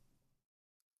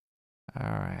 All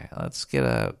right, let's get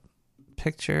a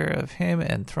picture of him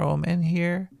and throw him in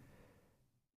here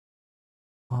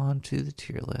onto the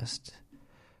tier list.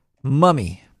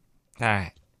 Mummy. All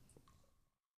right.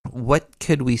 What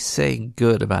could we say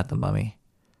good about the Mummy?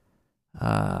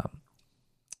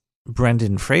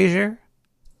 Brendan Fraser.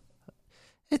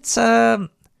 It's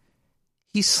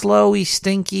he's slow, he's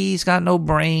stinky, he's got no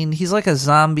brain. He's like a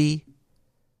zombie.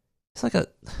 He's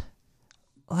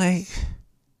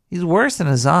he's worse than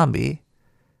a zombie.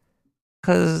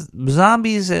 Cuz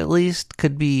zombies at least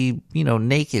could be,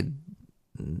 naked.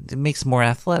 It makes them more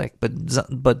athletic,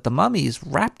 but the Mummy's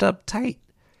wrapped up tight.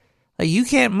 Like you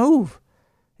can't move.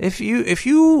 If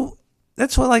you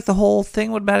that's what the whole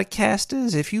thing about a cast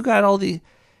is. If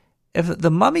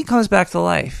the Mummy comes back to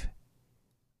life,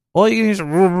 all you can do is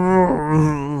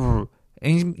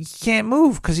and he can't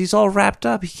move because he's all wrapped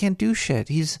up. He can't do shit.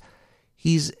 He's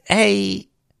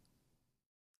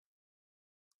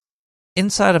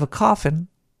inside of a coffin,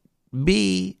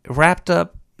 B wrapped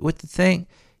up with the thing.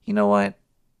 You know what?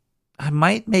 I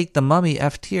might make the Mummy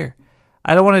F tier.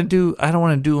 I don't want to do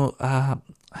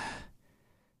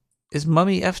is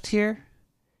Mummy F tier?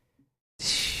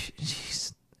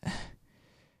 Jeez.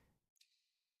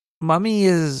 Mummy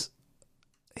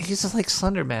he's like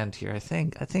Slender Man tier, I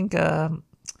think. I'm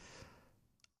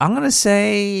going to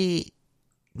say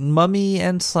Mummy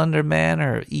and Slender Man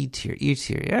are E tier.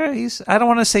 Yeah, I don't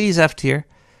want to say he's F tier.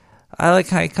 I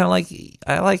like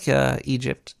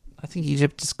Egypt. I think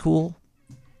Egypt is cool.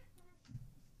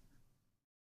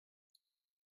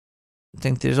 I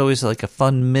think there's always a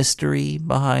fun mystery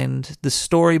behind the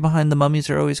story behind the mummies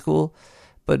are always cool.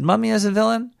 But Mummy as a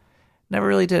villain never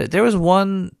really did it. There was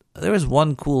one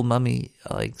cool mummy,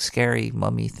 scary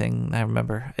mummy thing I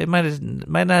remember. It might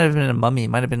not have been a mummy. It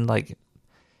might have been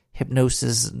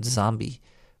hypnosis zombie.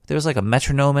 There was a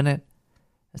metronome in it.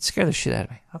 It scared the shit out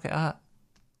of me. Okay,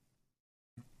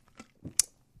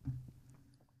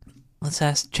 let's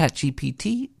ask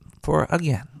ChatGPT for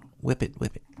again. Whip it.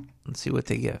 Let's see what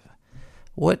they give.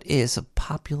 What is a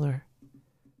popular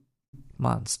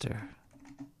monster?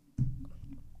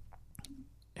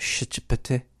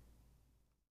 Shitchipate.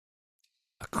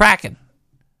 A kraken.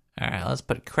 All right, let's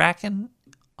put a kraken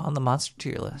on the monster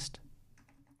tier list.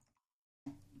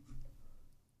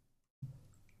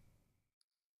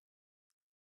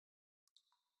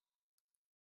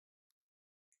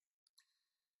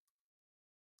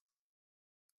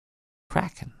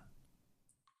 Kraken.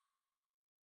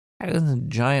 Kraken's a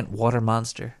giant water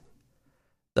monster.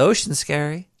 The ocean's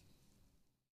scary.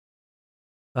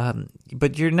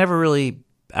 But you're never really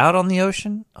out on the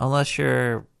ocean unless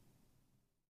you're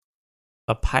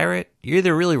a pirate. You're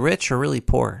either really rich or really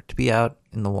poor to be out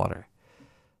in the water.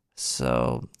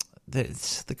 So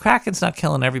the Kraken's not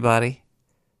killing everybody.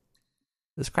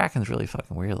 This Kraken's really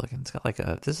fucking weird looking. It's got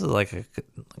it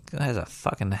has a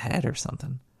fucking head or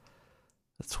something.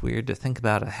 It's weird to think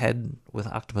about a head with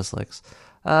octopus legs.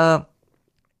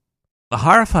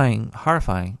 Horrifying.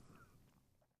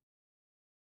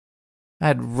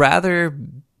 I'd rather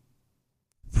be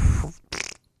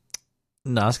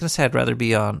in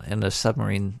a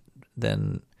submarine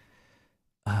than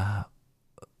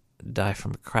die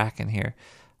from a kraken here.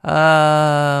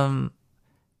 Krakens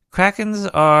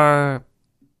are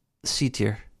C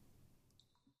tier.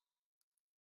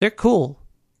 They're cool,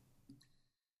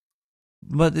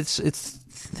 but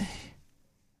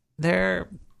they're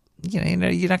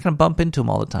you're not going to bump into them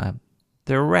all the time.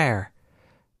 They're rare.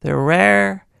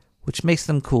 Which makes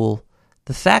them cool.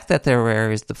 The fact that they're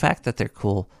rare is the fact that they're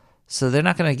cool. So they're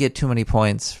not going to get too many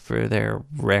points for their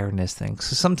rareness thing.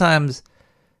 So sometimes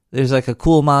there's like a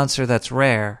cool monster that's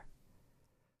rare,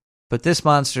 but this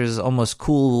monster is almost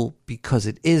cool because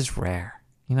it is rare.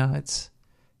 It's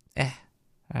All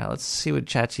right, let's see what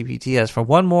ChatGPT has for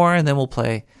one more, and then we'll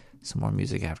play some more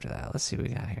music after that. Let's see what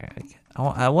we got here.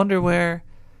 I wonder where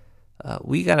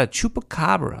we got a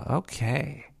chupacabra.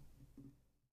 Okay.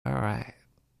 All right.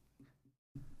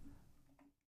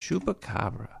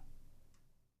 Chupacabra.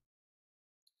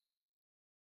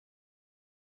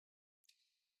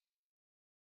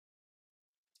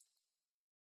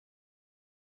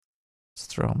 Let's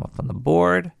throw them up on the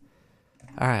board.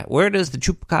 All right, where does the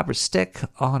chupacabra stick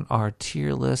on our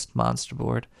tier list monster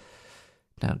board?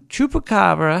 Now,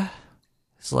 chupacabra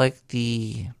is like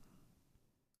the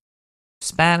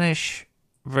Spanish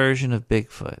version of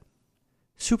Bigfoot.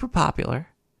 Super popular.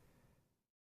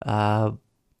 A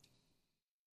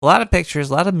lot of pictures,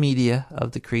 a lot of media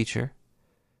of the creature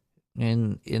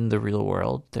in the real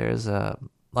world. There's a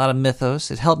lot of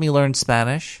mythos. It helped me learn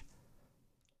Spanish.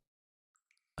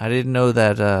 I didn't know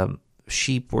that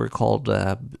sheep were called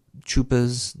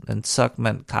chupas and suck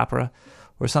meant capra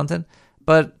or something.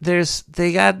 But they're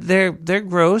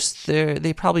gross.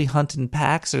 They probably hunt in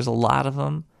packs. There's a lot of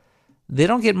them. They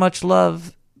don't get much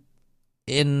love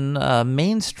in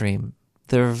mainstream.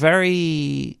 They're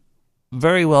very,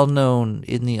 very well known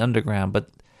in the underground, but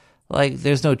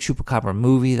there's no chupacabra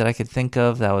movie that I could think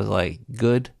of that was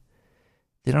good.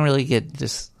 They don't really get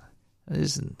this.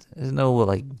 There's no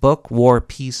book, War,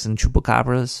 Peace, and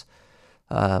Chupacabras.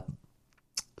 I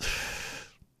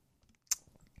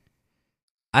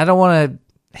don't want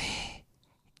to.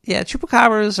 Yeah,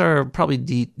 chupacabras are probably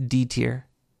D tier.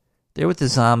 They're with the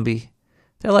zombie.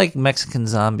 They're like Mexican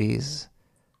zombies.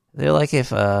 They're like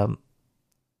if a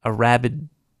rabid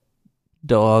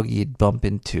dog you'd bump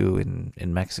into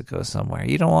in Mexico somewhere.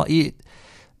 You don't want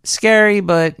scary,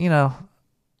 but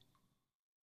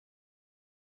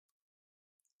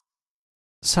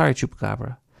sorry,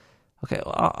 chupacabra. Okay,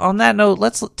 on that note,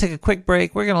 let's take a quick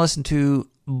break. We're going to listen to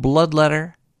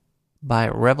Bloodletter by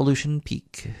Revolution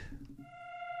Peak.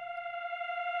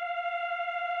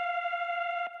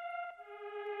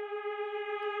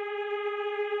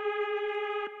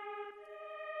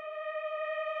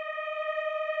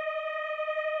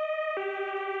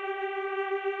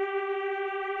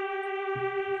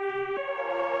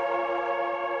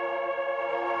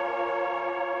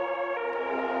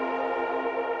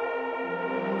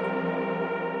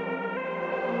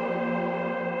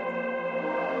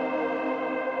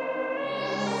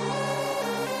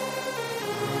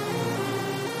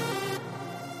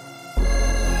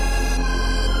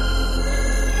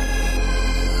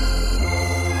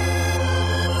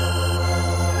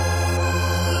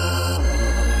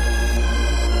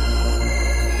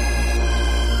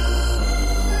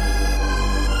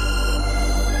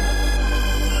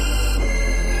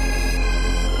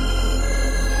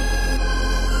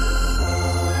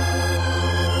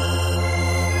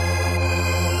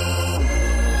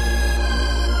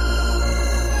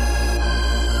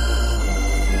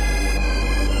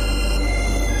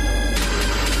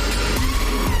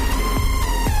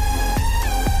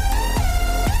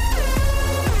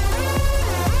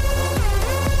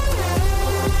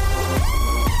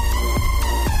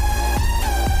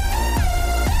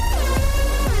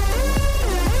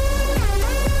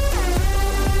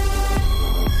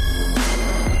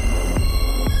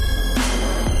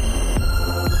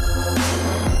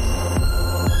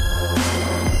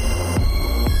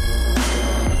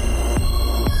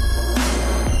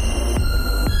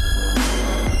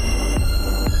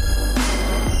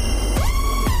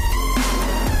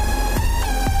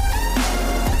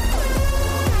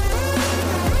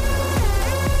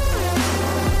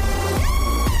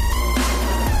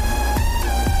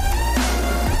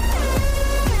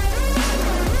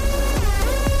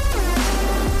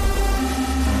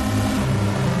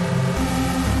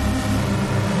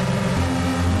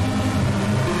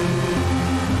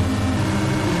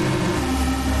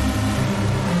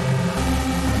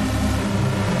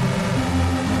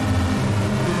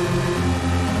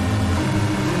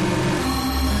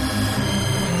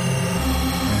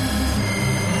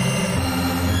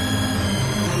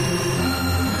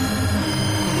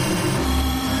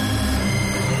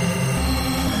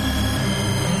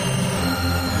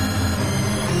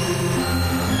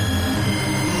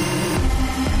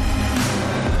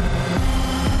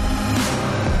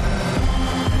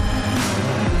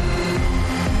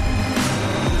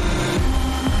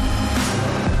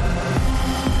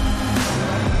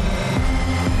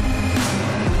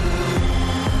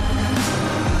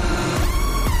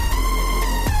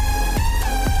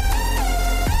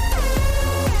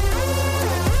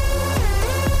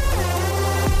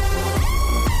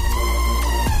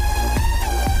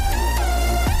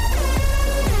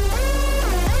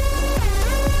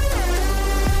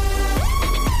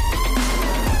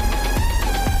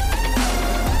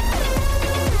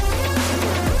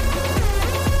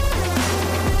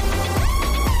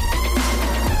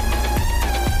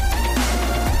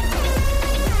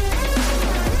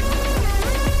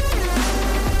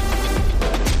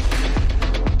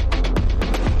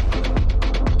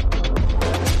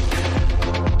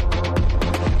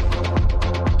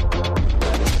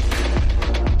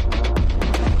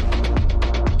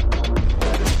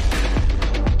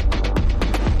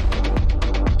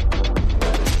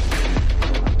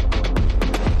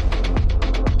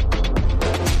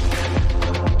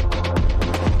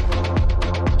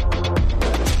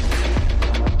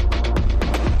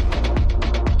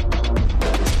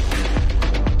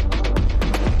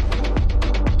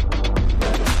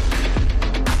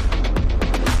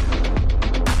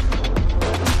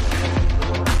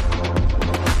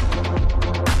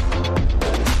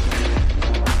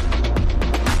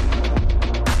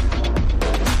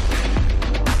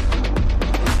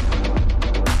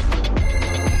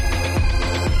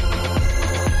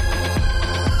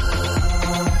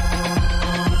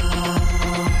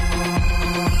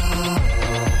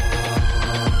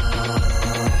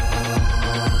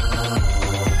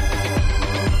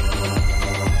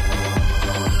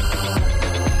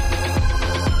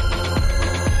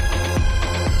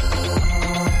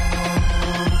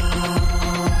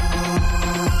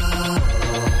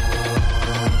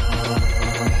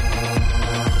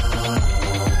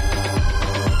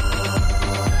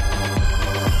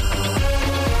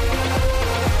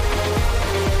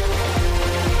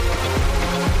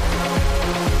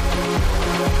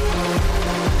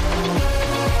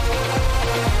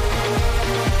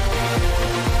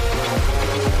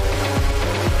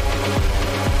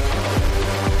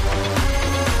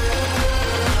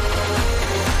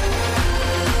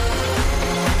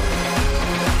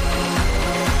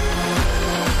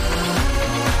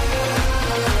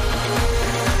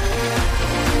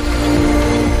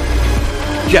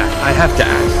 Jack, I have to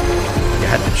ask. You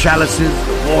had the chalices,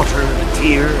 the water, the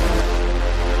tear.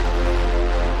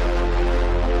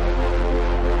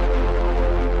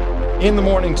 In the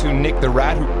morning to Nick the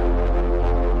Rat, who...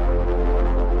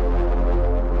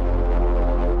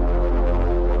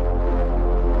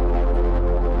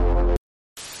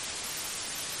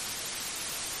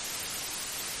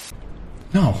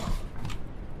 No.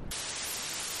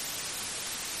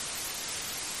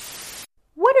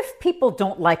 What if people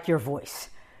don't like your voice?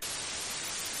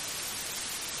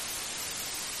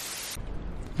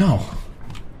 No.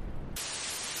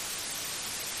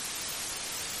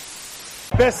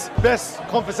 Best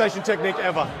conversation technique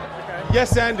ever.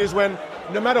 Yes and is when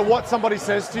no matter what somebody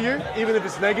says to you, even if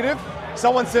it's negative,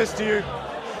 someone says to you,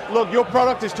 look, your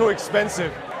product is too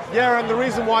expensive. Yeah, and the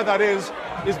reason why that is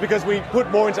because we put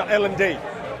more into L&D.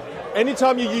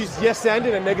 Anytime you use yes and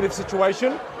in a negative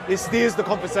situation, it steers the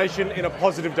conversation in a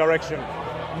positive direction.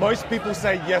 Most people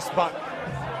say yes but.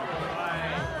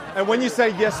 And when you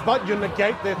say yes but, you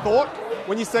negate their thought.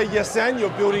 When you say yes and, you're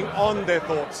building on their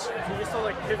thoughts. So you're still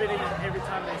like pivoting every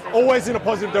time they say Always in a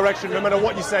positive direction, no matter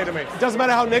what you say to me. It doesn't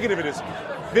matter how negative it is.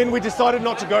 Vin, we decided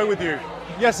not to go with you.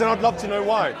 Yes, and I'd love to know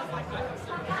why.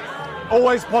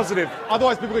 Always positive.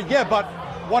 Otherwise people go, yeah, but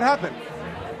what happened?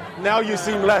 Now you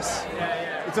seem less.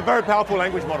 It's a very powerful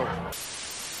language model.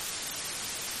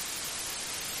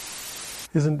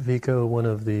 Isn't Vico one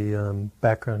of the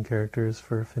background characters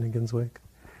for Finnegan's Wake?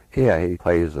 Yeah, he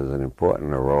plays as an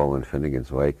important role in Finnegan's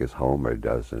Wake as Homer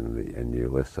does in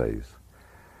Ulysses.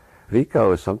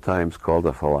 Vico is sometimes called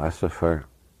a philosopher,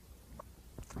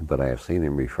 but I have seen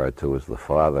him referred to as the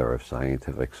father of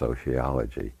scientific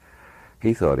sociology.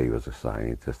 He thought he was a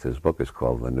scientist. His book is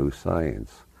called The New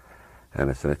Science, and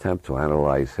it's an attempt to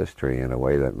analyze history in a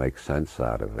way that makes sense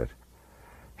out of it.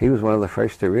 He was one of the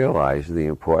first to realize the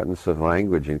importance of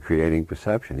language in creating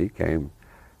perception. He came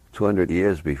 200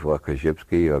 years before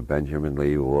Korzybski or Benjamin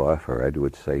Lee Whorf or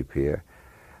Edward Sapir.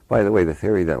 By the way, the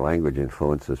theory that language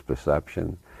influences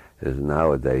perception is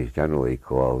nowadays generally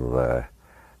called the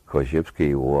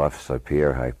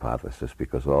Korzybski-Whorf-Sapir hypothesis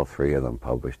because all three of them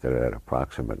published it at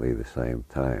approximately the same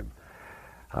time.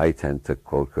 I tend to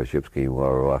quote Korzybski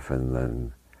more often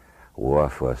than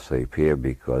Whorf or Sapir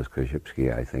because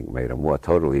Korzybski, I think, made a more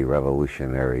totally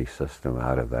revolutionary system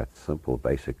out of that simple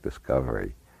basic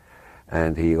discovery.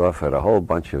 And he offered a whole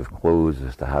bunch of clues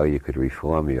as to how you could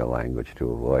reform your language to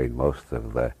avoid most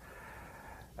of the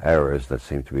errors that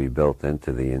seem to be built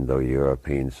into the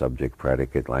Indo-European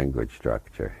subject-predicate language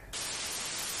structure.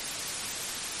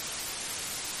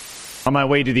 On my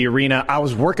way to the arena, I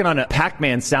was working on a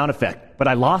Pac-Man sound effect, but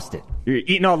I lost it. You're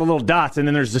eating all the little dots, and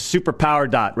then there's the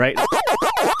superpower dot, right?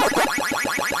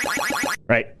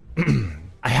 Right.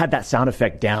 I had that sound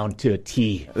effect down to a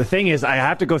T. The thing is, I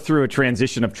have to go through a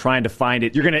transition of trying to find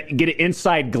it. You're going to get an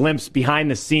inside glimpse behind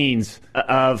the scenes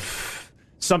of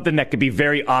something that could be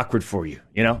very awkward for you,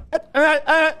 you know?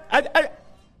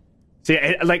 See,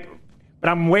 like, but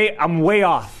I'm way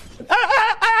off.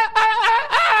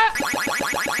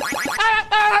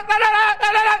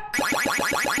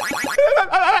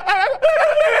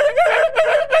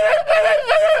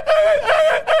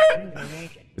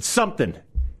 It's something.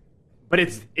 But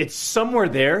it's somewhere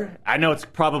there. I know it's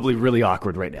probably really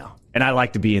awkward right now. And I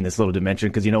like to be in this little dimension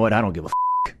because you know what? I don't give a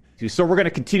f***. So we're going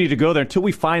to continue to go there until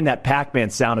we find that Pac-Man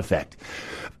sound effect.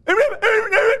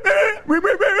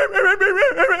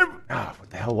 Ah, what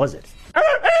the hell was it?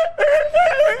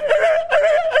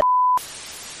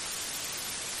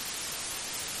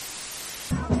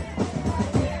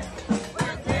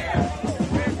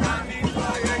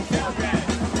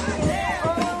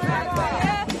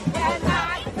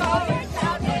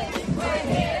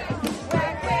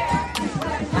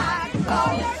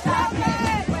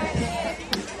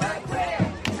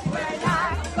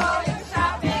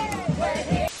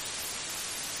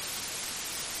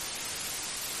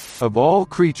 Of all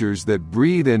creatures that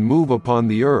breathe and move upon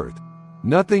the earth,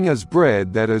 nothing is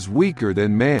bred that is weaker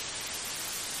than man.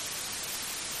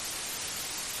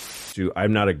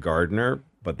 I'm not a gardener,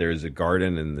 but there's a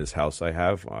garden in this house I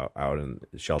have out in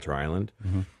Shelter Island.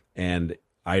 Mm-hmm. And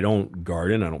I don't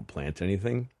garden, I don't plant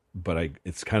anything, but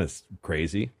it's kind of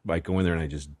crazy. I go in there and I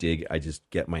just dig, I just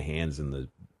get my hands in the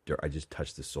dirt, I just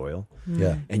touch the soil.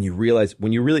 Yeah. And you realize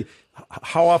when you really,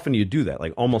 how often do you do that?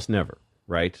 Like almost never,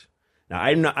 right? Now,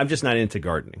 I'm just not into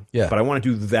gardening, but I want to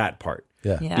do that part.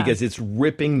 Yeah. Because it's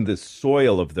ripping the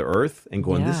soil of the earth and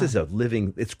going, this is a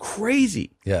living, it's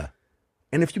crazy. Yeah.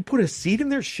 And if you put a seed in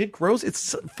there, shit grows.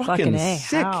 It's fucking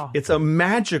sick. How? It's a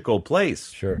magical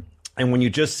place. Sure. And when you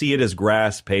just see it as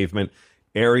grass, pavement,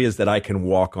 areas that I can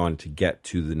walk on to get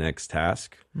to the next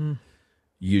task,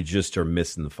 you just are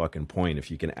missing the fucking point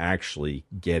if you can actually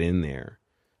get in there.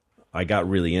 I got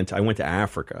really into. I went to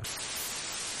Africa.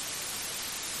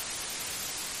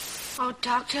 Oh,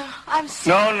 Doctor, I'm sick.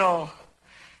 No.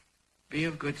 Be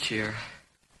of good cheer.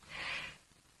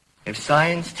 If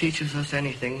science teaches us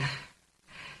anything,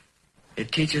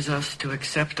 it teaches us to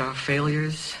accept our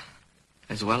failures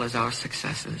as well as our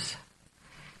successes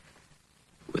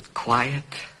with quiet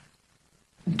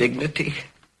dignity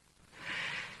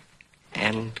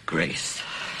and grace.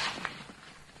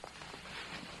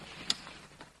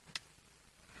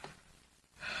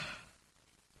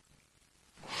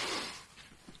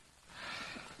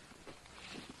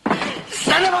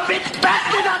 Son of a bitch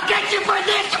bastard, I'll get you for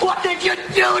this! What did you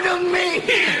do to me?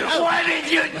 What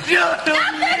did you do to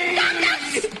me?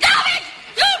 Stop it!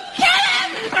 You kill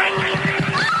him!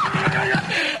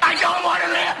 I don't want to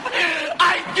live!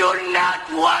 I do not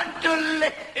want to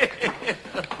live!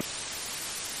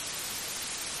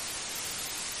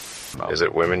 Is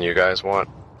it women you guys want?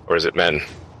 Or is it men?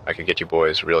 I could get you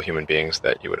boys real human beings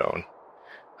that you would own.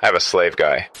 I have a slave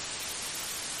guy.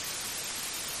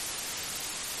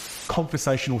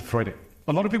 Conversational threading.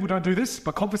 A lot of people don't do this,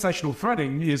 but conversational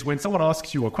threading is when someone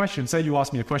asks you a question. Say you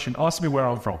ask me a question, ask me where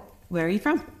I'm from. Where are you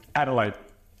from? Adelaide.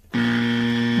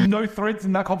 No threads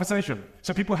in that conversation.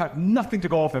 So people have nothing to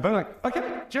go off there. They're like,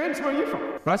 okay, James, where are you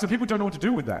from? Right? So people don't know what to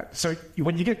do with that. So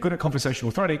when you get good at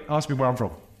conversational threading, ask me where I'm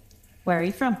from. Where are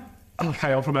you from?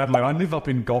 Okay, I'm from Adelaide. I live up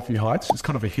in Golfy Heights. It's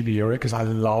kind of a hilly area because I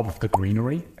love the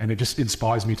greenery and it just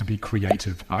inspires me to be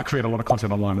creative. I create a lot of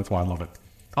content online. That's why I love it.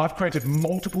 I've created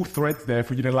multiple threads there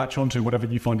for you to latch onto whatever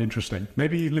you find interesting.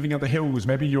 Maybe you're living out the hills.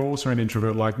 Maybe you're also an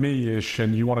introvert like me-ish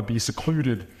and you want to be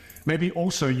secluded. Maybe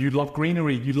also you love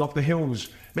greenery. You love the hills.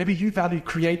 Maybe you value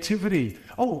creativity.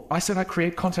 Oh, I said I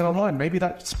create content online. Maybe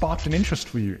that sparked an interest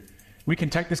for you. We can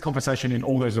take this conversation in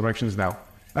all those directions now,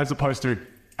 as opposed to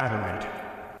Adelaide.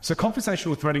 So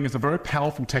conversational threading is a very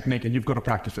powerful technique and you've got to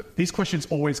practice it. These questions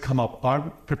always come up. I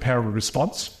prepare a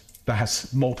response that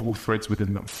has multiple threads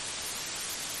within them.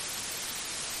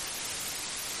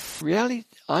 Reality,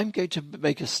 I'm going to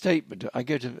make a statement. I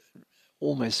go to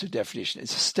almost a definition.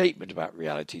 It's a statement about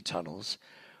reality tunnels,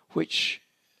 which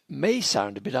may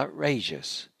sound a bit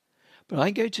outrageous, but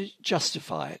I'm going to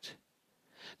justify it.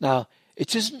 Now,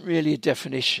 it isn't really a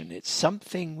definition. It's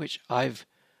something which I've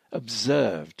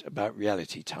observed about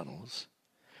reality tunnels,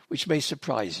 which may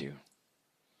surprise you.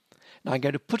 Now, I'm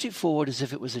going to put it forward as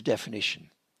if it was a definition.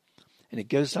 And it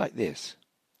goes like this.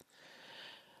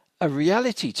 A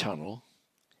reality tunnel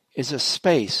is a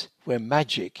space where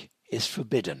magic is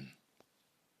forbidden.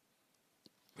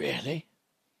 Really?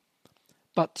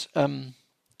 But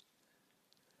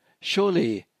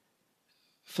surely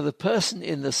for the person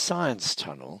in the science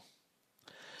tunnel,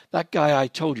 that guy I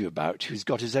told you about who's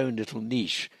got his own little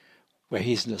niche where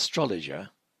he's an astrologer,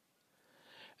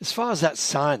 as far as that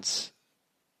science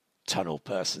tunnel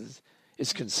person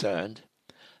is concerned,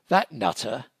 that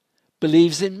nutter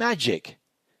believes in magic.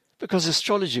 Because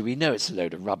astrology, we know it's a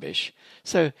load of rubbish.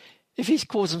 So if he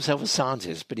calls himself a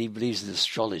scientist, but he believes in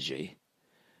astrology,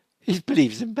 he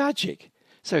believes in magic.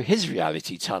 So his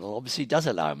reality tunnel obviously does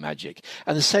allow magic.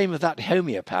 And the same with that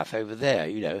homeopath over there,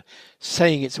 you know,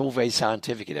 saying it's all very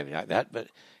scientific and everything like that, but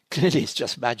clearly it's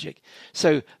just magic.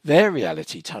 So their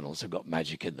reality tunnels have got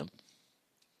magic in them.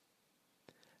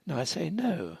 Now I say,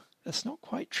 no, that's not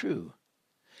quite true.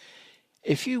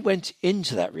 If you went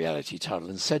into that reality tunnel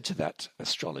and said to that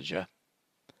astrologer,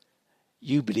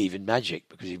 you believe in magic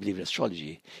because you believe in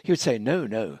astrology, he would say,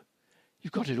 no,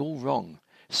 you've got it all wrong.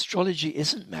 Astrology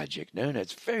isn't magic. No,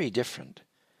 it's very different.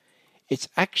 It's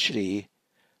actually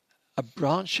a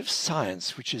branch of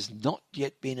science which has not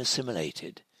yet been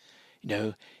assimilated. You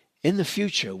know, in the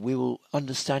future, we will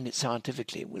understand it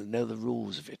scientifically. We'll know the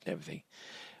rules of it and everything.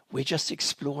 We're just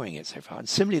exploring it so far. And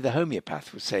similarly, the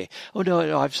homeopath will say, oh,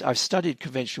 no, I've studied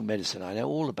conventional medicine. I know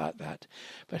all about that.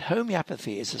 But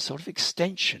homeopathy is a sort of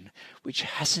extension which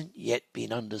hasn't yet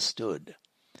been understood.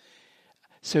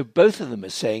 So both of them are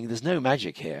saying there's no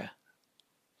magic here.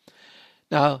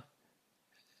 Now,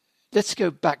 let's go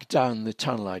back down the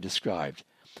tunnel I described.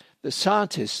 The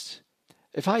scientists,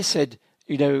 if I said,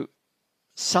 you know,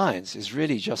 science is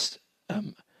really just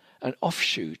an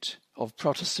offshoot of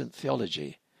Protestant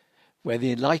theology, where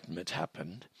the Enlightenment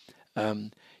happened.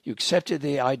 You accepted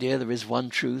the idea there is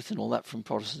one truth and all that from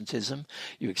Protestantism.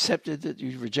 You accepted that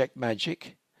you reject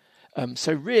magic.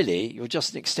 So really, you're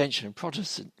just an extension of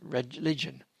Protestant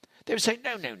religion. They would say,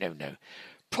 no.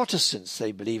 Protestants,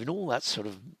 they believe in all that sort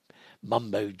of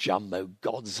mumbo-jumbo,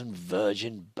 gods and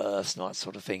virgin births and all that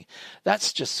sort of thing.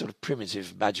 That's just sort of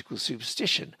primitive magical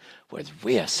superstition. Whereas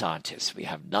we are scientists, we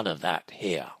have none of that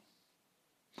here.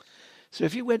 So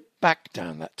if you went back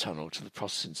down that tunnel to the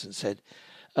Protestants and said,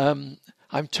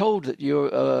 I'm told that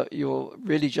you're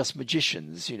really just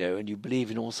magicians, and you believe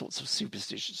in all sorts of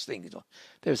superstitious things,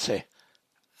 they would say,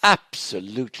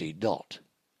 absolutely not.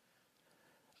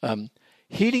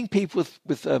 Healing people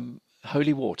with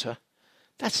holy water,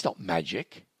 that's not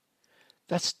magic.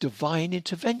 That's divine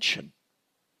intervention.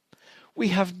 We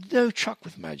have no truck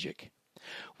with magic.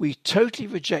 We totally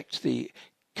reject the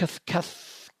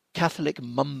Catholic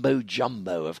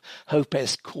mumbo-jumbo of hope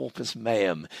est corpus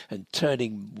meum and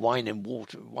turning wine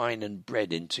and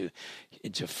bread into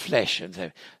flesh.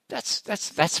 And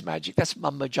that's magic. That's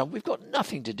mumbo-jumbo. We've got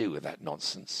nothing to do with that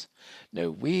nonsense.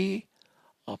 No, we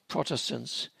are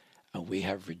Protestants and we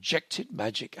have rejected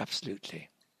magic absolutely.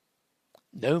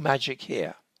 No magic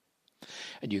here.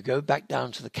 And you go back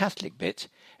down to the Catholic bit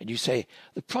and you say,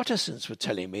 the Protestants were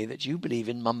telling me that you believe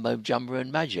in mumbo-jumbo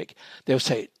and magic. They'll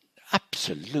say,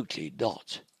 absolutely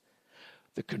not.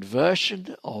 The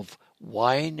conversion of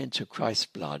wine into Christ's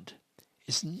blood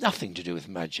is nothing to do with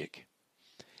magic.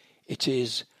 It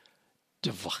is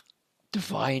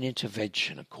divine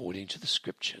intervention according to the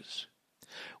scriptures.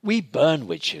 We burn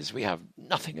witches. We have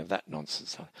nothing of that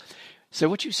nonsense. So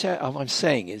what you say, I'm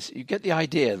saying is, you get the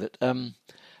idea that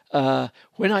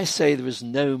when I say there is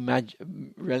no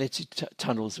reality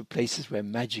tunnels or places where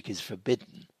magic is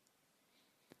forbidden,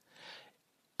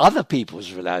 other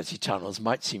people's reality tunnels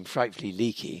might seem frightfully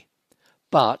leaky,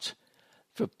 but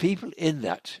for people in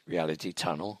that reality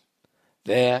tunnel,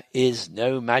 there is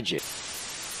no magic.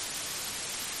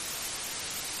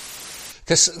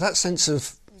 Because that sense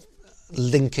of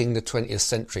linking the 20th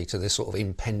century to this sort of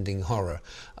impending horror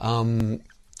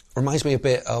reminds me a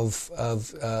bit of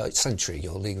Century,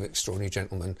 your League of Extraordinary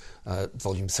Gentlemen,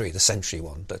 Volume 3, the Century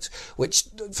one, which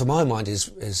for my mind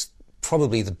is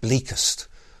probably the bleakest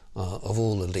of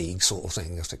all the League sort of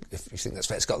thing, if you think that's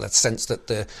fair. It's got that sense that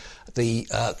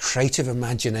the creative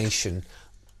imagination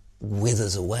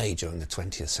withers away during the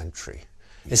 20th century.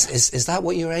 Yeah. Is that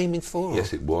what you're aiming for?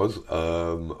 Yes, it was.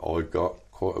 I got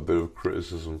quite a bit of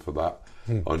criticism for that.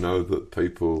 I know that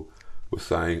people were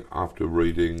saying after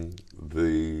reading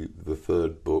the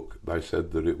third book, they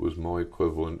said that it was my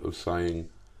equivalent of saying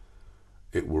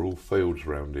it were all fields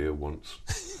round here once.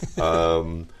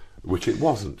 Which it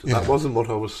wasn't. Yeah. That wasn't what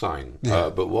I was saying. Yeah.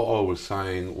 But what I was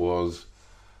saying was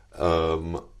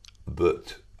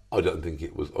that I don't think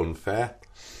it was unfair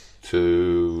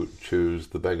to choose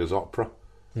the Beggar's Opera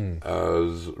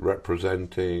as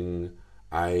representing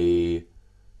a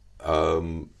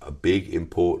big,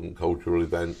 important cultural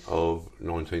event of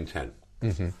 1910.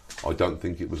 Mm-hmm. I don't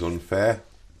think it was unfair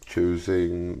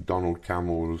choosing Donald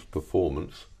Cammell's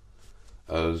performance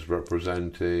as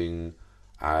representing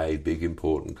a big,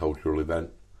 important cultural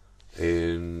event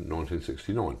in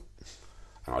 1969.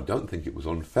 And I don't think it was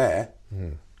unfair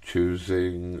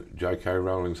choosing J.K.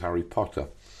 Rowling's Harry Potter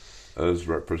as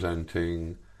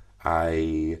representing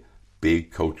a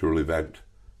big cultural event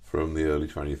from the early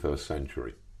 21st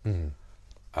century.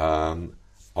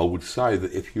 I would say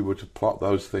that if you were to plot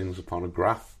those things upon a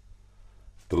graph,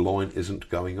 the line isn't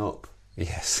going up.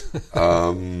 Yes.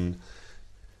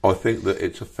 I think that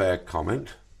it's a fair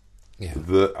comment. Yeah.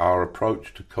 That our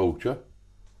approach to culture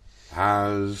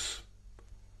has,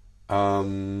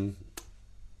 in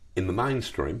the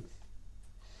mainstream,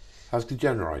 has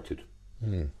degenerated.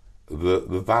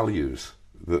 The values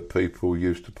that people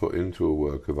used to put into a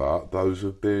work of art, those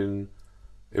have been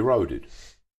eroded.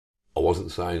 I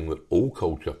wasn't saying that all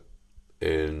culture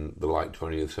in the late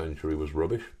 20th century was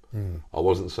rubbish. I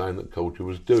wasn't saying that culture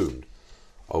was doomed.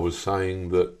 I was saying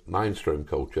that mainstream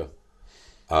culture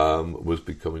was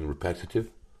becoming repetitive,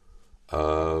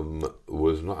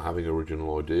 was not having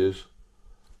original ideas,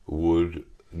 would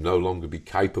no longer be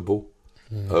capable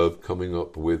of coming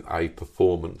up with a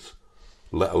performance,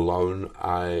 let alone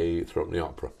a threepenny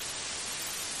opera.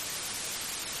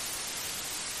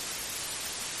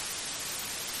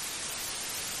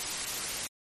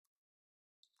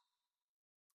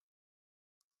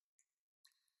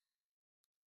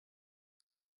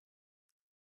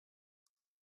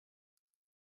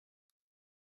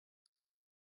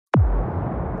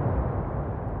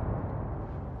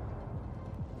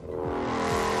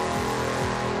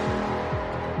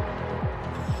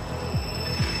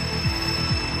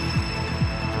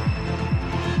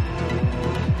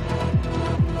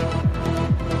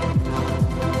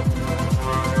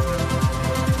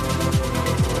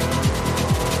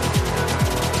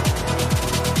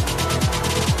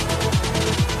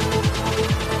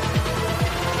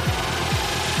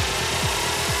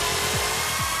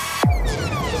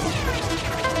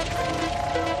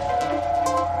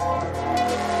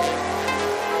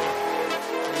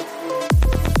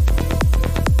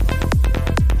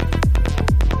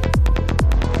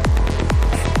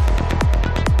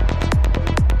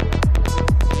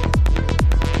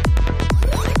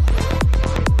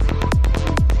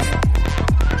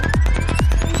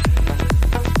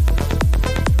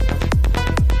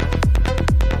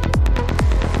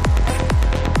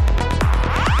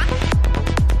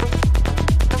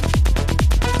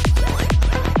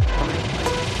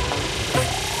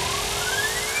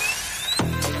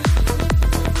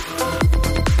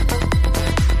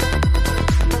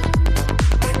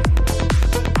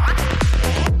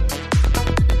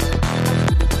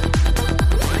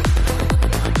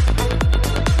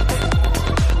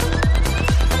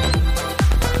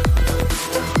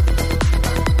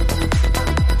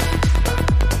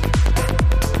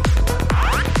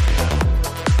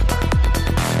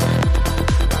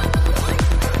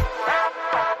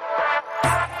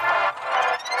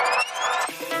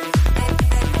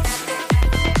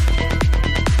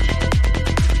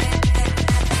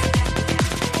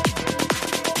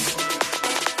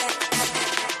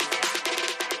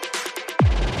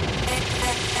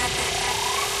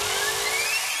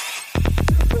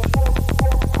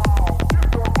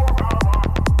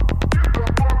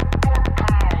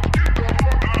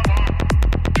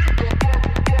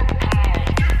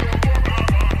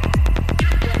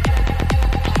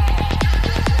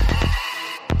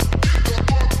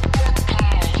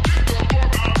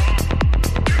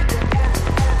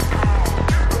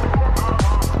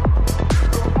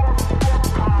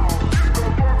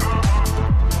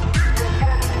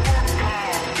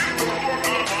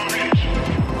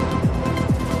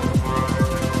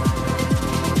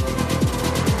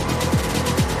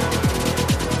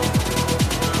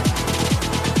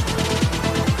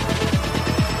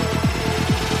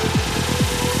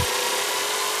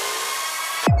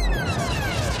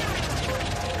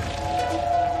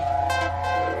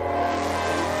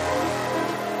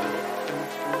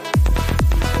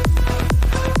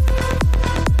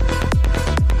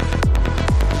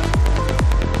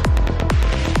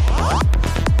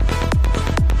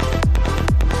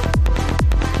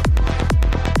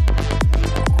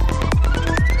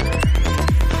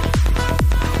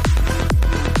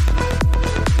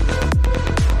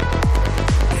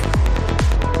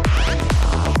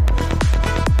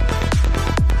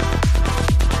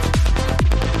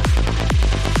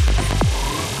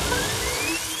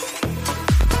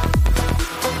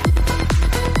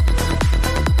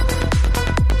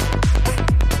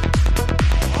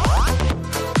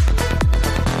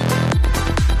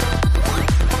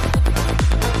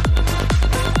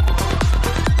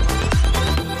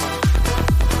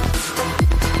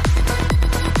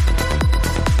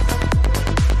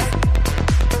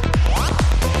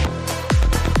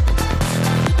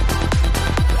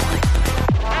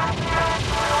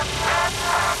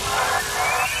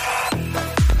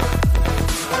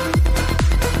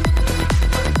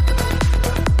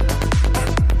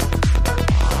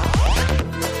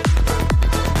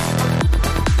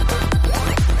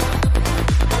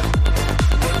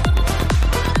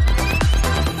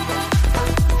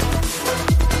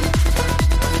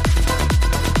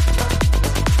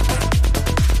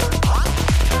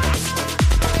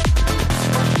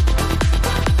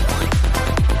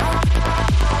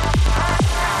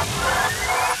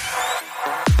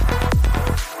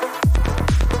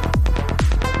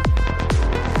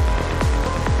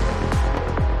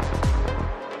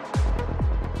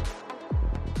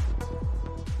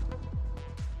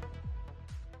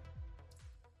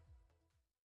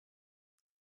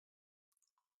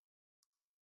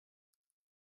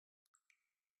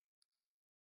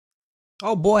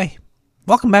 Oh boy.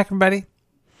 Welcome back, everybody.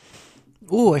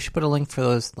 Ooh, I should put a link for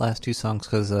those last two songs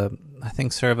because I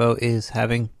think Servo is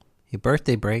having a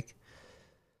birthday break.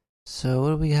 So what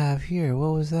do we have here?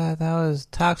 What was that? That was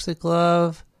Toxic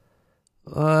Love.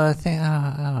 I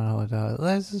don't know what that was.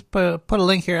 Let's just put a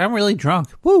link here. I'm really drunk.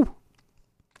 Woo!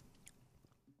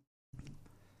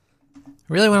 I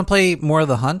really want to play more of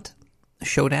the Hunt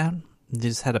Showdown.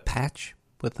 Just had a patch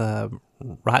with a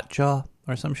Rotjaw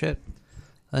or some shit.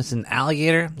 That's an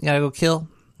alligator you gotta go kill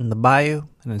in the bayou,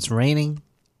 and it's raining.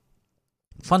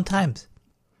 Fun times.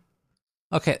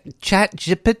 Okay, chat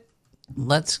Jippet.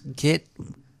 Let's get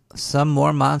some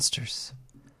more monsters.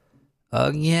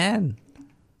 Again.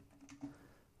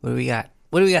 What do we got?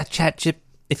 Chat Jip?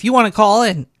 If you want to call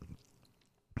in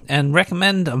and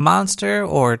recommend a monster,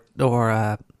 or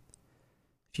if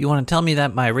you want to tell me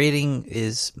that my rating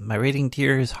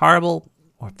tier is horrible,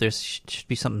 or if there should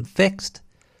be something fixed,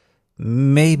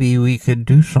 maybe we could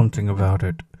do something about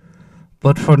it.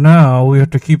 But for now, we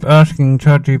have to keep asking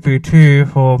ChatGPT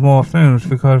for more things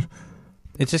because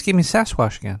it just gave me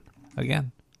Sasquatch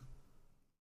again.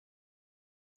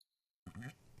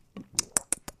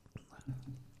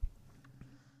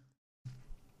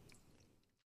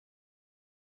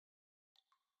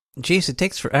 Jeez, it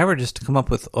takes forever just to come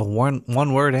up with a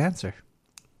one-word answer.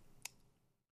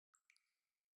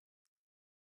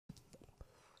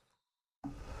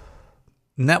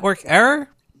 Network error?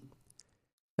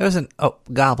 There was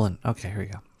Goblin. Okay, here we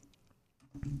go.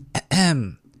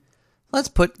 Let's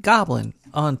put Goblin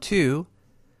onto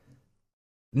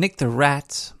Nick the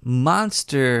Rat's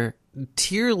monster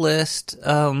tier list.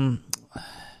 Where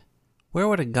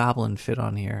would a Goblin fit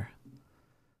on here?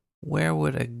 Where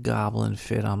would a Goblin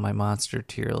fit on my monster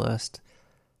tier list?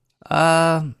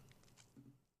 I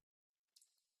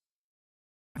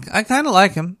kind of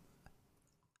like him.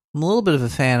 I'm a little bit of a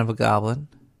fan of a Goblin.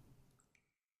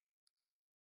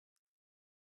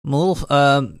 I'm a little,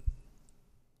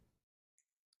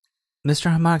 Mr.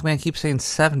 Harmonic Man keeps saying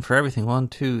 7 for everything. 1,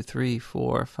 2, 3,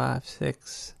 4, 5, 6.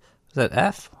 Is that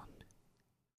F?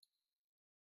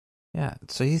 Yeah,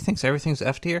 so he thinks everything's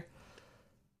F tier?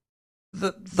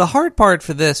 The hard part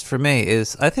for this, for me,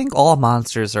 is I think all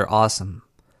monsters are awesome.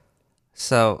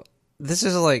 So, this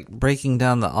is like breaking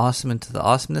down the awesome into the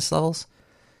awesomeness levels.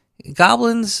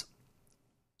 Goblins,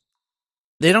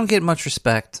 they don't get much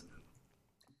respect.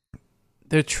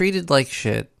 They're treated like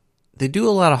shit. They do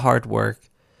a lot of hard work.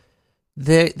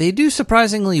 They do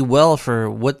surprisingly well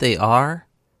for what they are.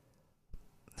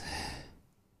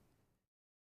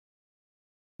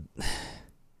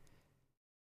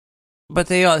 But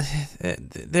they're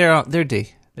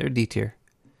D. They're D tier.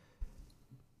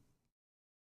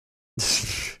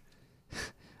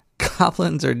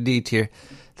 Goblins are D tier.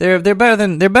 They're better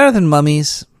than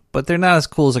mummies, but they're not as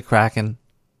cool as a kraken.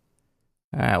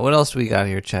 All right, what else do we got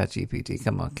here, ChatGPT?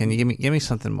 Come on, can you give me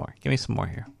something more? Give me some more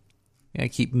here. You gotta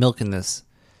keep milking this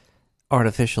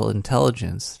artificial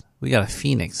intelligence. We got a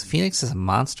Phoenix. Phoenix is a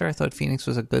monster? I thought Phoenix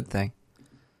was a good thing.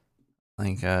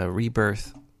 Like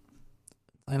Rebirth.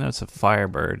 I know it's a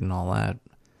Firebird and all that,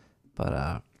 but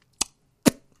a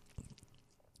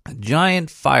giant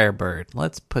Firebird.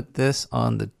 Let's put this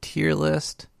on the tier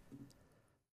list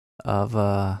of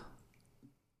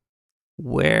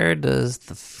where does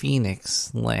the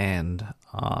Phoenix land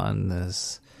on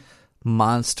this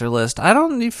monster list?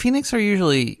 Phoenix are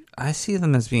usually, I see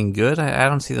them as being good. I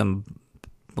don't see them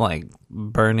like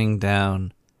burning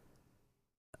down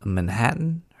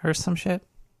Manhattan or some shit.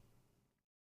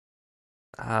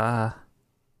 I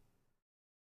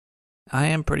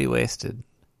am pretty wasted.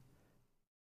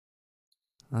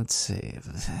 Let's see.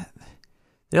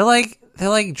 They're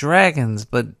like dragons,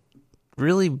 but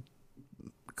really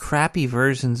crappy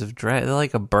versions of dragon. They're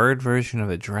like a bird version of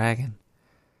a dragon.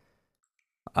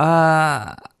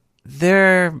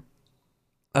 They're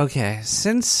okay.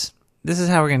 Since this is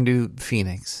how we're gonna do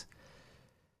Phoenix,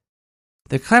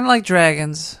 they're kind of like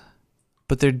dragons,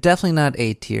 but they're definitely not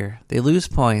A tier. They lose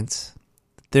points.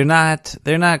 They're not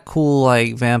cool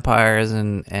like vampires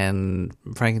and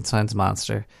Frankenstein's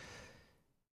monster.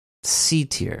 C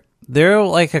tier. They're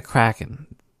like a kraken.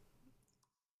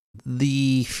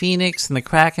 The Phoenix and the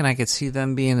Kraken, I could see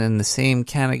them being in the same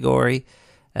category.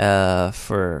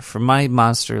 For my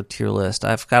monster tier list,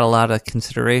 I've got a lot of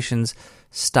considerations: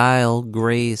 style,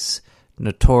 grace,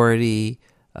 notoriety,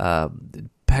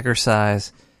 pecker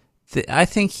size. I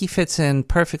think he fits in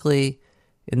perfectly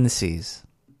in the C's.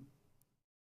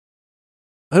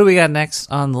 Who do we got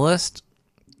next on the list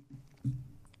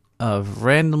of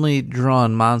randomly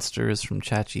drawn monsters from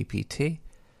ChatGPT?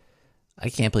 I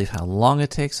can't believe how long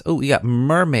it takes. Oh, we got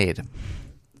Mermaid.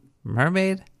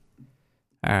 Mermaid?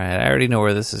 All right, I already know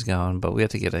where this is going, but we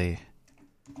have to get a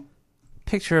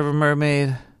picture of a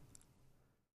mermaid.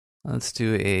 Let's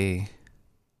do a...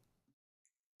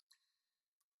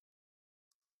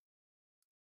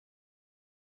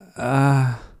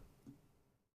 yeah,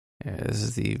 this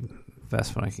is the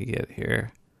best one I could get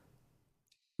here.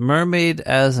 Mermaid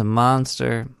as a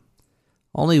monster.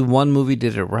 Only one movie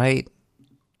did it right.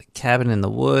 Cabin in the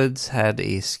Woods had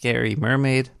a scary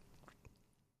mermaid.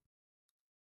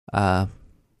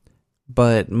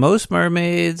 But most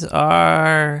mermaids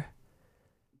are,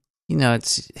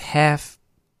 it's half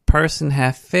person,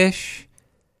 half fish.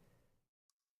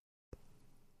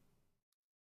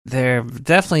 They're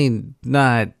definitely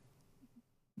not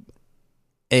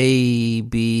A,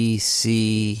 B,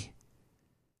 C.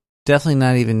 Definitely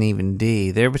not even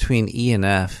D. They're between E and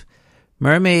F.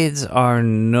 Mermaids are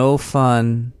no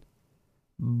fun,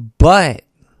 but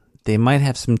they might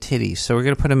have some titties. So we're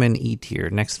going to put them in E tier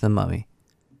next to the mummy.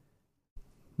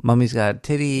 Mummy's got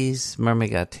titties, mermaid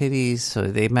got titties, so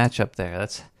they match up there.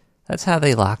 That's how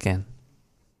they lock in.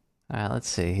 All right, let's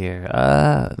see here.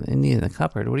 Indian in the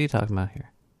Cupboard. What are you talking about here?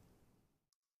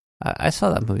 I saw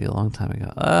that movie a long time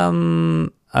ago.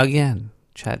 Again,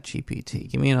 ChatGPT.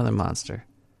 Give me another monster.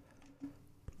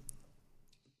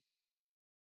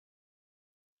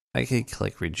 I could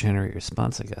click regenerate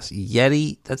response, I guess.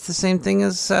 Yeti. That's the same thing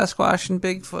as Sasquatch and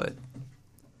Bigfoot.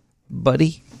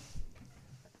 Buddy.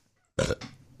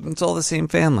 It's all the same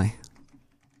family.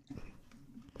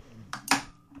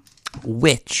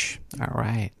 Witch. All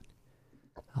right.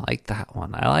 I like that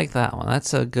one.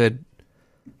 That's a good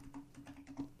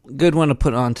one to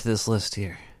put onto this list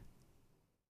here.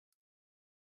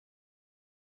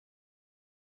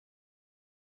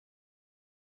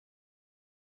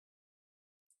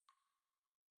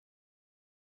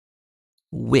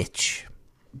 Witch.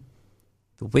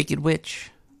 The Wicked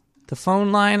Witch. The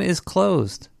phone line is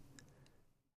closed.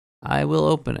 I will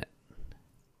open it.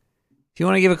 If you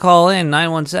want to give a call in,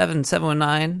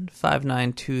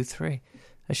 917-719-5923.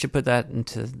 I should put that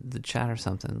into the chat or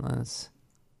something. Let's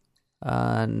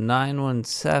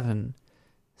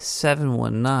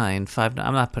 917-719-59.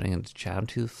 I'm not putting it into chat. I'm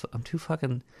too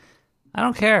fucking... I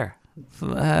don't care.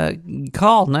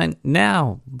 Call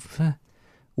now.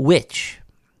 Witch.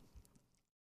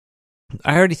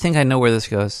 I already think I know where this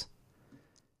goes.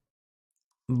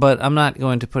 But I'm not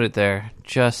going to put it there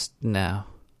just now.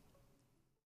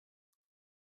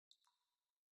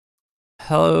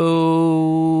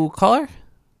 Hello, caller?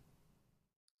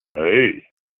 Hey.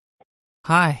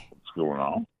 Hi. What's going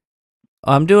on?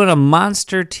 I'm doing a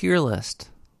monster tier list.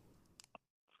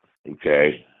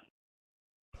 Okay.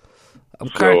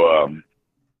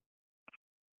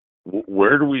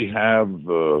 Where do we have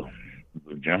the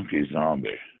junkie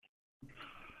zombie?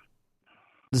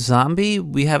 Zombie?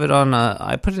 We have it on,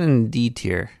 I put it in D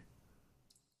tier.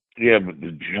 Yeah, but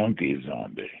the junkie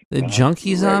zombie. The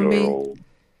junkie zombie?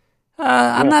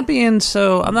 I'm not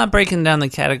breaking down the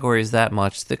categories that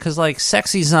much, because like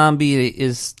sexy zombie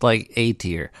is like A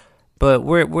tier, but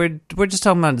we're just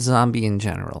talking about zombie in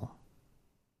general.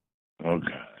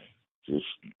 Okay,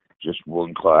 just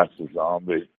one class of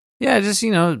zombie. Yeah, just the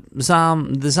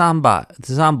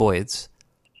zomboids.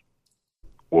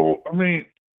 Well, I mean,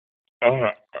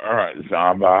 all right,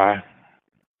 zombie.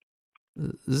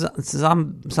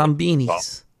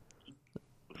 Zombinis.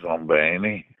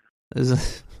 Zombini.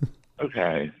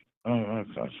 Okay. Oh,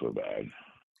 that's not so bad.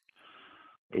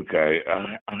 Okay,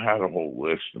 I had a whole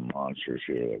list of monsters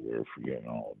here that we were forgetting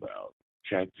all about.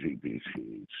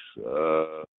 ChatGPT.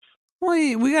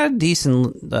 Well, we got a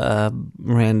decent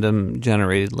random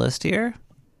generated list here.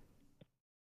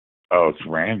 Oh, it's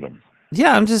random.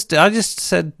 Yeah, I just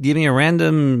said give me a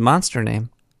random monster name.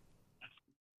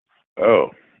 Oh,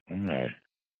 okay.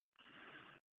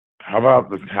 How about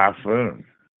the typhoon?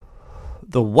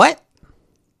 The what?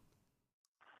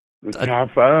 The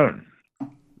typhoon.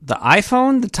 The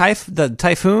iPhone? The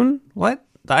typhoon? What?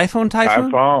 The iPhone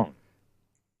typhoon? iPhone.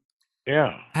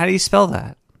 Yeah. How do you spell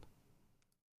that?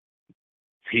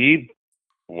 Pyphon.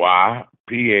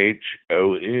 Pyphon.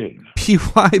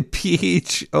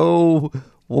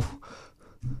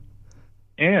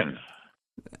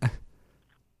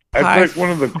 That's like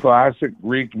one of the classic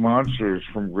Greek monsters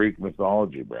from Greek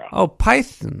mythology, bro. Oh,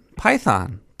 Python.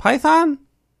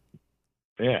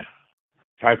 Yeah.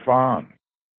 Typhon.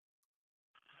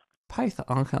 Python.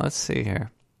 Okay, let's see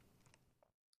here.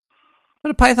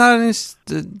 What a python is...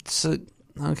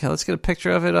 okay, let's get a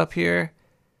picture of it up here.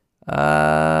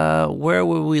 Where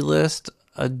would we list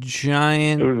a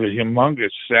giant... It was a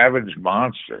humongous savage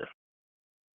monster.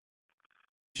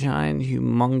 Giant,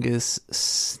 humongous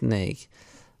snake.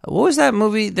 What was that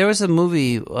movie? There was a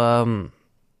movie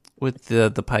with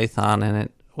the python in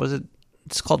it. Was it?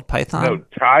 It's called Python. No,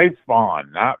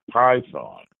 Typhon, not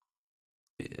Python.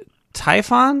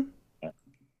 Typhon.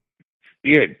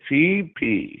 Yeah,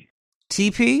 TP.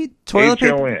 TP toilet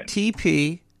paper. HON.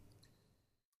 TP.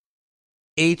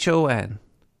 HON.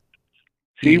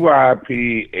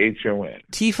 TYPHON.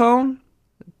 T-phone.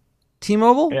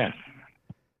 T-Mobile. Yeah.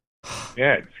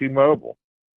 Yeah, T-Mobile.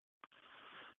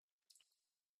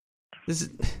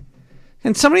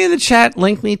 And somebody in the chat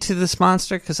link me to this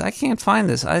monster because I can't find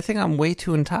this. I think I'm way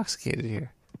too intoxicated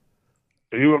here.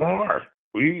 You are.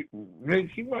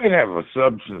 Nick, you might have a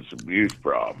substance abuse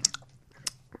problem.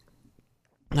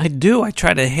 I do. I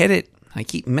try to hit it. I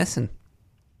keep missing.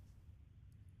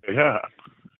 Yeah.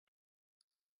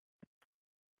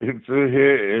 It's a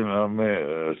hit and a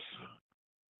miss.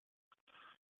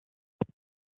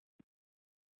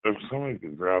 If somebody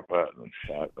could drop out in the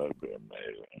chat, that'd be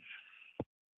amazing.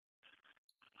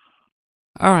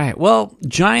 All right. Well,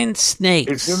 giant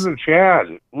snakes. It's in the chat.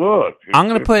 Look. I'm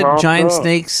going to put giant up.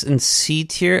 snakes in C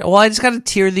tier. Well, I just got to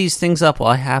tier these things up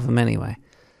while I have them anyway.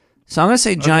 So I'm going to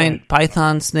say giant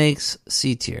python snakes,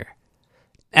 C tier.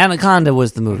 Anaconda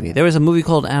was the movie. There was a movie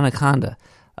called Anaconda.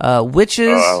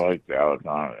 Witches. Oh, I like the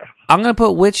Anaconda. I'm going to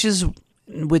put witches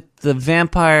with the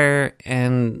vampire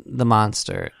and the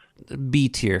monster. B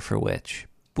tier for witch.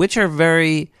 Witch are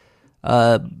very...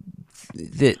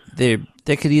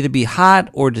 They could either be hot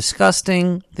or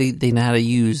disgusting. They know how to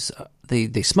use...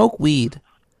 They smoke weed.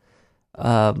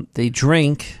 They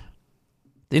drink.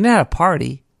 They know how to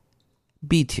party.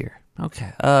 B tier.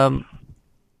 Okay.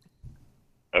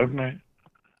 Okay.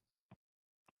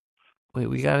 Wait,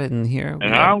 we got it in here.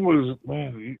 And I was...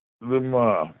 Man, them...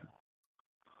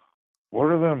 what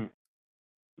are them...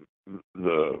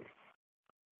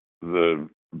 The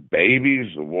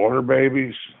babies, the water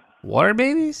babies. Water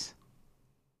babies?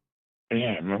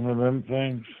 Yeah, remember them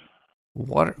things?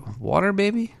 Water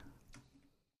baby?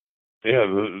 Yeah,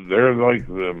 they're like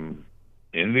the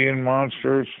Indian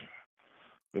monsters.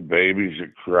 The babies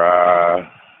that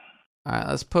cry. All right,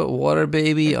 let's put water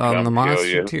baby on the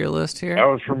monster tier list here. That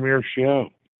was from your show.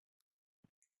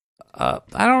 I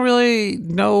don't really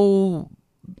know.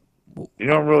 You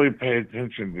don't really pay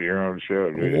attention to your own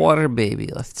show, do you? Water baby.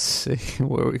 Let's see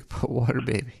where we put water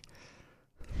baby.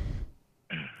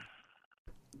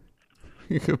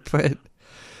 You could put.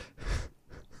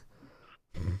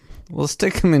 We'll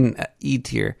stick him in E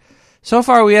tier. So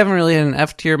far, we haven't really had an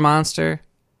F tier monster.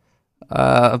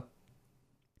 I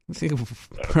think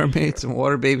mermaids and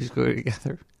water babies go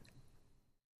together.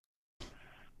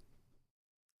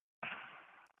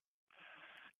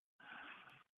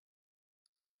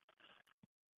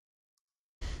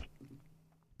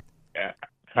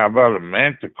 How about a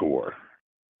manticore?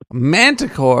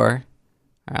 Manticore.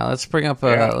 All right, let's bring up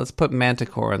let's put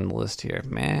Manticore on the list here.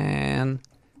 Manticore.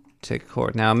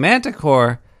 Now,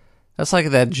 Manticore, that's like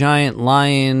that giant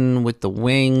lion with the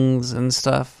wings and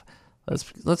stuff.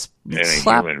 Let's and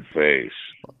slap a human face.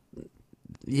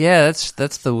 Yeah,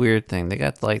 that's the weird thing. They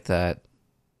got like that.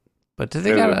 But do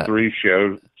they got three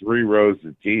rows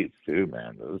of teeth too,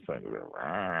 man? Those things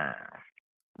are.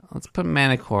 Let's put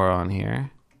Manticore on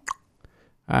here.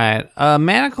 All right,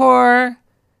 Manticore.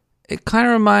 It kind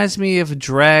of reminds me of a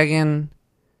dragon,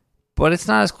 but it's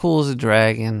not as cool as a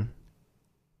dragon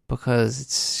because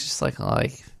it's just like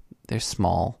they're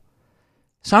small.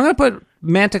 So I'm gonna put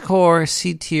Manticore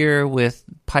C tier with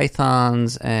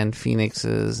pythons and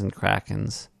phoenixes and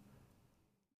krakens.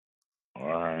 All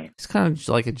right. He's kind of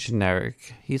like a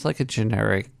generic. He's like a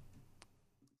generic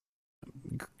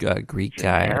Greek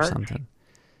guy or something.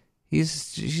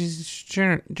 He's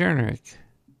generic.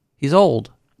 He's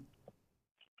old.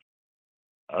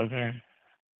 Okay.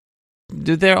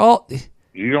 Dude, they're all...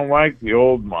 You don't like the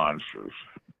old monsters.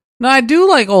 No, I do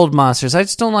like old monsters. I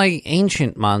just don't like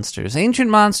ancient monsters.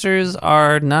 Ancient monsters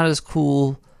are not as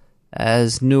cool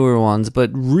as newer ones,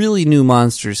 but really new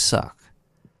monsters suck.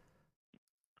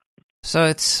 So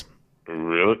it's...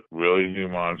 Really new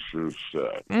monsters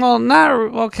suck. Well, not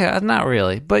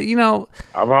really. But, you know...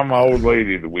 How about my old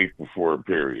lady the week before a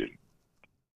period?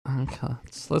 Okay,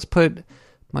 so let's put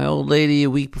my old lady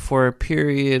a week before a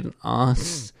period on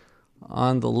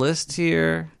the list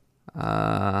here.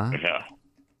 Yeah.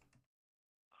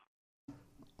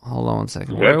 Hold on one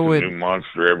second. That's a new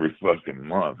monster every fucking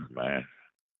month, man.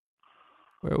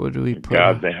 Where would we put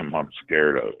Goddamn, I'm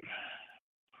scared of it.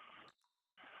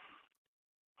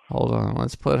 Hold on,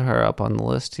 let's put her up on the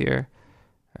list here.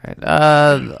 All right.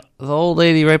 The old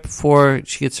lady right before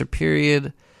she gets her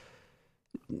period.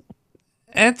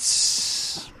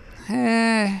 It's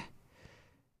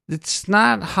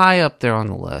not high up there on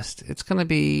the list. It's gonna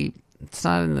be It's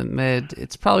not in the mid.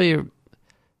 It's probably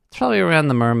around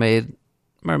the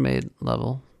mermaid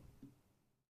level.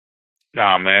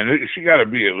 Nah, man, she got to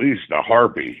be at least a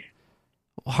harpy.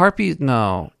 Harpy,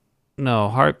 no,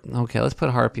 Okay, let's put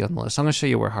harpy on the list. I'm going to show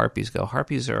you where harpies go.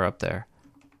 Harpies are up there.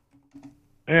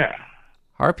 Yeah.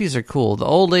 Harpies are cool. The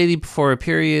old lady before a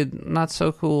period, not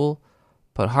so cool.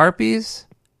 But harpies,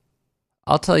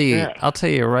 I'll tell you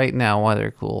right now why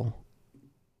they're cool.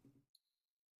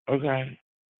 Okay.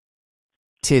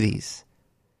 Titties.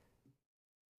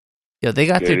 Yeah, they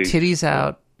got their titties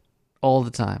out all the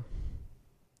time.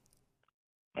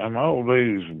 My old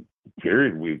lady's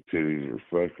period week titties are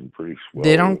fucking pretty swole.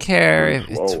 They don't care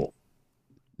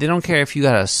if you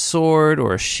got a sword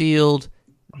or a shield.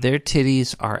 Their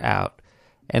titties are out.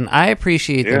 And I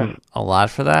appreciate them a lot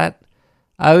for that.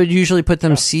 I would usually put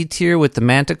them C tier with the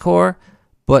Manticore,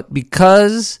 but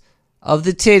because of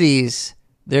the titties,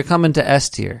 they're coming to S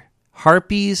tier.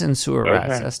 Harpies and sewer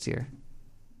rats, S tier.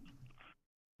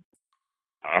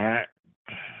 All right.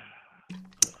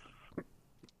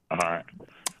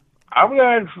 I would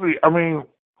actually,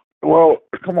 well,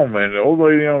 come on, man. The old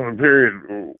lady on the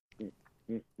period,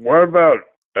 what about,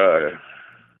 I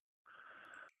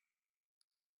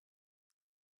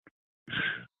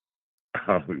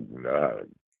don't even know how to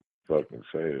fucking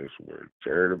say this word.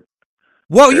 Charitable.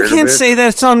 Whoa, you can't say that.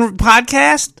 It's on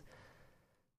podcast?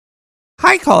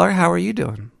 Hi, caller. How are you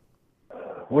doing?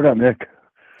 What up, Nick?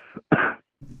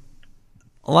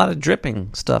 A lot of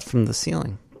dripping stuff from the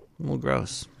ceiling. A little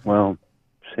gross. Well,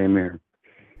 same here.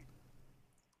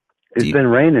 It's been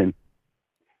raining.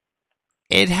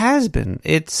 It has been.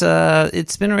 It's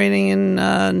been raining in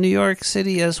New York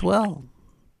City as well.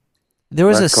 There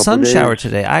was a sun shower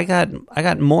today. I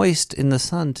got moist in the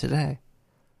sun today.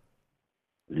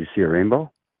 Did you see a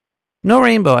rainbow? No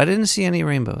rainbow. I didn't see any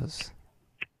rainbows.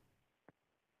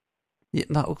 Yeah,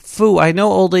 no, Foo, I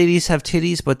know old ladies have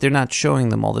titties, but they're not showing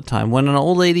them all the time. When an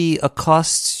old lady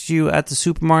accosts you at the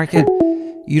supermarket,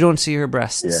 you don't see her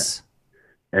breasts.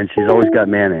 Yeah. And she's always got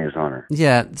mayonnaise on her.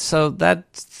 Yeah, so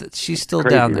she's still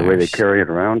Crazy, down there. The way they carry it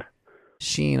around.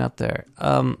 Sheen up there.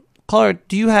 Caller,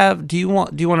 do you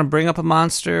want to bring up a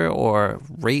monster or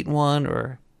rate one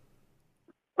or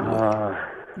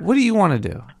what do you want to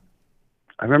do?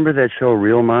 I remember that show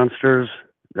Real Monsters.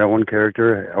 That one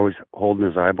character always holding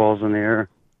his eyeballs in the air.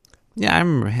 Yeah, I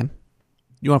remember him.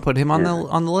 You want to put him on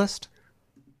the list?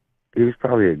 He was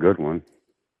probably a good one.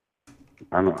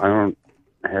 I don't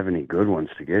have any good ones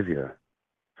to give you.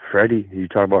 Freddy, you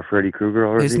talk about Freddy Krueger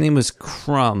already? His name was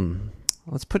Crumb.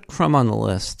 Let's put Crumb on the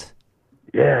list.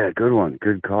 Yeah, good one.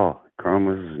 Good call. Crumb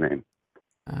was his name.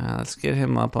 Let's get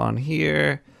him up on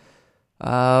here.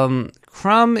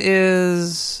 Crumb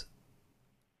is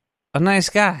a nice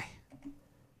guy.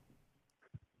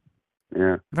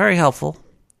 Yeah. Very helpful.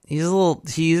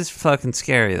 He's fucking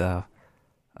scary though.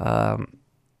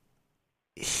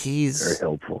 He's very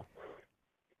helpful.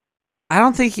 I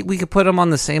don't think we could put him on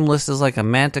the same list as like a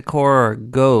Manticore or a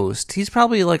Ghost. He's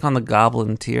probably like on the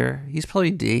Goblin tier. He's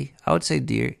probably D. I would say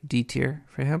D tier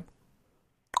for him.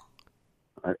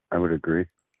 I would agree.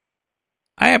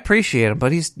 I appreciate him,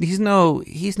 but he's no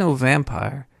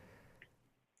vampire.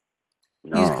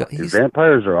 No,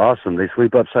 vampires are awesome. They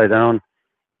sleep upside down.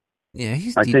 Yeah,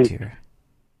 he's D tier.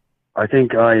 I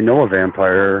think I know a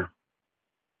vampire,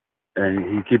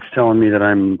 and he keeps telling me that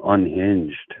I'm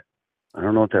unhinged. I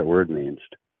don't know what that word means.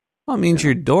 Well, it means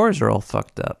your doors are all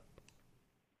fucked up.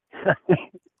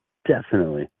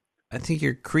 Definitely. I think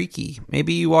you're creaky.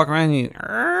 Maybe you walk around and you...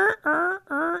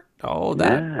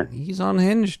 Oh, he's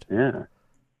unhinged. Yeah.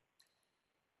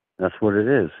 That's what it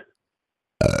is.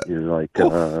 He's like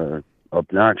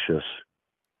obnoxious.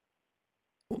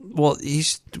 Well,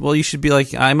 you should be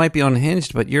like, I might be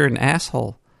unhinged, but you're an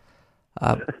asshole.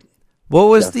 What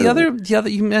was the other?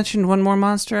 You mentioned one more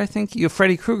monster, I think. You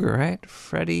Freddy Krueger, right?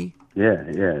 Freddy. Yeah,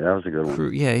 that was a good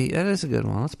one. Yeah, that is a good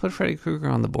one. Let's put Freddy Krueger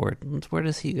on the board. Where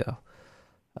does he go?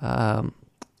 Come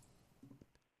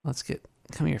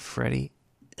here, Freddy.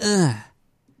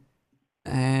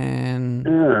 And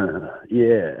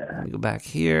yeah. Let me go back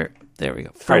here. There we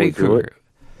go. Freddy Krueger.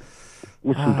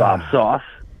 With some Bob sauce.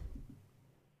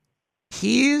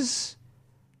 He's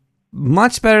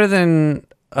much better than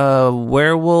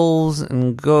werewolves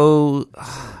and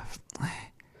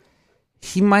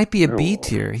he might be a B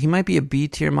tier. He might be a B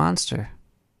tier monster.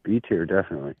 B tier,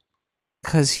 definitely.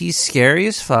 Because he's scary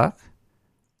as fuck.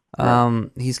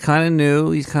 He's kind of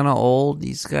new. He's kind of old.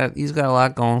 He's got a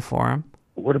lot going for him.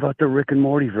 What about the Rick and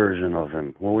Morty version of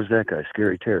him? What was that guy?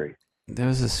 Scary Terry. There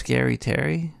was a Scary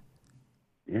Terry?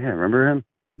 Yeah, remember him?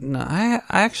 No, I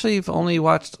actually have only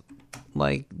watched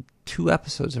like 2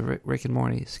 episodes of Rick and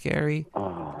Morty. Scary.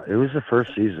 Oh, it was the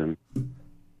first season.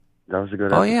 That was a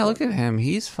good Oh episode. yeah, look at him.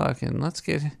 He's fucking. Let's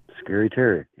get Scary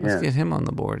Terry. let's Yeah. get him on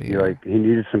the board He here. he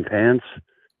needed some pants,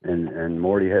 and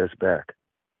Morty had his back.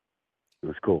 It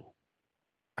was cool.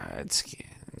 Let's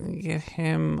get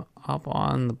him up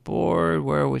on the board.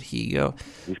 Where would he go?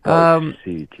 He's probably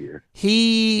C tier.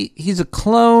 He's a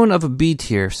clone of a B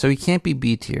tier, so he can't be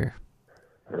B tier.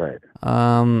 Right.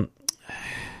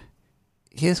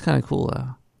 He is kind of cool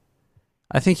though.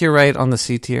 I think you're right on the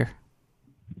C tier.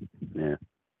 Yeah.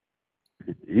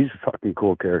 He's a fucking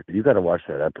cool character. You got to watch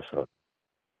that episode.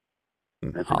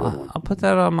 That's a good one. I'll put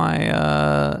that on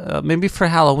my maybe for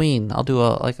Halloween. I'll do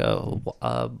a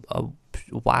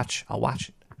watch. I'll watch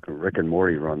it. A Rick and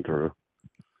Morty run through.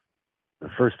 The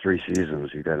first 3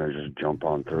 seasons, you got to just jump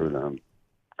on through them,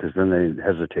 because then they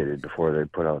hesitated before they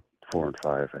put out 4 and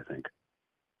 5, I think.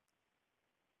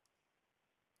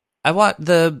 I watched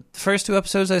the first 2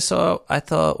 episodes I saw. I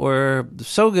thought were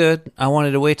so good. I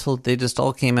wanted to wait till they just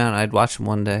all came out. I'd watch them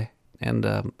one day, and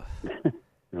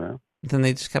Well, then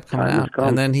they just kept coming time has out. come.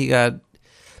 And then he got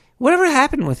whatever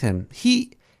happened with him.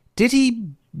 Did he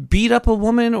beat up a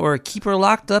woman or keep her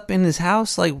locked up in his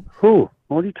house? Like who?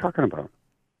 What are you talking about?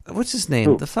 What's his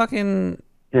name? Who? The fucking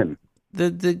him. The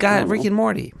guy Rick and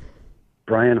Morty.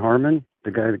 Brian Harmon,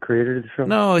 the guy that created the show.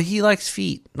 No, he likes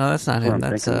feet. No, that's not That's him. what I'm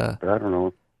That's thinking, but I don't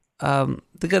know.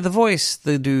 the guy, the voice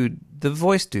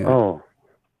dude. Oh,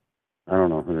 I don't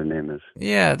know who the name is.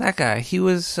 Yeah, that guy. He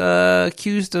was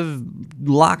accused of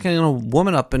locking a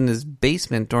woman up in his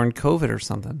basement during COVID or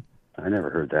something. I never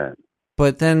heard that.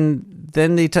 But then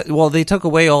they took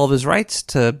away all of his rights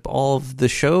to all of the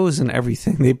shows and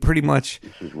everything. They pretty much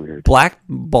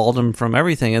blackballed him from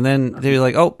everything. And then they were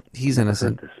like, "Oh, he's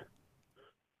innocent."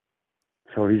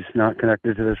 So he's not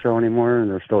connected to the show anymore, and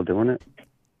they're still doing it.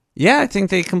 Yeah, I think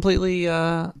they completely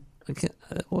exiled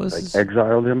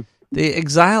him. They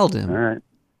exiled him. All right.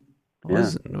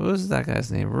 What was that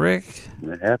guy's name? Rick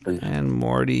It happens. and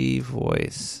Morty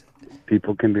voice.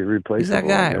 People can be replaced. Who's that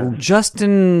guy?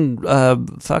 Justin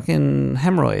fucking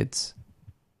Hemorrhoids.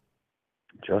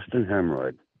 Justin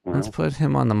Hemorrhoid. Well, Let's put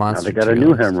him on the now monster. they got a tier new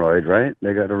list. hemorrhoid, right?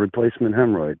 They got a replacement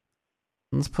hemorrhoid.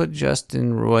 Let's put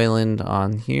Justin Roiland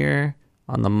on here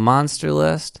on the monster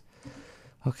list.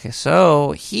 Okay,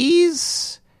 so he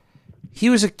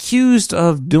was accused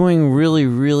of doing really,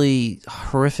 really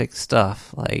horrific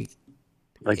stuff, like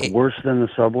worse than the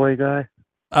subway guy.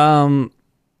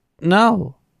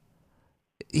 No.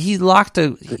 He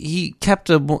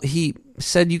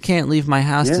said you can't leave my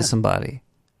house Yeah. to somebody.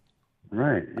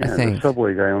 Right. I Yeah, think. the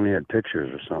subway guy only had pictures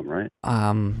or something, right?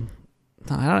 No,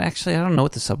 I don't know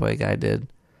what the subway guy did.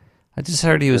 I just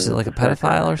heard he was like a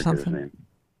pedophile or something.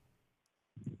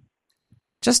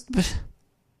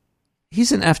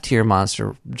 He's an F tier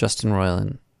monster, Justin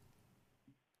Roiland.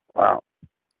 Wow.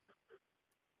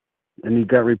 And he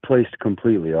got replaced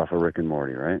completely off of Rick and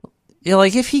Morty, right? Yeah,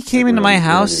 like if he came into my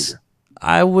house,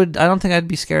 I don't think I'd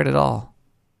be scared at all.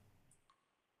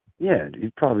 Yeah,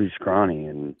 he'd probably be scrawny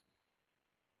and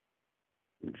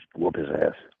just whoop his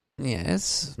ass. Yeah,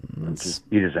 And just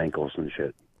eat his ankles and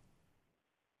shit.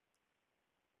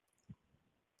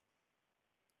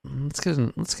 Let's get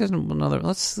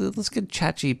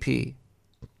ChatGPT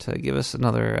to give us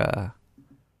another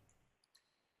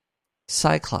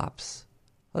Cyclops.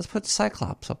 Let's put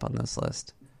Cyclops up on this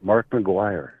list. Mark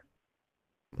McGuire.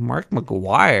 Mark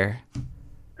McGuire?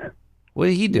 What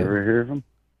did he do? You ever hear of him?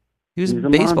 He was He's a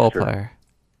baseball monster. player.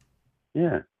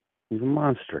 Yeah, he's a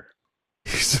monster.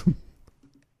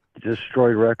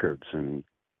 Destroyed records and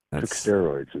took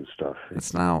steroids and stuff.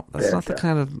 That's not Bad the guy.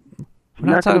 kind of. I'm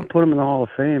not going to put him in the Hall of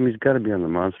Fame. He's got to be on the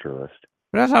monster list.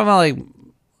 We're not talking about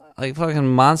like fucking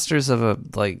monsters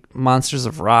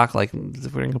of rock. Like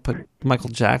we're gonna put Michael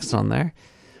Jackson on there.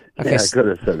 Okay, Yeah, I could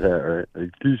have said that, right? Like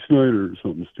Dee Snider or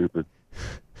something stupid.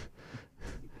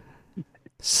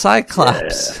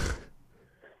 Cyclops.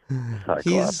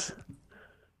 Cyclops.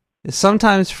 He's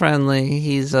sometimes friendly.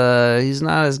 He's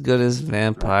not as good as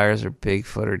vampires or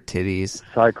Bigfoot or titties.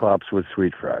 Cyclops with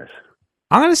sweet fries.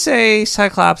 I'm gonna say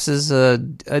Cyclops is a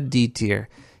D tier.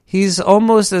 He's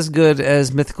almost as good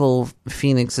as mythical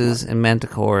phoenixes and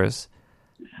manticores.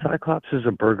 Cyclops is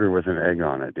a burger with an egg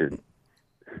on it, dude.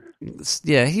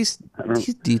 Yeah, he's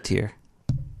D tier.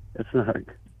 It's not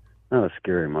a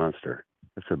scary monster.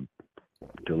 It's a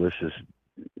delicious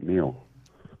meal.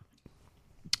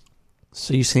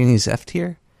 So you're saying he's F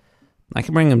tier? I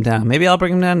can bring him down. Maybe I'll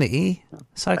bring him down to E.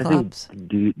 Cyclops. I think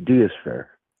D is fair.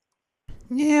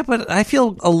 Yeah, but I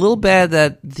feel a little bad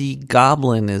that the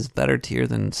Goblin is better tier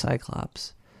than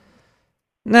Cyclops.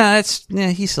 No,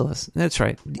 he still is. That's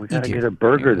right. We gotta get a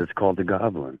burger that's called the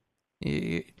Goblin.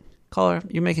 Caller,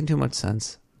 you're making too much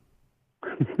sense.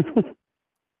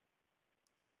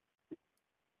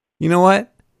 You know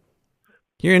what?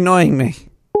 You're annoying me.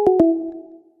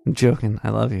 I'm joking. I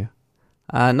love you.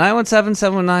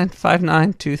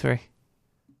 917-719-5923.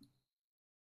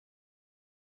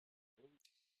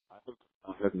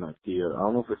 I had an idea. I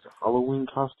don't know if it's a Halloween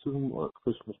costume or a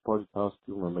Christmas party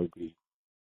costume, or maybe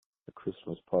a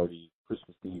Christmas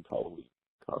themed Halloween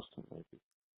costume, maybe.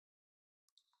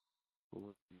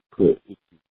 Or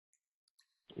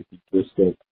if you dressed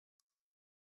up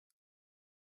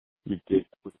your dick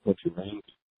with a bunch of rings,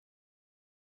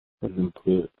 and then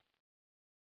put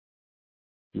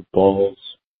your balls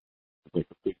like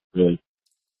a big red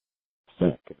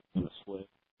sack in a sled,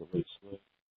 a red sled,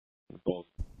 and the balls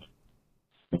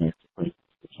stacked right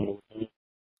over there,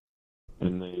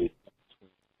 and they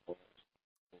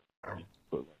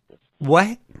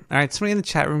What? All right, somebody in the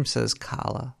chat room says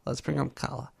Kala. Let's bring up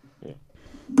Kala. Yeah.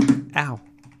 Ow.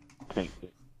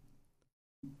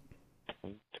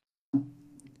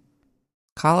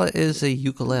 Kala is a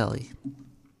ukulele.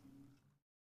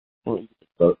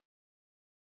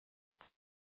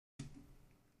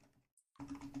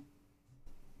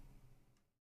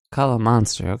 Kala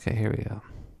Monster. Okay, here we go.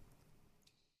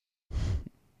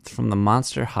 It's from the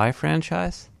Monster High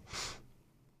franchise.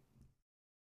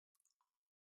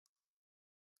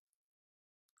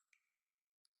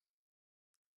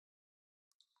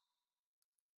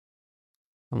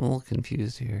 I'm a little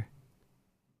confused here.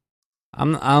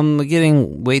 I'm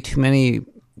getting way too many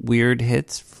weird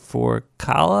hits for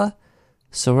Kala,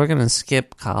 so we're gonna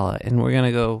skip Kala and we're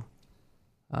gonna go.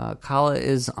 Kala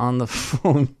is on the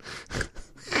phone.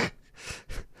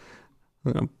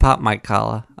 I'm gonna pop my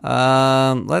Kala.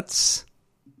 Let's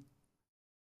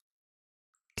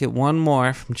get one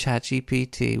more from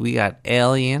ChatGPT. We got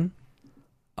Alien.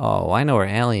 Oh, I know where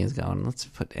Alien's going. Let's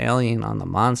put Alien on the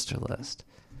monster list.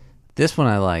 This one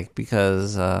I like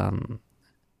because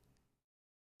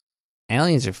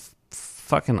aliens are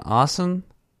fucking awesome.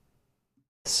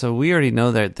 So we already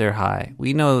know that they're high.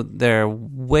 We know they're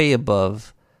way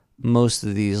above most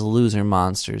of these loser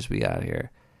monsters we got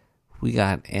here. We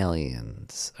got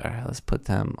aliens. All right, let's put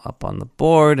them up on the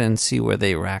board and see where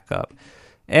they rack up.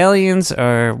 Aliens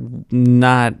are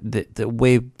not the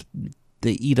way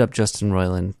they eat up Justin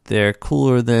Roiland. They're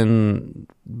cooler than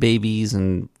babies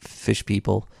and fish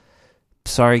people.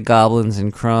 Sorry, goblins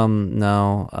and Crumb.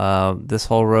 No, this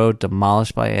whole road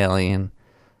demolished by Alien.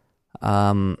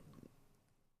 They're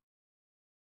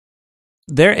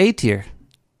A tier.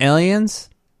 Aliens,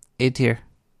 A tier.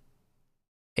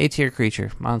 A tier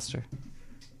creature, monster.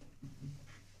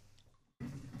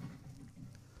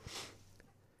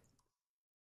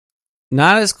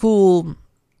 Not as cool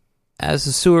as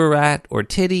a sewer rat or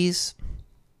titties.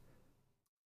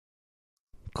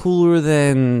 Cooler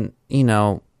than,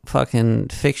 fucking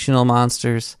fictional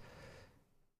monsters.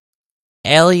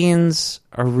 Aliens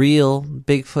are real.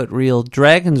 Bigfoot real.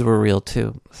 Dragons were real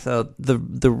too. So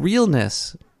the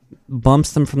realness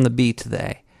bumps them from the B to the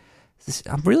A.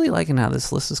 I'm really liking how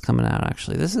this list is coming out,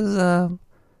 actually. This is, I'm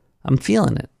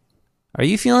feeling it. Are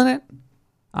you feeling it?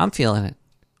 I'm feeling it.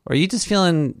 Or are you just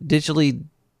feeling digitally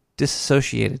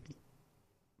disassociated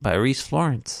by Reese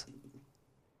Florence?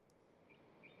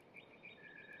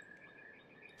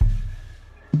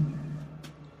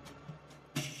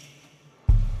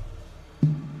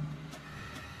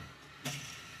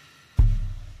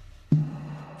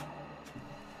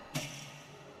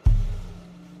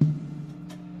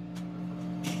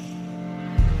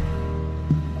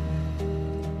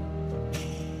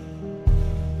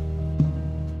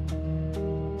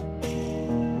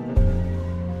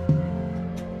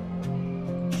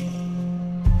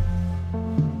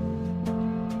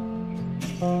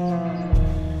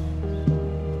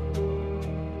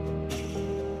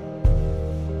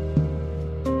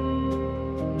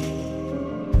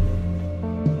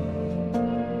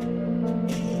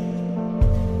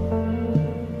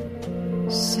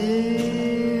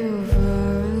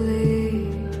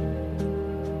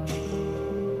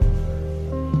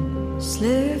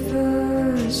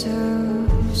 Slivers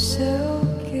of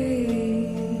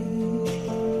silky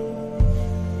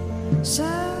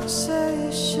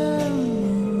sensation,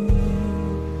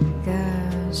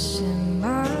 gas and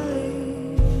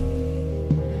barley,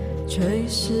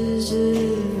 traces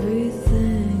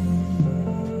everything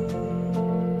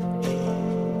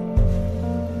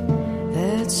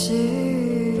that's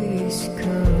is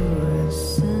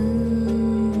caressing.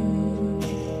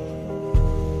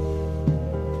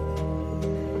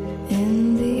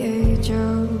 In the age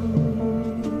of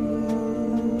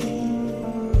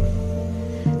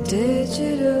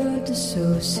Digital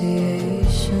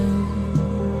dissociation.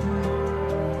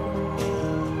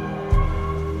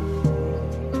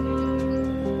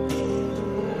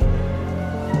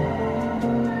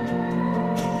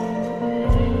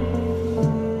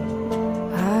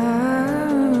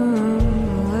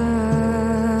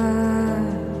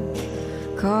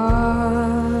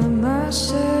 Caught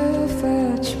myself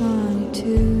at 22,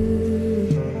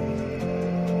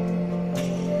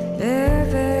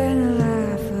 living a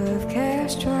life of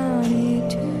cash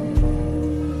 22.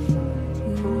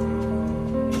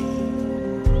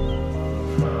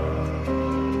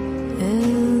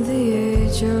 In the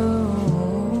age of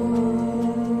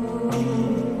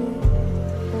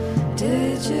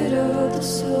digital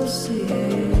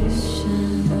dissociation.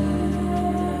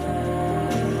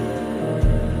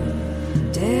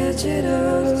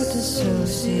 Digital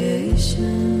dissociation.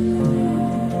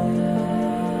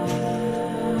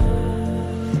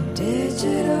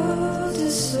 Digital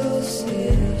dissociation.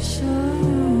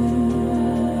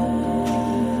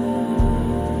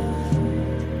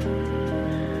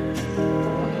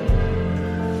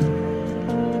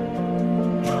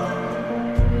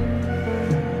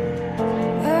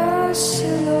 A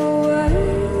silhouette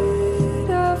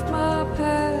of my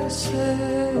past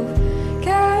self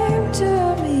came to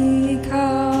me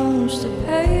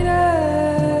constipated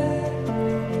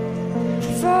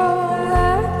from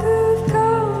lack of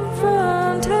confrontation.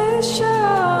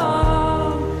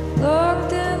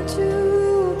 Looked into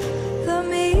the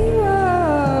mirror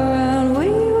and we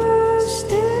were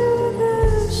still the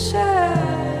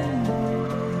same.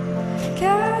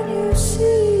 Can you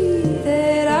see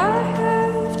that I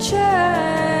have changed?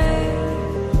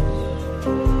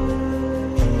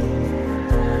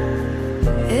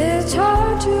 It's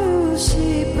hard to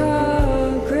see progress.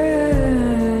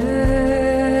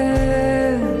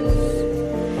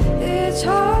 It's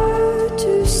hard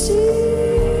to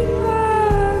see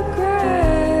progress.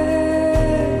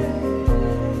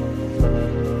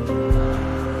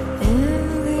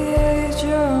 In the age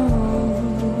of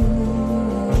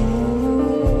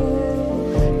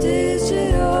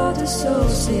digital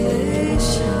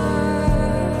dissociation.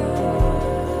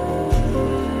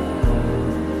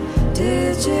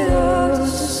 Digital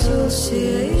dissociation.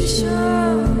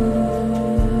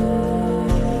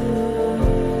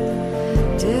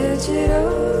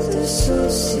 Digital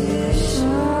dissociation.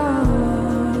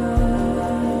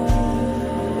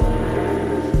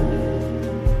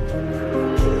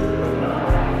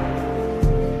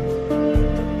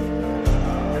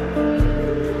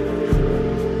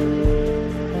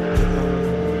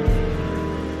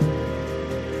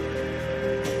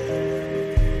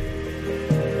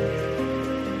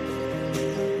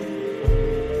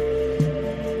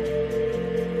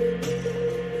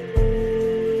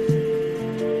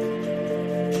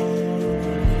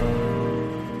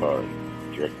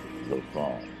 Check the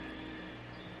phone.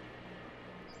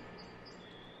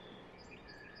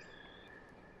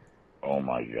 Oh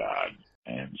my God.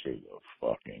 Answer the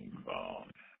fucking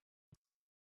phone.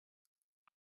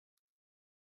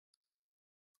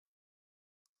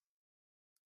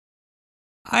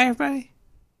 Hi, everybody.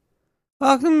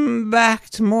 Welcome back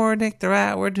to more Nick the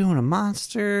Rat. We're doing a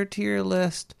monster tier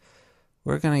list.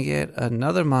 We're going to get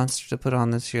another monster to put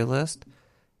on this tier list.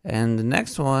 And the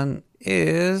next one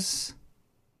is...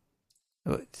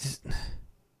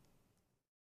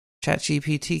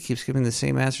 ChatGPT keeps giving the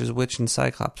same answers, Witch and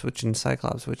Cyclops, Witch and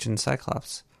Cyclops, Witch and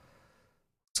Cyclops.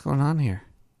 What's going on here?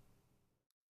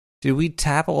 Did we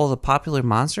tap all the popular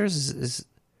monsters? Is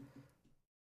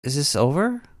this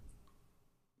over?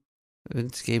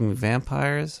 It gave me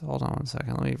vampires. Hold on one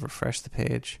second. Let me refresh the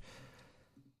page.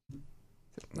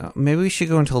 Maybe we should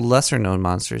go into lesser known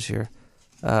monsters here.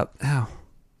 Ow.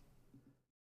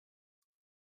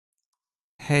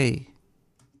 Hey,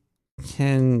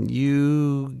 can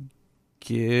you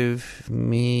give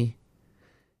me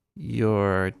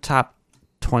your top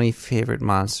 20 favorite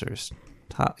monsters?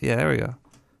 Yeah, there we go.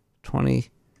 20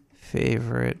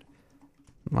 favorite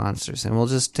monsters. And we'll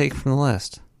just take from the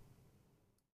list.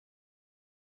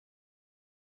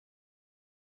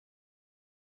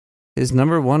 His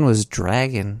number one was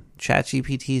Dragon.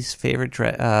 ChatGPT's favorite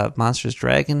monsters: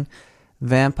 Dragon,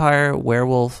 Vampire,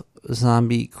 Werewolf,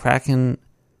 Zombie, Kraken.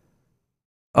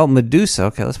 Oh, Medusa.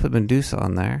 Okay, let's put Medusa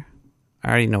on there. I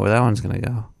already know where that one's going to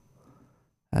go.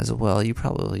 As well, you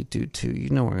probably do too. You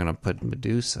know we're going to put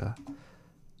Medusa,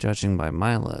 judging by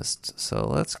my list. So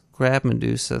let's grab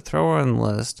Medusa, throw her on the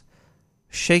list,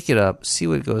 shake it up, see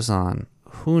what goes on.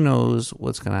 Who knows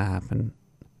what's going to happen?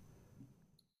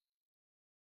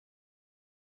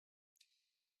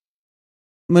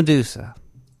 Medusa.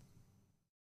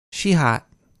 She hot.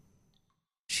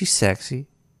 She's sexy.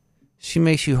 She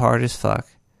makes you hard as fuck.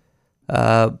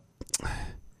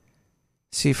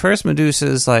 See, first Medusa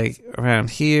is like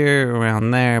around here,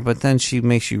 around there, but then she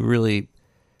makes you really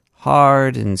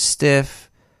hard and stiff.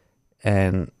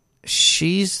 And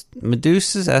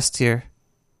Medusa's S tier.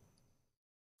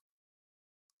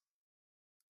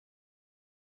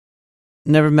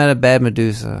 Never met a bad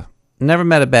Medusa.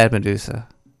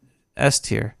 S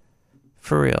tier.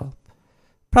 For real.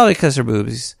 Probably because her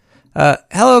boobies.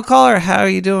 Hello, caller. How are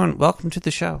you doing? Welcome to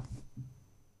the show.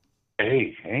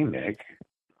 Hey, Nick.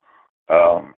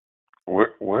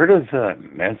 Where does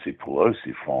Nancy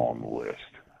Pelosi fall on the list?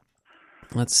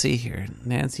 Let's see here.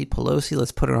 Nancy Pelosi.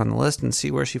 Let's put her on the list and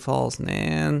see where she falls.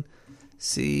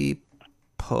 Nancy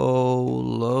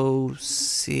Pelosi.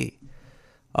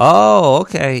 Oh,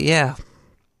 okay. Yeah.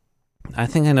 I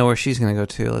think I know where she's going to go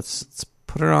to. Let's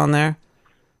put her on there.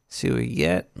 See what we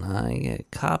get. I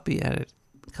get copy, edit,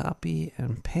 copy,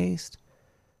 and paste.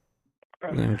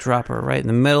 We're going to drop her right in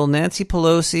the middle. Nancy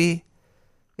Pelosi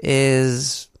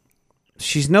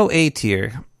she's no A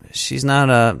tier. She's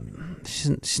not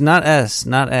she's not S,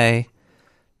 not A,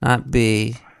 not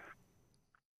B.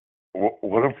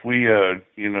 What if we,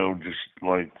 just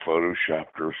like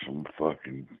photoshopped her some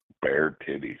fucking bare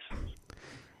titties?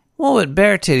 Well, with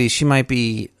bare titties, she might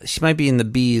be in the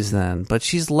B's then, but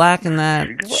she's lacking that.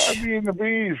 She might be in the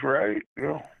B's, right?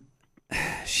 Yeah.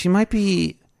 She might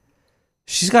be.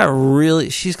 She's got really.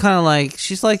 She's kind of like.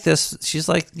 She's like this. She's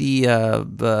like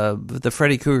the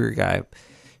Freddy Krueger guy.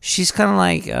 She's kind of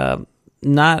like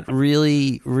not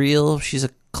really real. She's a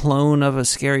clone of a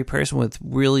scary person with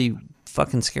really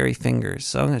fucking scary fingers.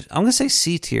 So I'm gonna say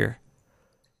C tier.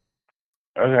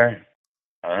 Okay.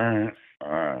 All right.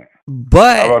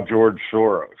 But how about George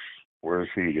Soros? Where does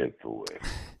he get the list?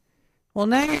 Well,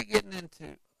 now you're getting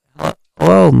into.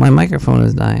 Whoa, my microphone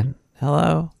is dying.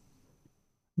 Hello.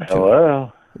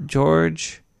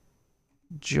 George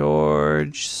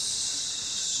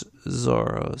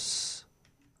Soros.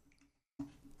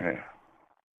 Yeah.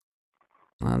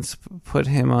 Let's put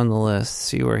him on the list.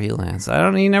 See where he lands.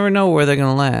 You never know where they're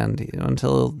gonna land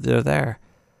until they're there.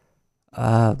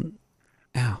 Okay.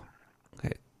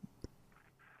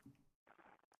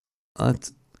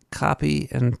 Let's copy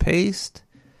and paste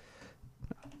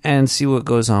and see what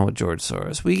goes on with George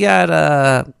Soros. We got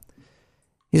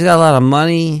he's got a lot of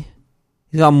money.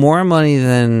 He's got more money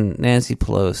than Nancy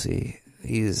Pelosi.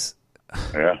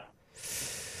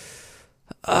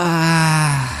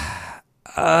 I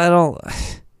don't.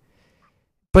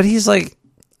 But he's like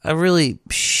a really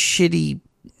shitty.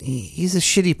 He's a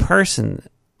shitty person,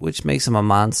 which makes him a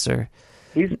monster.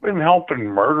 He's been helping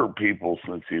murder people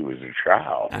since he was a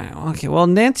child. Okay, well,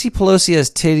 Nancy Pelosi has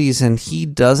titties and he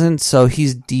doesn't, so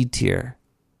he's D tier.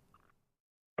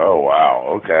 Oh, wow.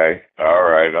 Okay. All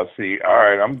right. I'll see. All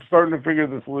right. I'm starting to figure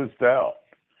this list out.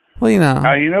 Well, Now,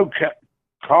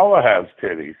 Kala has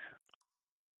titties.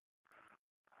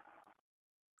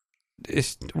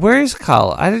 Where's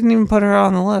Kala? I didn't even put her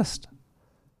on the list.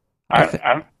 That's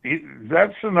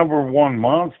the number one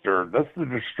monster. That's the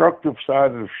destructive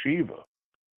side of Shiva.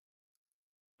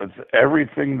 It's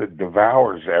everything that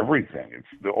devours everything. It's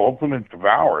the ultimate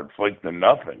devourer. It's like the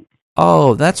nothing.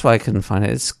 Oh, that's why I couldn't find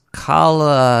it. It's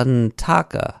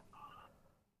Kalantaka.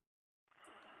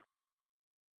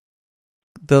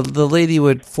 The lady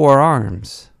with 4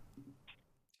 arms.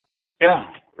 Yeah,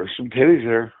 there's some titties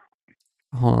there.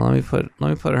 Hold on, let me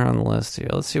put her on the list here.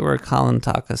 Let's see where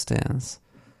Kalantaka stands.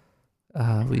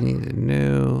 We need a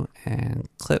new and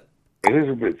clip. It is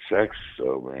a bit sexy,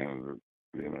 so man,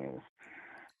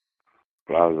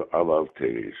 But I love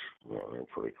titties. They're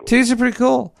pretty cool. Titties are pretty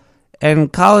cool.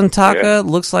 And Kalantaka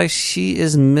looks like she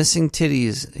is missing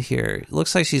titties here. It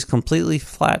looks like she's completely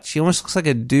flat. She almost looks like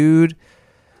a dude.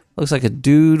 Looks like a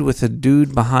dude with a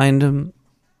dude behind him,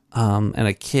 and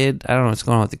a kid. I don't know what's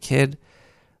going on with the kid.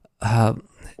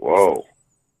 Whoa,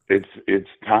 it's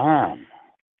time.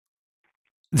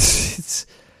 This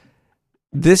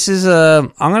is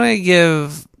I'm gonna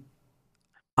give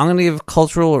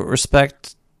cultural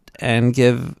respect and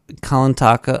give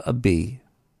Kalantaka a B.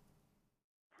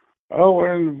 Oh,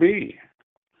 we're in the B.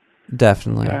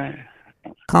 Definitely. Okay.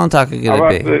 Kalantaka get How a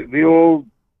B. about the old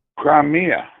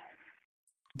Crimea?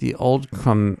 The old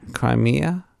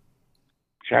Crimea?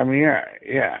 Crimea,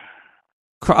 yeah.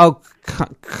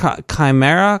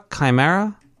 Chimera?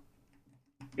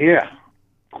 Yeah,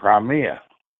 Crimea.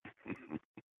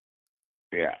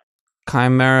 Yeah.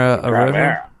 Chimera, a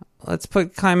river. Let's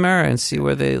put Chimera and see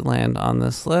where they land on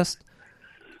this list.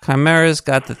 Chimera's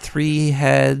got the 3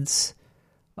 heads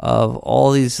of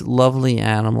all these lovely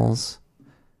animals,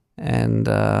 and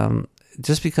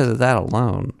just because of that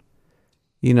alone,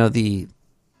 You know, the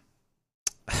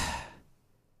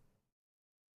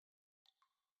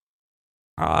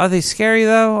are they scary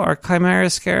though? Are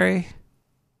chimeras scary?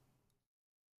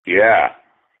 Yeah.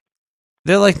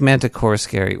 They're like Manticore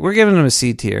scary. We're giving them a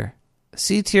C tier.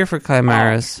 C tier for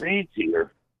chimeras. C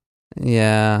tier.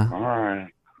 Yeah. All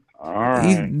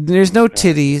right. There's no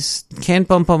titties. Can't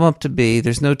bump them up to B.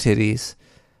 There's no titties.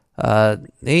 They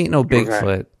ain't no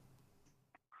Bigfoot.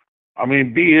 I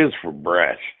mean, B is for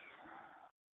breast.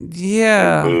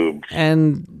 Yeah. And boobs.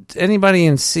 And anybody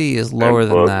in C is lower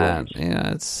than that. bosoms.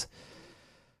 Yeah, it's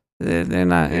they're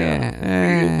not. B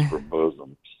is for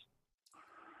bosoms.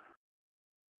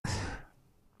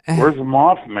 Where's the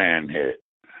Mothman hit?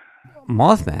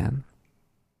 Mothman.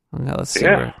 Okay, let's see.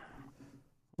 Yeah.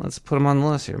 Let's put him on the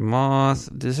list here.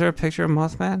 Is there a picture of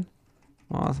Mothman?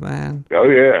 Mothman. Oh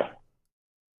yeah.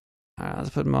 All right,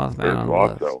 let's put Mothman There's on the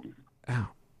lots list. of them. Ow.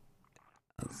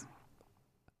 All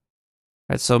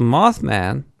right, so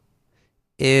Mothman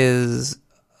is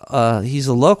he's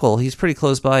a local. He's pretty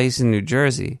close by. He's in New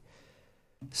Jersey,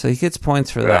 so he gets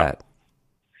points for that.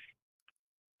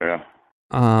 Yeah.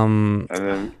 Um. And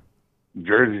then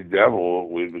Jersey Devil,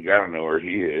 we got to know where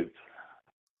he is.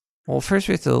 Well, first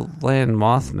we have to land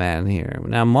Mothman here.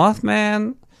 Now,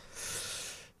 Mothman,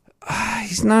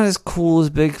 he's not as cool as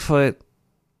Bigfoot.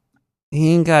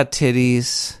 He ain't got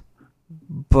titties,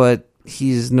 but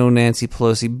he's no Nancy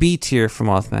Pelosi. B tier for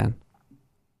Mothman.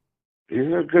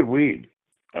 He's a good weed.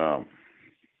 It's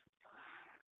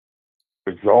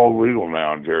all legal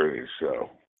now in Jersey, so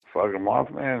fucking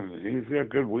Mothman, he's got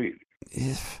good weed.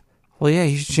 Well, yeah,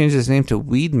 he should change his name to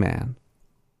Weed Man.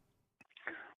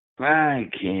 I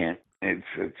can't.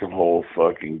 It's a whole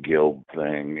fucking guild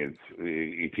thing.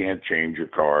 You can't change your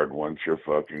card once you're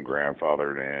fucking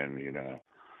grandfathered in, you know.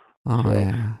 Oh,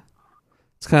 yeah.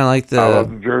 It's kind of like I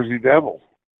love the Jersey Devil.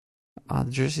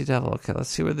 The Jersey Devil. Okay, let's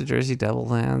see where the Jersey Devil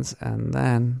lands, and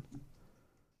then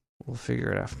we'll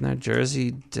figure it out from there.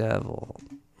 Jersey Devil.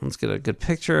 Let's get a good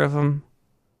picture of him.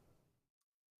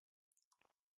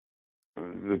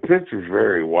 The picture's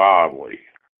very wobbly.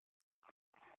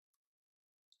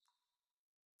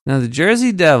 Now, the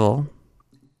Jersey Devil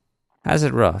has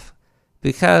it rough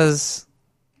because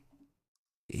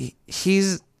he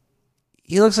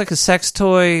looks like a sex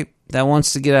toy that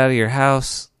wants to get out of your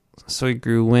house, so he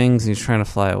grew wings and he's trying to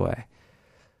fly away.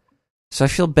 So I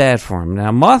feel bad for him.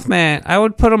 Now, Mothman, I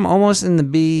would put him almost in the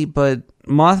B, but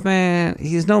Mothman,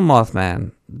 he's no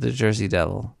Mothman, the Jersey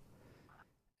Devil.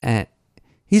 And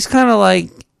he's kind of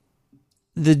like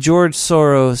the George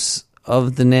Soros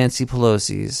of the Nancy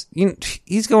Pelosi's.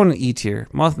 He's going to E tier.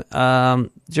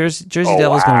 Jersey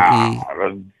Devil's going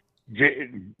to E.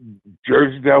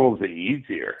 Jersey Devil's the E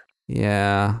tier.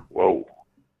 Yeah. Whoa.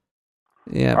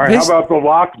 Yeah. All right, how about the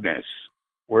Loch Ness?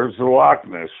 Where's the Loch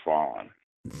Ness fallen?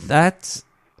 That's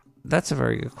a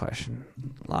very good question.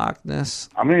 Loch Ness.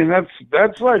 I mean,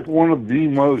 that's like one of the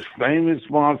most famous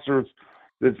monsters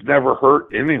that's never hurt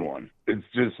anyone. It's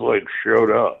just like showed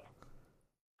up.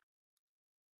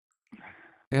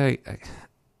 Yeah,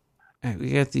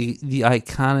 we got the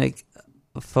iconic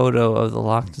photo of the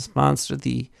Loch Ness Monster,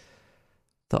 the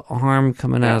arm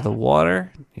coming out of the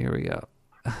water. Here we go.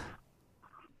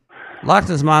 Loch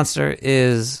Ness Monster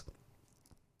is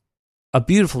a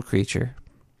beautiful creature.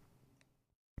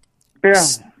 Yeah.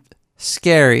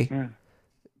 Scary. Yeah.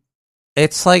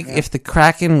 It's like if the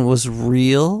Kraken was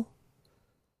real.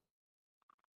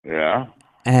 Yeah.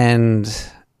 And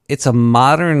it's a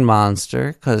modern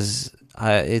monster because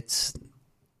it's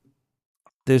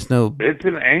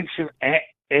an ancient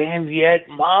and yet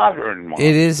modern monster.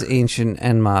 It is ancient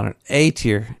and modern. A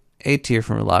tier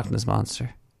from Loch Ness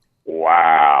Monster.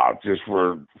 Wow, just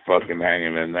for fucking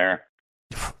hanging in there.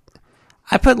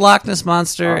 I put Loch Ness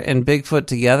Monster and Bigfoot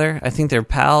together. I think they're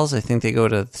pals. I think they go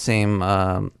to the same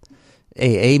AA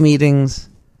meetings.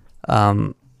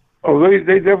 They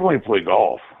definitely play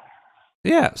golf.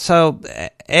 Yeah, so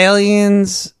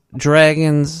aliens,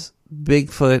 dragons,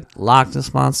 Bigfoot, Loch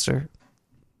Ness Monster.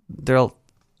 They're all...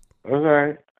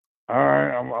 Okay. All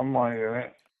right, I'm liking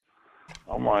it.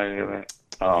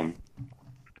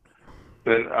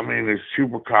 Is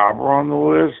Chupacabra on the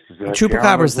list?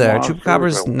 Chupacabra's there.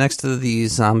 Chupacabra's next to the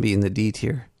zombie in the D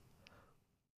tier.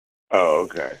 Oh,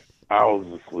 okay. I was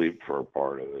asleep for a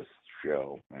part of this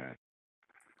show, man.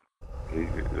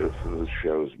 This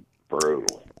show's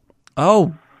brutal.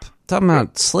 Oh, talking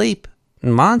about sleep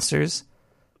and monsters,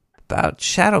 about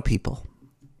shadow people.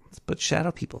 Let's put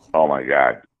shadow people. Oh my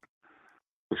God.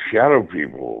 The shadow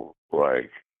people, I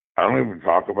don't even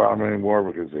talk about them anymore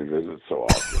because they visit so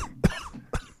often.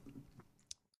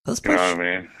 You know what I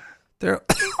mean?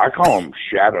 I call them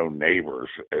shadow neighbors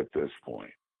at this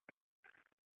point.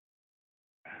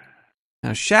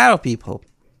 Now, shadow people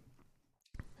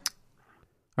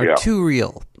are too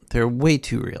real. They're way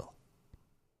too real.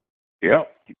 Yep.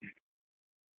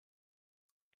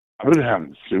 I've been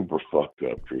having super fucked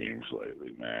up dreams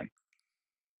lately, man.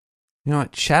 You know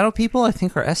what? Shadow people, I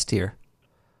think, are S tier.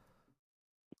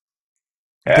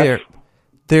 F?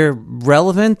 They're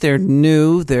relevant. They're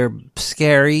new. They're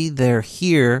scary. They're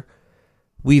here.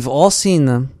 We've all seen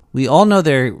them. We all know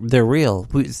they're real.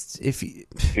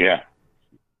 Yeah.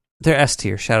 They're S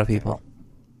tier. Shadow people.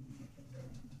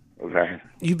 Okay.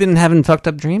 You've been having fucked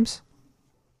up dreams?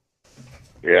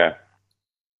 Yeah.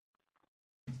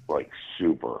 Like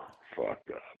super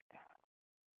fucked up.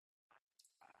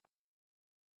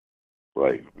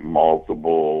 Like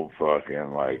multiple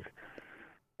fucking like,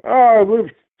 I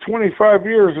lived 25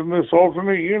 years in this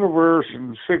alternate universe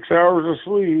and 6 hours of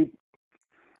sleep.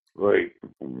 Like,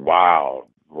 wow.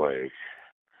 Like,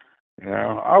 you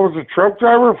know, I was a truck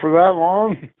driver for that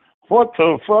long. What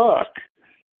the fuck?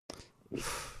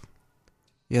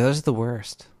 Yeah, those are the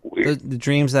worst. The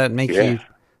dreams that make you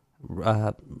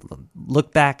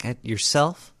look back at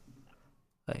yourself,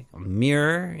 like a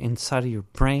mirror inside of your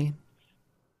brain.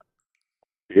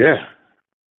 Yeah.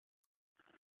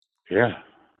 Yeah.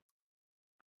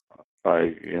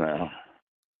 Like, you know,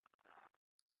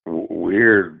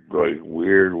 weird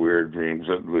dreams.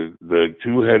 The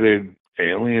two-headed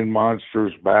alien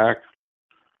monster's back.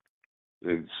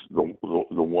 It's the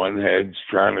one head's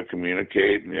trying to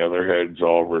communicate and the other head's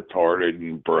all retarded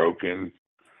and broken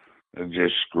and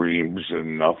just screams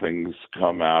and nothing's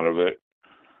come out of it.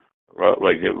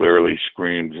 Like it literally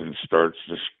screams and starts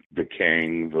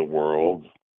decaying the world.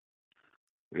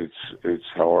 It's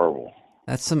horrible.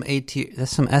 That's some A tier.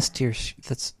 That's some S tier.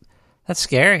 That's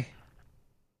scary.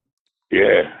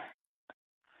 Yeah.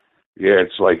 Yeah,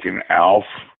 it's like an Alf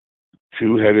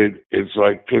two-headed. It's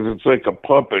like, because it's like a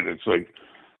puppet. It's like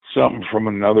something from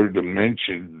another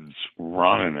dimension's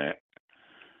running it.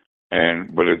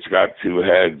 But it's got two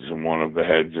heads, and one of the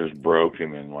heads is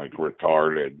broken and like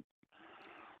retarded.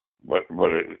 But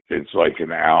it's like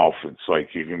an Alf. It's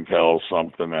like you can tell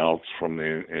something else from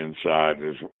the inside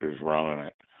is running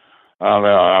it. I don't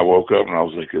know. I woke up and I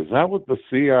was like, is that what the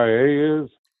CIA is?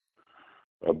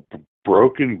 A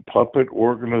broken puppet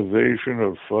organization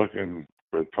of fucking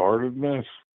retardedness?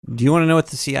 Do you want to know what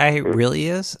the CIA really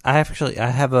is? I have somebody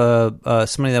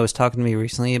that was talking to me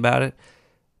recently about it.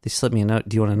 They slipped me a note.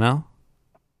 Do you want to know?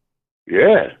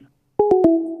 Yeah.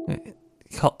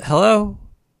 Hello?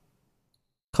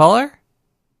 Caller?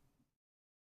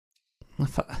 Can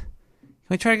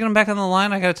we try to get him back on the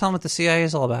line? I got to tell him what the CIA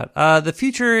is all about. The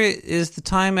future is the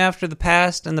time after the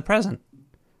past and the present.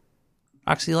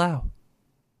 Oxy Lau.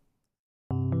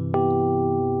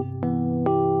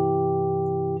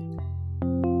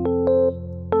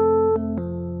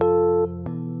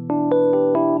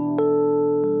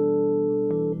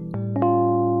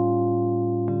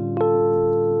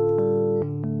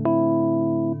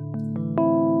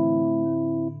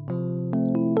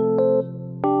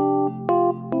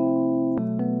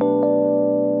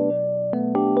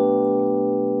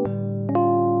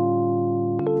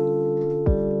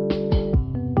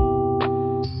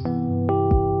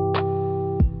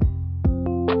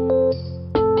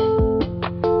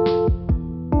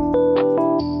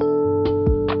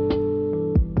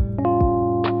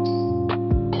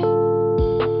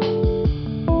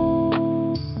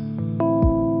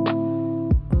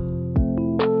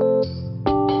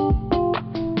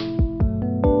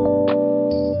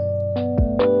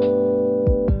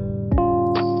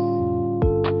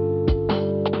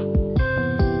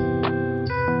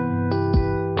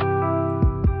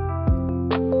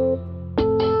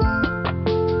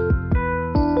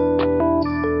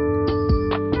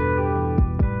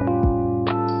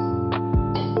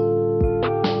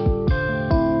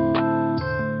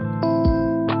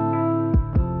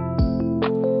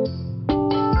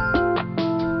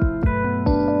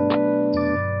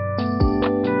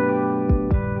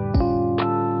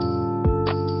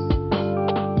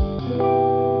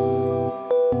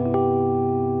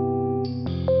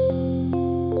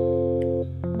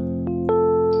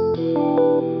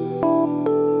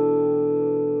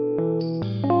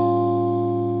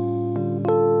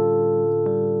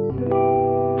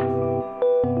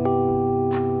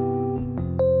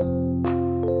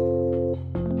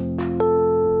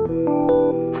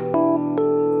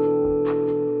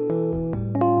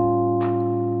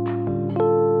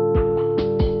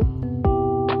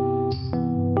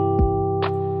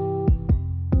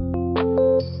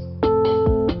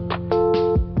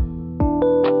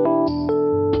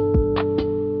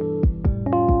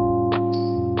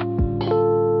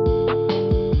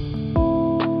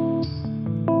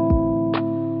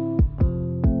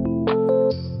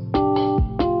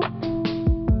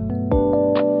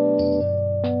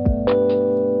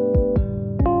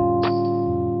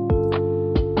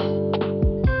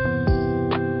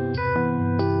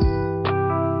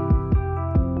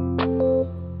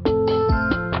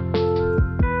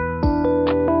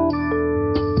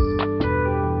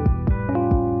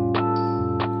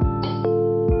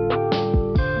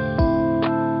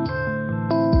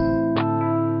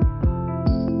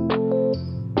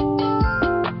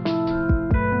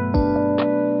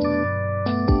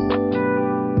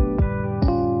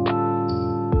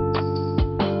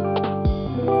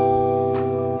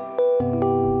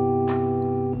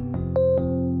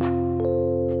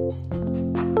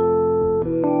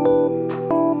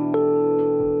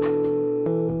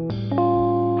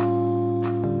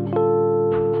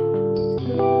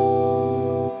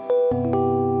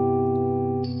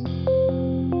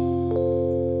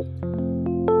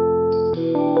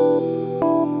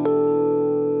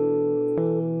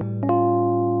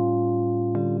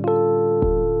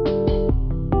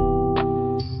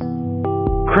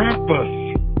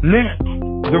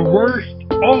 the worst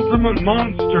ultimate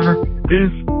monster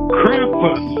is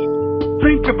Krampus.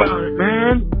 Think about it,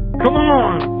 man. Come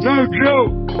on, no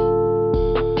joke.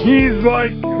 He's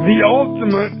like the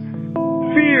ultimate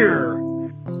fear.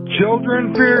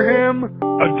 Children fear him,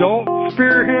 adults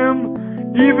fear him,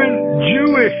 even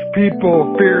Jewish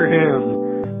people fear him.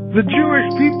 The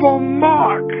Jewish people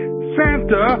mock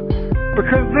Santa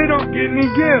because they don't get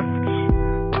any gifts.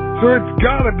 So it's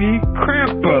gotta be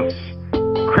Krampus.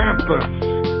 Krampus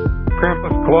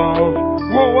Claus.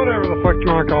 Well, whatever the fuck you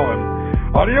wanna call him.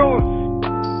 Adios.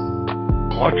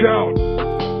 Watch out.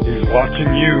 He's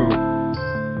watching you.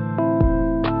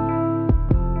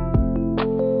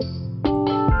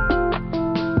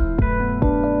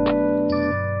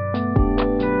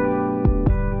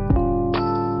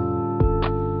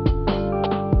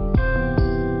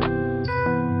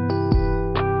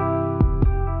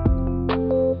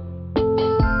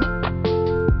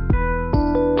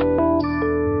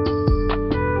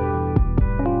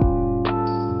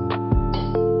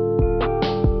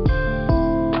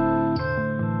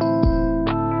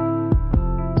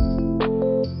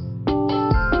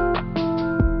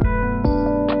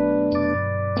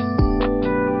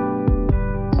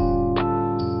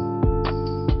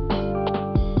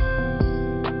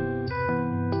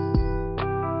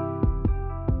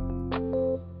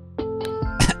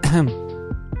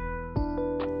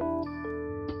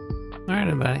 All right,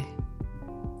 everybody.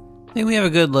 I think we have a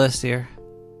good list here.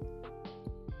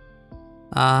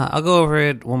 I'll go over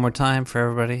it one more time for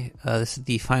everybody. This is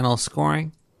the final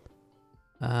scoring.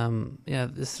 Yeah,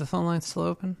 is the phone line still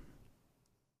open?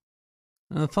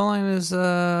 The phone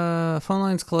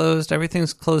line's closed.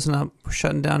 Everything's closing up. We're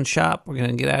shutting down shop. We're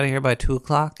gonna get out of here by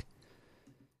 2:00.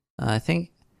 I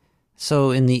think.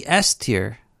 So in the S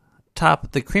tier,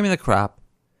 top, the cream of the crop,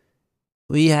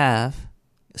 we have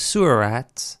sewer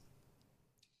rats,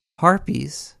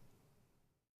 harpies,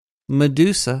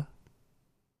 Medusa,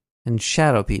 and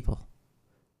shadow people.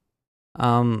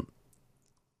 I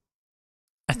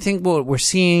think what we're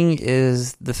seeing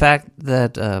is the fact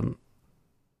that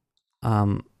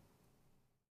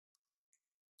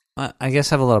I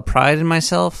guess I have a lot of pride in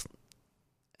myself,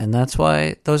 and that's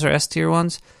why those are S tier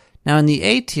ones. Now in the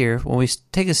A tier, when we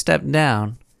take a step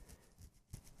down,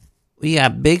 we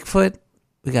got Bigfoot,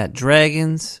 we got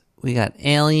dragons, we got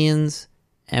aliens,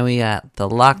 and we got the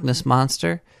Loch Ness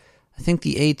Monster. I think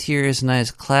the A tier is a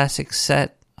nice classic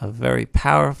set of very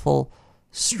powerful,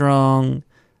 strong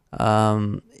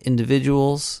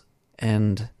individuals,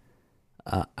 and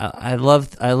I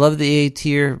love the A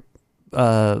tier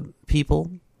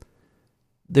people.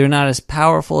 They're not as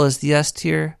powerful as the S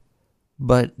tier,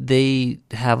 but they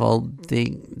have a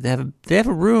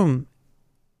room.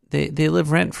 They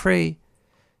live rent free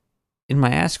in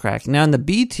my ass crack. Now in the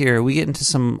B tier, we get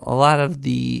into a lot of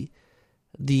the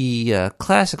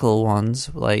classical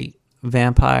ones like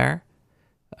vampire,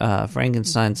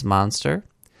 Frankenstein's monster,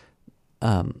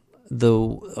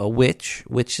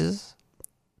 witches.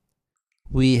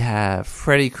 We have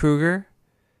Freddy Krueger.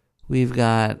 We've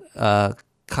got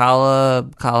Kala.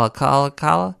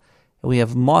 We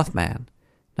have Mothman.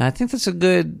 Now I think it's a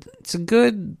good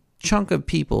chunk of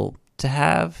people to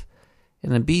have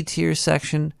in a B tier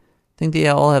section. I think they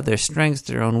all have their strengths,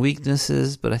 their own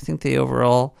weaknesses, but I think they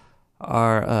overall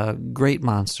are great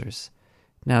monsters.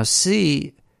 Now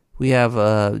C, we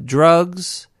have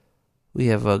drugs, we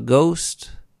have a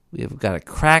ghost, we've got a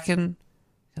kraken,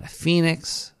 got a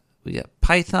phoenix, we got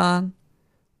python,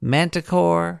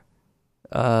 manticore,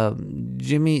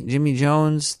 Jimmy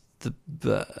Jones,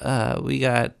 we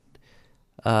got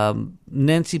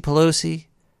Nancy Pelosi,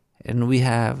 and we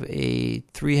have a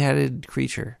 3-headed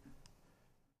creature.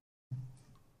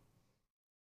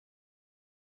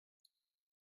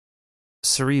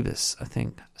 Cerberus, I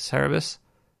think. Cerberus.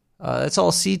 That's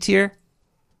all C tier.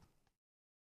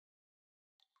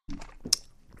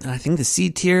 And I think the C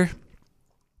tier,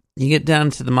 you get down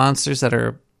to the monsters that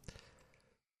are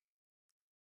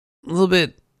a little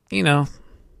bit,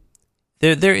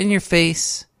 they're in your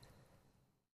face.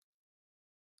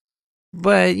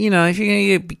 But, if you're going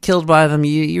to get killed by them,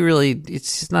 you really,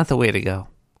 it's just not the way to go.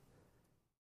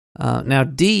 Now,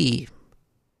 D,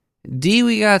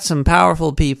 we got some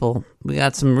powerful people. We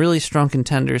got some really strong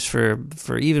contenders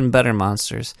for even better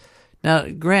monsters. Now,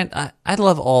 Grant, I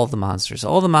love all the monsters.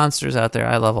 All the monsters out there,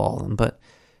 I love all of them. But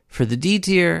for the D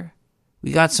tier,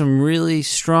 we got some really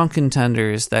strong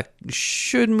contenders that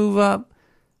should move up,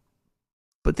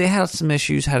 but they had some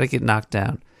issues, had to get knocked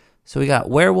down. So we got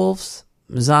werewolves,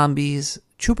 zombies,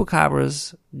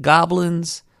 chupacabras,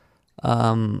 goblins,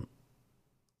 what's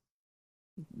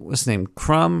his name,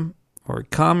 Crumb or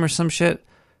Cum or some shit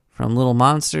from Little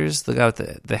Monsters, the guy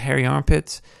with the hairy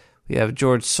armpits. We have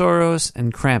George Soros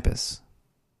and Krampus.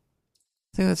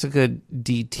 I think that's a good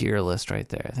D tier list right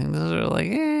there. I think those are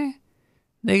like,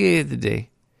 they get the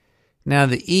D. Now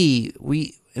the E,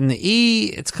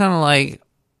 it's kind of like,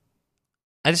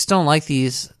 I just don't like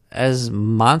these as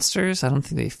monsters. I don't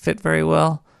think they fit very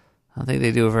well. I don't think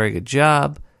they do a very good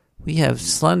job. We have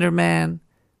Slender Man.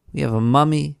 We have a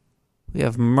mummy. We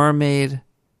have mermaid.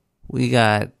 We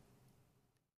got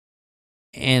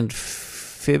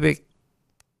amphibic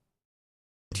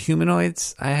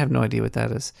humanoids. I have no idea what that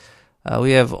is.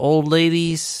 We have old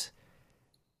ladies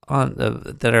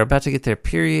that are about to get their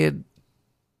period,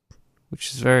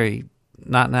 which is very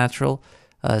not natural.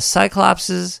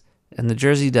 Cyclopses and the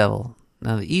Jersey Devil.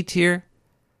 Now the E tier,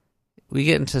 we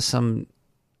get into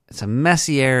it's a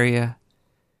messy area.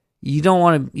 You don't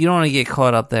want to get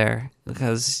caught up there,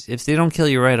 because if they don't kill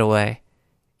you right away,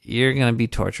 you're going to be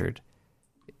tortured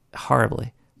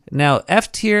horribly. Now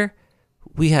F tier,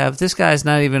 we have he's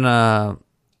not a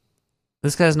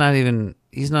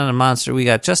monster. We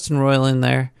got Justin Roiland in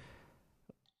there.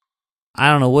 I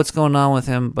don't know what's going on with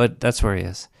him, but that's where he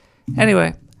is.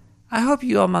 Anyway, I hope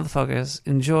you all motherfuckers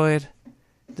enjoyed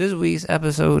this week's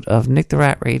episode of Nick the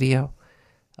Rat Radio.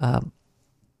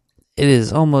 It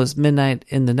is almost midnight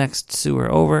in the next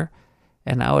sewer over,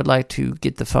 and I would like to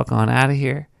get the fuck on out of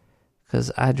here,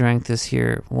 because I drank this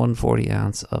here 140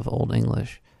 ounce of Old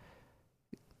English.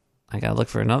 I gotta look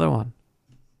for another one.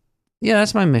 Yeah,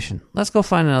 that's my mission. Let's go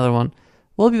find another one.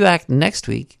 We'll be back next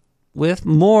week with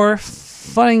more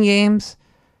fun games.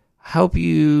 I hope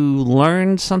you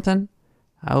learned something.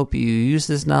 I hope you use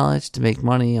this knowledge to make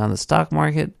money on the stock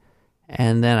market.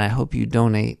 And then I hope you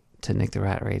donate to Nick the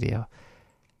Rat Radio.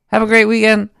 Have a great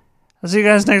weekend. I'll see you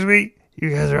guys next week. You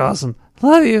guys are awesome.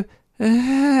 Love you.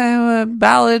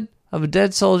 Ballad of a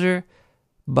Dead Soldier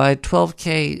by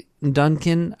 12K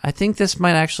Duncan. I think this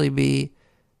might actually be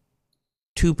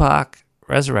Tupac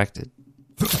resurrected.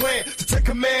 The plan to take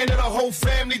command of the whole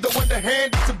family, the one to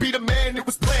hand to be the man that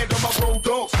was planned on my road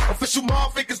dogs. Official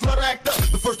mob figures, let act up.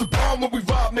 The first to bomb when we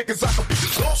rob niggas, I could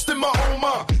be lost in my own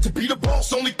mind. To be the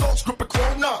boss, only thoughts grip a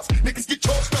chrome knots. Niggas get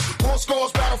tossed up, war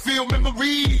scars, battlefield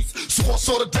memories. So I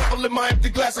saw the devil in my empty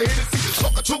glass of Hennessy.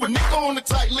 Talking to a nigga on the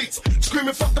tight leads,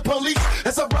 screaming fuck the police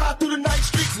as I ride through the night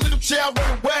streets. Little child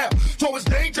running wild, towards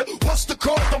danger. What's the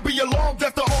call? Don't be alarmed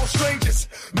after all strangers.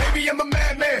 Maybe I'm a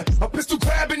madman, a pistol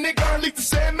grabbing nigga, unleash the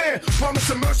Sandman. Promise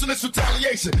a merciless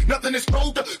retaliation. Nothing is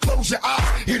colder. Close your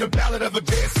eyes. Hear the ballad of a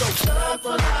dead soldier. Love for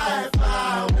life,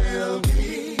 I will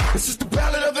be. This is the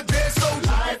ballad of a dead soldier.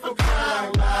 Life of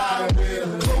crime, I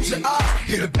will be. Close your eyes.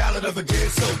 Hear the ballad of a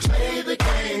dead soldier. Play the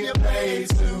game you play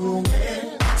to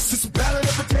win. This is the ballad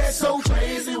of a dead soldier.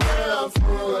 Crazy world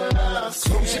full of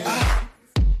sin. Close your eyes.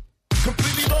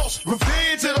 Completely lost.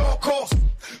 Revenge at all costs.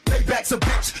 Payback's a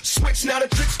bitch. Switch now the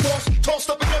tricks crossed. Tossed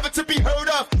up and never to be heard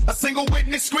of. A single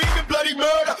witness screaming bloody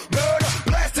murder. Murder.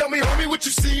 Blast, tell me, homie, what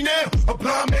you see now? A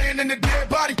blind man in a dead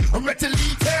body. I'm ready to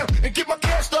leave town and get my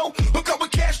cash though. Hook up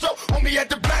with cash though. Homie had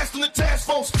the blast on the task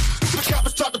force. The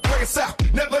coppers tried to play us out.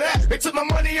 Never that. They took my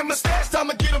money and my stash. Time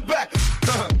to get them back.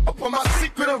 Upon my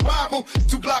secret arrival.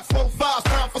 2 Glock 4-5.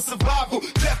 Time for survival.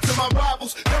 Death to my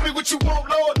rivals. Tell me what you want,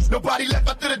 Lord. Nobody left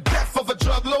after the death of a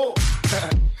drug lord.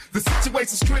 The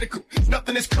situation's critical.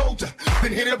 Nothing is colder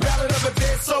than hearing a ballad of a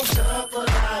dead soldier. Love for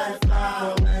life,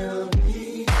 I will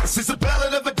be. This is a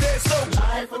ballad of a dead soldier.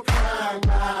 Life of crime,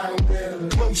 I will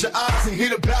be. Close your eyes and hear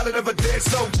the ballad of a dead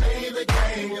soldier. Play the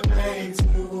game you play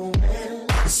to win.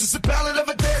 This is a ballad of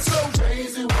a dead soldier.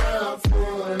 Crazy world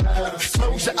full of.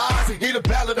 Close your eyes and hear the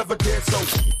ballad of a dead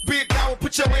soldier. Be it now and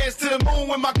put your hands to the moon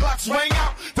when my Glocks rang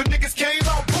out. The niggas came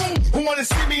out, boom. Who wanna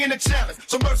see me in the challenge?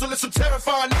 So merciless and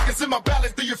terrifying niggas in my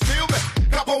ballads. Do you feel me?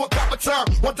 Copper with copper time.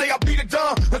 One day I'll be the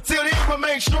dawn. Until then,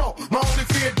 remain strong. My only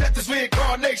fear of death is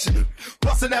reincarnation.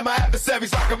 Busting at my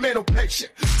adversaries like a mental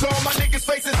patient. So all my niggas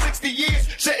facing 60 years,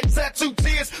 shedding tattoo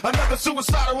tears. Another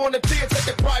suicidal on the tier,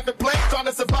 taking private plane, trying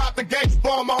to survive the game.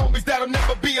 For all my homies that'll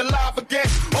never be alive again.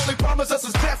 Only promise us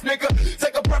is death, nigga.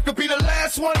 Take a breath, could be the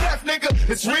last one left, nigga.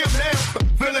 It's real now.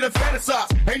 Feel it and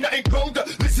fantasize. Ain't nothing colder.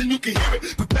 Listen, you can hear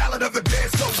it. The ballad of a dead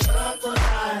soldier. Love for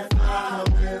life, I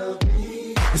will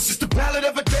be. It's just the ballad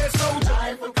of a dead soldier.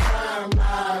 Life of crime,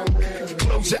 I will be.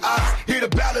 Close your eyes. Hear the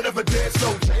ballad of a dead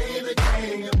soldier. Play the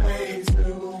game you play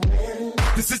to win.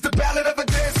 This is the ballad of a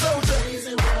dead soldier.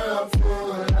 Crazy world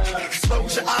full of.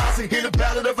 Close your eyes and hear the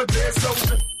ballad of a dead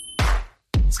soldier.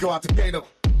 Let's go out to Gato.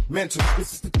 Mental.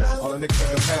 This is the ballad. All the niggas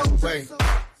that pass away.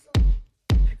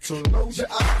 So close your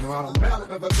eyes. No, I'm ballad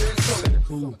of a dead soldier.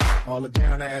 Cool. All the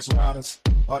down ass riders.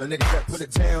 All the niggas that put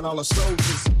it down. All the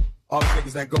soldiers. All the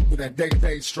niggas that go through that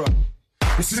day-to-day struggle.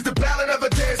 This is the ballad of a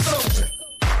dead soldier.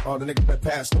 All the niggas that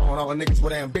passed on, all the niggas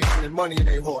with ambition and money in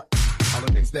their heart. All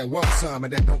the niggas that want some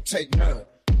and that don't take none.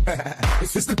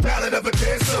 This is the ballad of a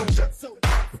dead soldier.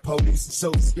 The police are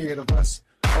so scared of us.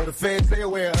 All the feds, they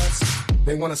aware of us.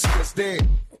 They wanna see us dead.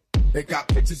 They got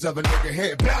pictures of a nigga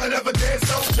head. Ballad of a dead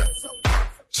soldier.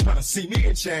 Tryna see me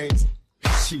in chains.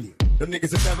 Shit, them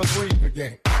niggas will never breathe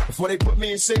again. Before they put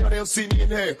me in jail, they'll see me in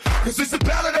hell. Cause it's the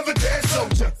ballad of a dead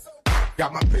soldier.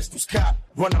 Got my pistols cocked,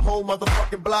 run the whole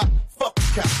motherfucking block. Fuck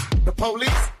the cops, the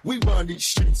police, we run these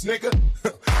streets, nigga.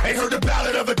 Ain't heard the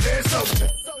ballad of a dead soldier.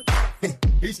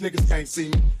 These niggas can't see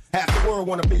me. Half the world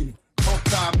wanna be me.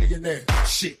 Full-time millionaire.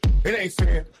 Shit, it ain't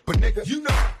fair. But nigga, you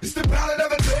know, it's the ballad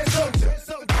of a dead soldier.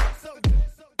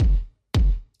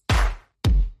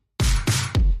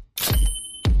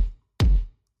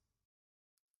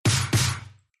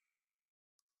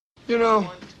 You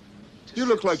know, you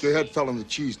look like the head fell on the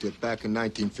cheese dip back in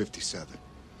 1957.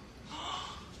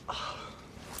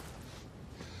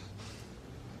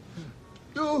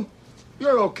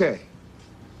 You're okay.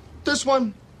 This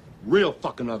one, real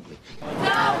fucking ugly.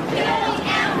 Stop killing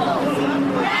animals!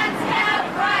 That's how